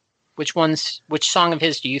 So which song of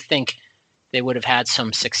his do you think they would have had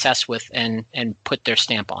some success with and put their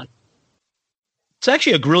stamp on? It's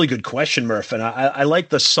actually a really good question, Murph. And I like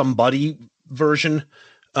the "Somebody" version.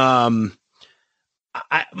 My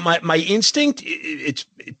instinct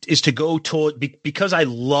is to go toward, because I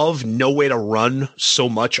love "Nowhere to Run" so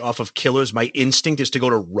much off of Killers. My instinct is to go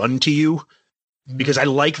to "Run to You," because I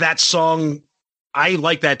like that song. I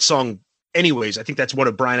like that song anyways. I think that's one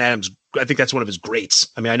of Bryan Adams. I think that's one of his greats.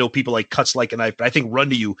 I mean, I know people like "Cuts Like a Knife," but I think "Run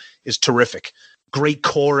to You" is terrific. Great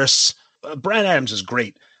chorus. Bryan Adams is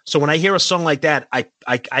great. So when I hear a song like that, I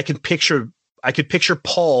could picture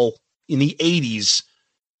Paul in the 80s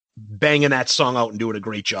banging that song out and doing a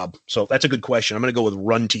great job. So that's a good question. I'm going to go with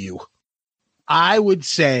 "Run to You." I would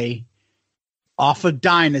say off of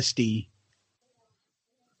Dynasty,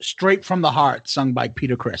 "Straight from the Heart," sung by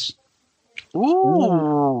Peter Criss.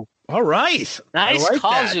 Ooh. All right. Nice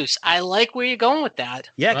call, Zeus. I like where you're going with that.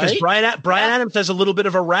 Yeah, because Bryan Adams has a little bit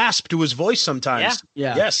of a rasp to his voice sometimes.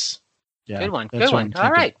 Yeah. Yes. Yeah. Good one. Good one.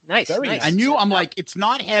 All right. Nice. Nice. I knew. I'm like, it's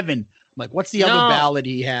not Heaven. I'm like, what's the other ballad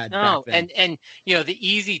he had? No, back then? and the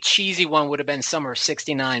easy cheesy one would have been "Summer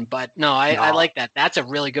 '69," but no, I like that. That's a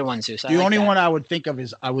really good one, Zeus. The only one I would think of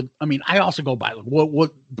is I also go by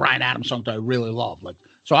what Bryan Adams song do I really love,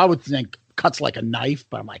 so I would think "Cuts Like a Knife,"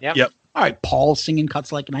 but I'm like, yep. All right, Paul singing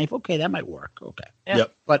 "Cuts Like a Knife." Okay, that might work. Okay. Yeah.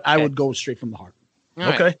 Yep. But I would go "Straight from the Heart."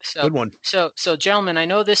 Okay, right. So, good one. So, gentlemen, I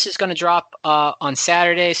know this is going to drop on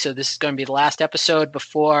Saturday, so this is going to be the last episode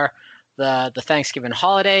before the Thanksgiving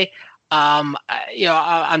holiday.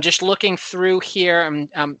 I'm just looking through here.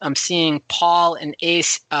 I'm seeing Paul and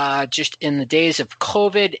Ace just in the days of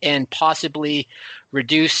COVID and possibly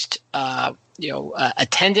reduced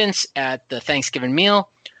attendance at the Thanksgiving meal.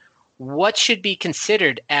 What should be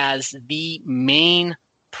considered as the main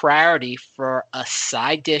priority for a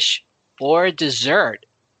side dish or a dessert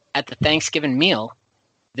at the Thanksgiving meal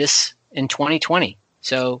this in 2020?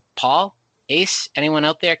 So, Paul, Ace, anyone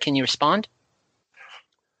out there, can you respond?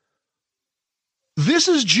 This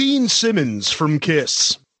is Gene Simmons from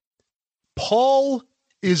KISS. Paul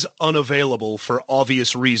is unavailable for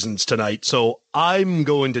obvious reasons tonight, so I'm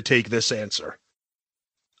going to take this answer.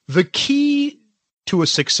 The key to a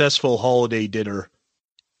successful holiday dinner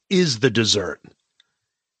is the dessert.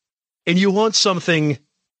 And you want something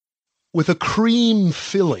with a cream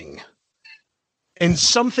filling and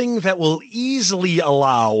something that will easily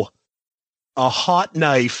allow a hot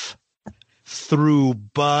knife through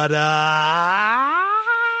butter.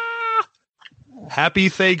 Happy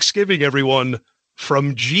Thanksgiving, everyone,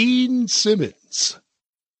 from Gene Simmons.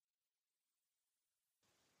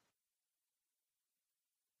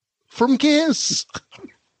 From KISS.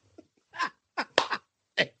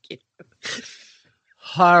 Thank you.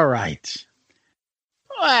 All right.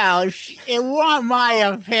 Well, if you want my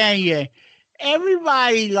opinion,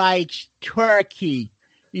 everybody likes turkey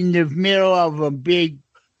in the middle of a big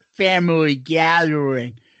family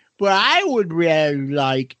gathering. But I would rather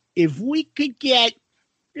like if we could get,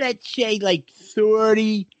 let's say, like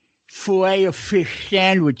 30 filet of fish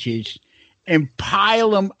sandwiches and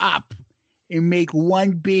pile them up and make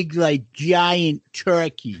one big, like, giant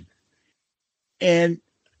turkey and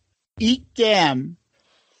eat them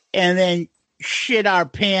and then shit our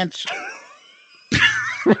pants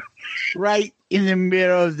right in the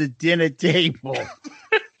middle of the dinner table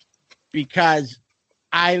because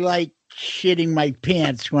I like shitting my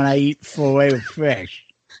pants when I eat filet of fish.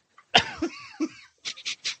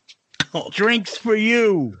 Drinks for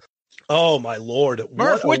you. Oh, my Lord.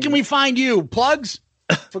 Murph, where can we find you? Plugs?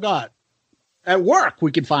 Forgot. At work,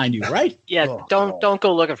 we can find you, right? Yeah, don't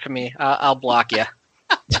go looking for me. I'll block you.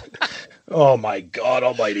 Oh, my God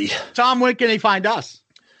almighty. Tom, where can they find us?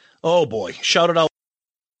 Oh, boy. Shout it out.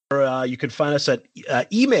 You can find us at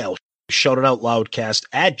email,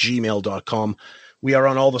 shoutitoutloudcast@gmail.com. We are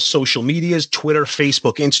on all the social medias, Twitter,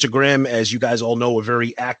 Facebook, Instagram. As you guys all know, we're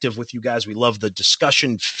very active with you guys. We love the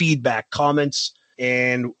discussion, feedback, comments.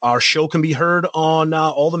 And our show can be heard on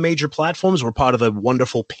all the major platforms. We're part of the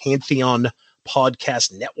wonderful Pantheon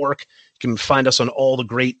Podcast Network. You can find us on all the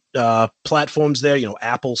great platforms there,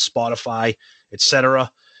 Apple, Spotify,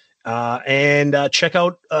 etc. And check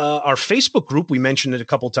out our Facebook group. We mentioned it a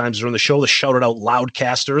couple times during the show, the Shout It Out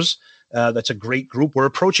Loudcasters. That's a great group. We're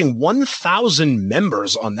approaching 1,000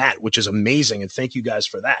 members on that, which is amazing. And thank you guys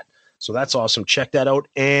for that. So that's awesome. Check that out.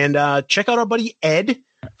 And check out our buddy Ed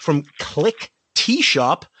from Click Tea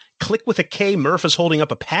Shop. Click with a K. Murph is holding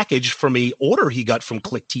up a package from a order he got from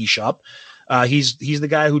Click Tea Shop. He's the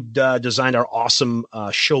guy who designed our awesome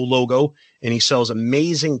show logo, and he sells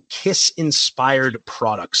amazing KISS-inspired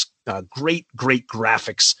products. Great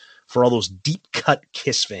graphics for all those deep-cut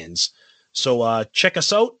KISS fans. So check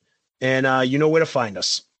us out, and you know where to find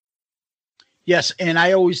us. Yes, and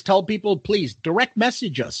I always tell people, please direct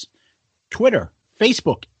message us. Twitter,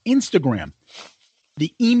 Facebook, Instagram.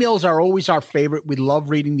 The emails are always our favorite. We love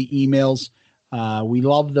reading the emails. We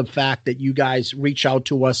love the fact that you guys reach out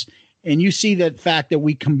to us, and you see the fact that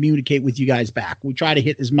we communicate with you guys back. We try to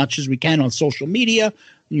hit as much as we can on social media,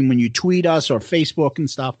 when you tweet us or Facebook and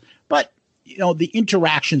stuff. But, the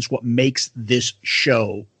interaction's what makes this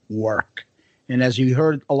show work. And as you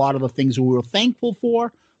heard a lot of the things we were thankful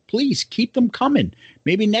for, please keep them coming.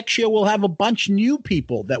 Maybe next year we'll have a bunch of new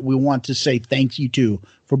people that we want to say thank you to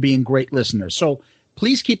for being great listeners. So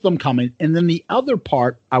please keep them coming. And then the other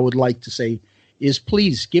part I would like to say is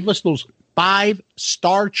please give us those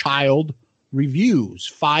 5-star child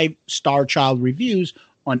reviews, 5-star child reviews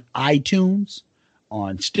on iTunes,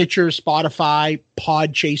 on Stitcher, Spotify,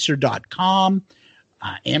 podchaser.com,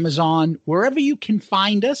 Amazon, wherever you can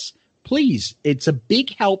find us. Please, it's a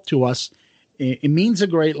big help to us. It means a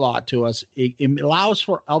great lot to us. It allows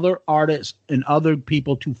for other artists and other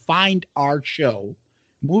people to find our show,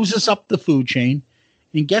 moves us up the food chain,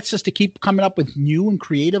 and gets us to keep coming up with new and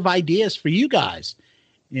creative ideas for you guys.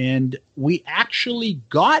 And we actually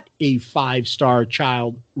got a 5-star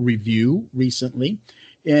child review recently,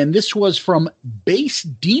 and this was from Bass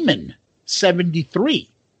Demon 73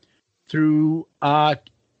 through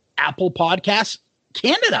Apple Podcasts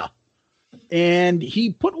Canada. And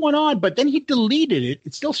he put one on, but then he deleted it.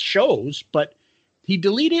 It still shows, but he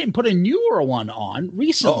deleted it and put a newer one on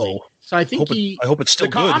recently. Uh-oh. So I think I hope it's still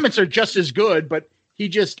the good. comments are just as good, but he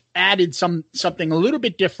just added something a little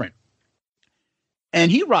bit different.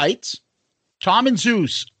 And he writes, Tom and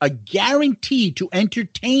Zeus, a guarantee to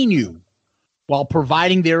entertain you while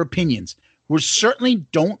providing their opinions. We certainly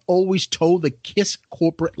don't always toe the KISS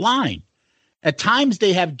corporate line. At times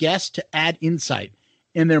they have guests to add insight,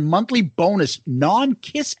 and their monthly bonus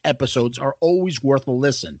non-KISS episodes are always worth a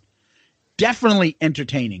listen. Definitely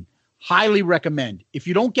entertaining. Highly recommend. If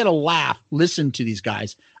you don't get a laugh, listen to these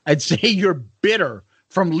guys. I'd say you're bitter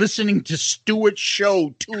from listening to Stewart's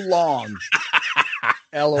show too long.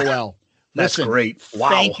 LOL. That's Listen, great. Wow.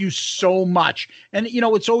 Thank you so much. And,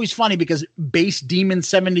 it's always funny because Base Demon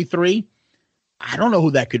 73, I don't know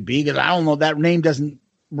who that could be because I don't know. That name doesn't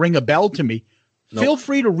ring a bell to me. Nope. Feel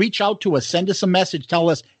free to reach out to us. Send us a message. Tell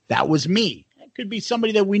us that was me. It could be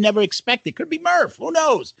somebody that we never expected. It could be Murph. Who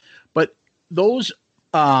knows? But those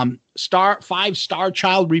 5-star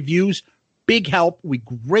child reviews, big help. We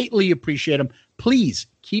greatly appreciate them. Please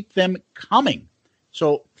keep them coming.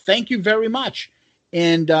 So thank you very much.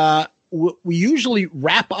 And what we usually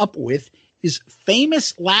wrap up with is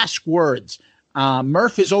famous last words.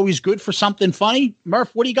 Murph is always good for something funny.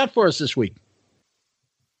 Murph, what do you got for us this week?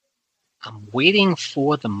 I'm waiting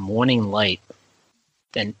for the morning light.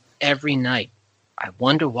 Then every night, I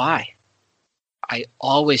wonder why. I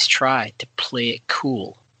always try to play it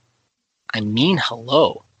cool. I mean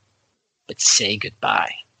hello, but say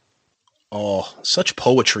goodbye. Oh, such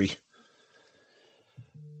poetry.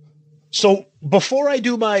 So before I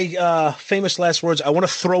do my famous last words, I want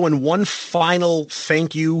to throw in one final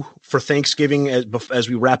thank you for Thanksgiving as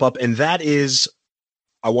we wrap up. And that is,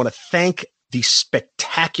 I want to thank the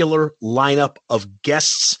spectacular lineup of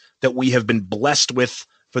guests that we have been blessed with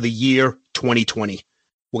for the year 2020.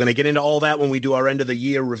 We're going to get into all that when we do our end of the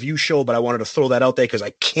year review show, but I wanted to throw that out there because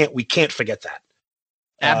we can't forget that.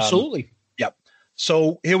 Absolutely. Yep.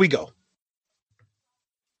 So here we go.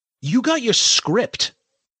 You got your script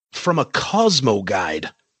from a Cosmo guide.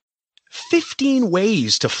 15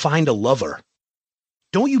 ways to find a lover.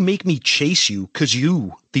 Don't you make me chase you because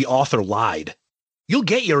you, the author, lied. You'll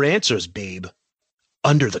get your answers, babe,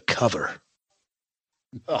 under the cover.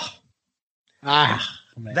 Ugh. Man.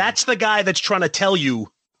 That's the guy that's trying to tell you,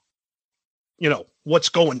 what's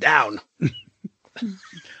going down.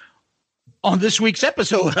 On this week's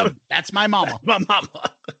episode of That's My Mama. My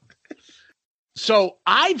mama. So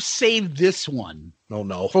I've saved this one. Oh,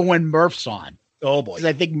 no. For when Murph's on. Oh, boy. Because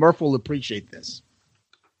I think Murph will appreciate this.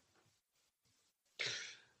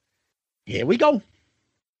 Here we go.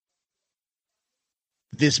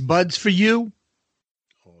 This bud's for you.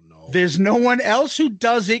 Oh, no. There's no one else who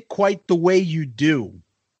does it quite the way you do.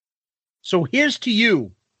 So here's to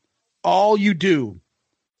you, all you do.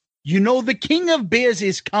 You know the king of beers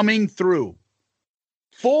is coming through.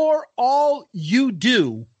 For all you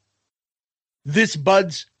do, this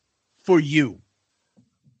bud's for you.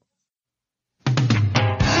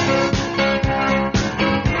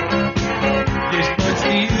 This bud's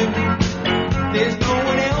for you. There's no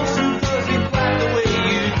one else who does it quite the way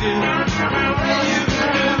you do.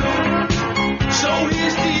 So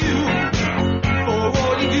here's to you. For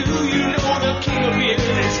all you do, you know the king of beers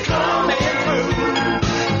is coming through.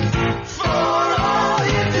 For all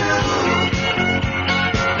you do, this bud's for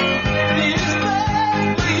you. This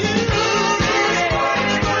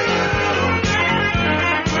bud's for you.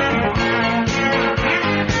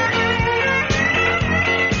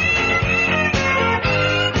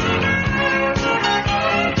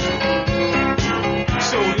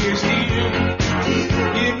 So here's to you.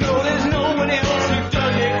 You know there's no one else who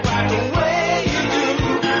does it quite the way you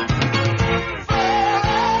do. For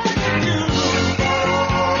all you do,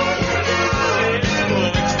 this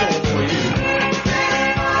bud's for you.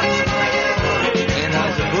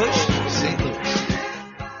 Anheuser-Busch, St. Louis.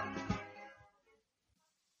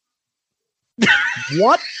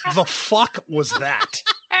 What the fuck was that?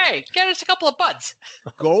 Hey, get us a couple of buds.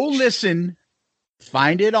 Go listen.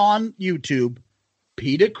 Find it on YouTube.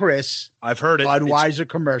 Peter Chris. I've heard it. Budweiser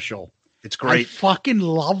commercial. It's great. I fucking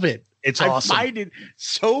love it. It's awesome. I find it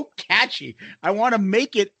so catchy. I want to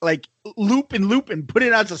make it like loop and put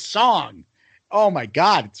it as a song. Oh my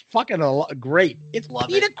God. It's fucking great. It's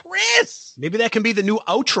Peter Chris. Maybe that can be the new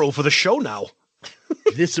outro for the show now.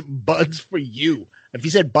 This bud's for you. If you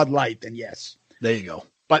said Bud Light, then yes. There you go.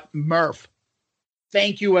 But Murph,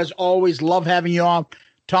 thank you as always. Love having you on.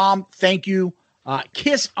 Tom, thank you.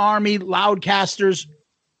 Kiss Army Loudcasters,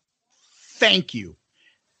 thank you.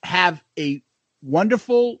 Have a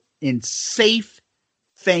wonderful and safe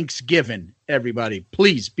Thanksgiving, everybody.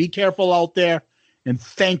 Please be careful out there, and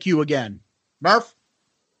thank you again. Murph?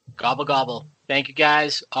 Gobble, gobble. Thank you,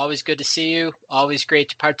 guys. Always good to see you. Always great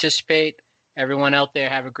to participate. Everyone out there,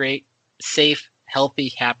 have a great, safe, healthy,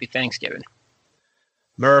 happy Thanksgiving.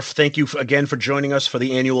 Murph, thank you again for joining us for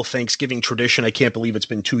the annual Thanksgiving tradition. I can't believe it's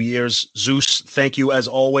been 2 years. Zeus, thank you as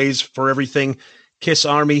always for everything. Kiss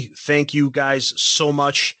Army, thank you guys so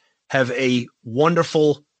much. Have a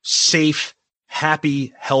wonderful, safe,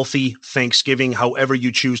 happy, healthy Thanksgiving. However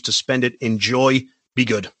you choose to spend it, enjoy. Be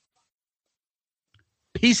good.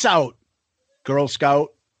 Peace out, Girl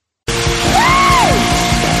Scout.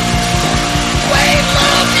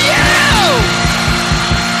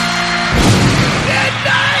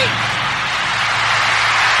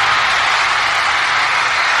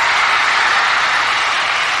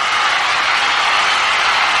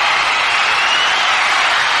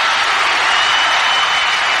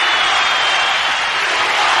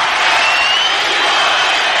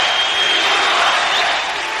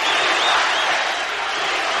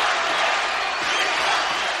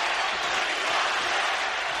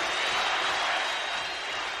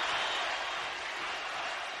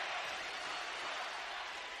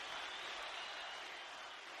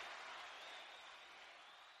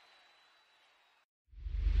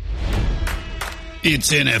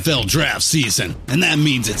 It's NFL draft season, and that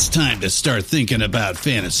means it's time to start thinking about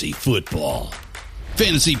fantasy football.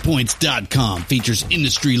 FantasyPoints.com features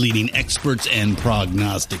industry-leading experts and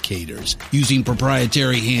prognosticators using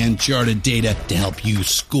proprietary hand-charted data to help you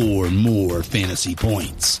score more fantasy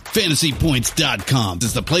points. FantasyPoints.com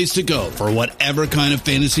is the place to go for whatever kind of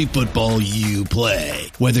fantasy football you play.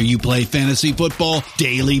 Whether you play fantasy football,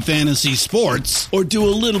 daily fantasy sports, or do a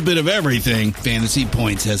little bit of everything, Fantasy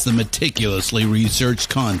Points has the meticulously researched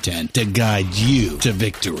content to guide you to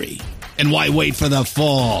victory. And why wait for the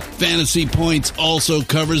fall? Fantasy Points also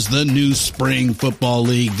covers the new spring football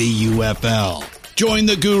league, the UFL. Join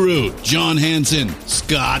the guru, John Hansen,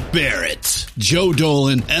 Scott Barrett, Joe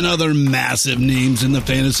Dolan, and other massive names in the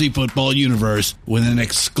fantasy football universe with an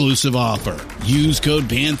exclusive offer. Use code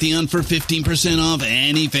Pantheon for 15% off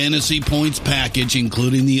any Fantasy Points package,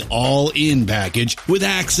 including the all-in package, with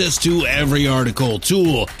access to every article,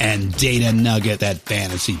 tool, and data nugget that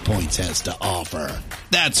Fantasy Points has to offer.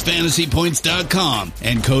 That's FantasyPoints.com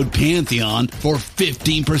and code Pantheon for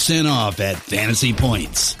 15% off at Fantasy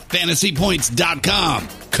Points. FantasyPoints.com,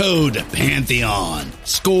 code Pantheon.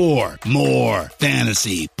 Score more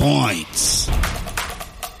fantasy points.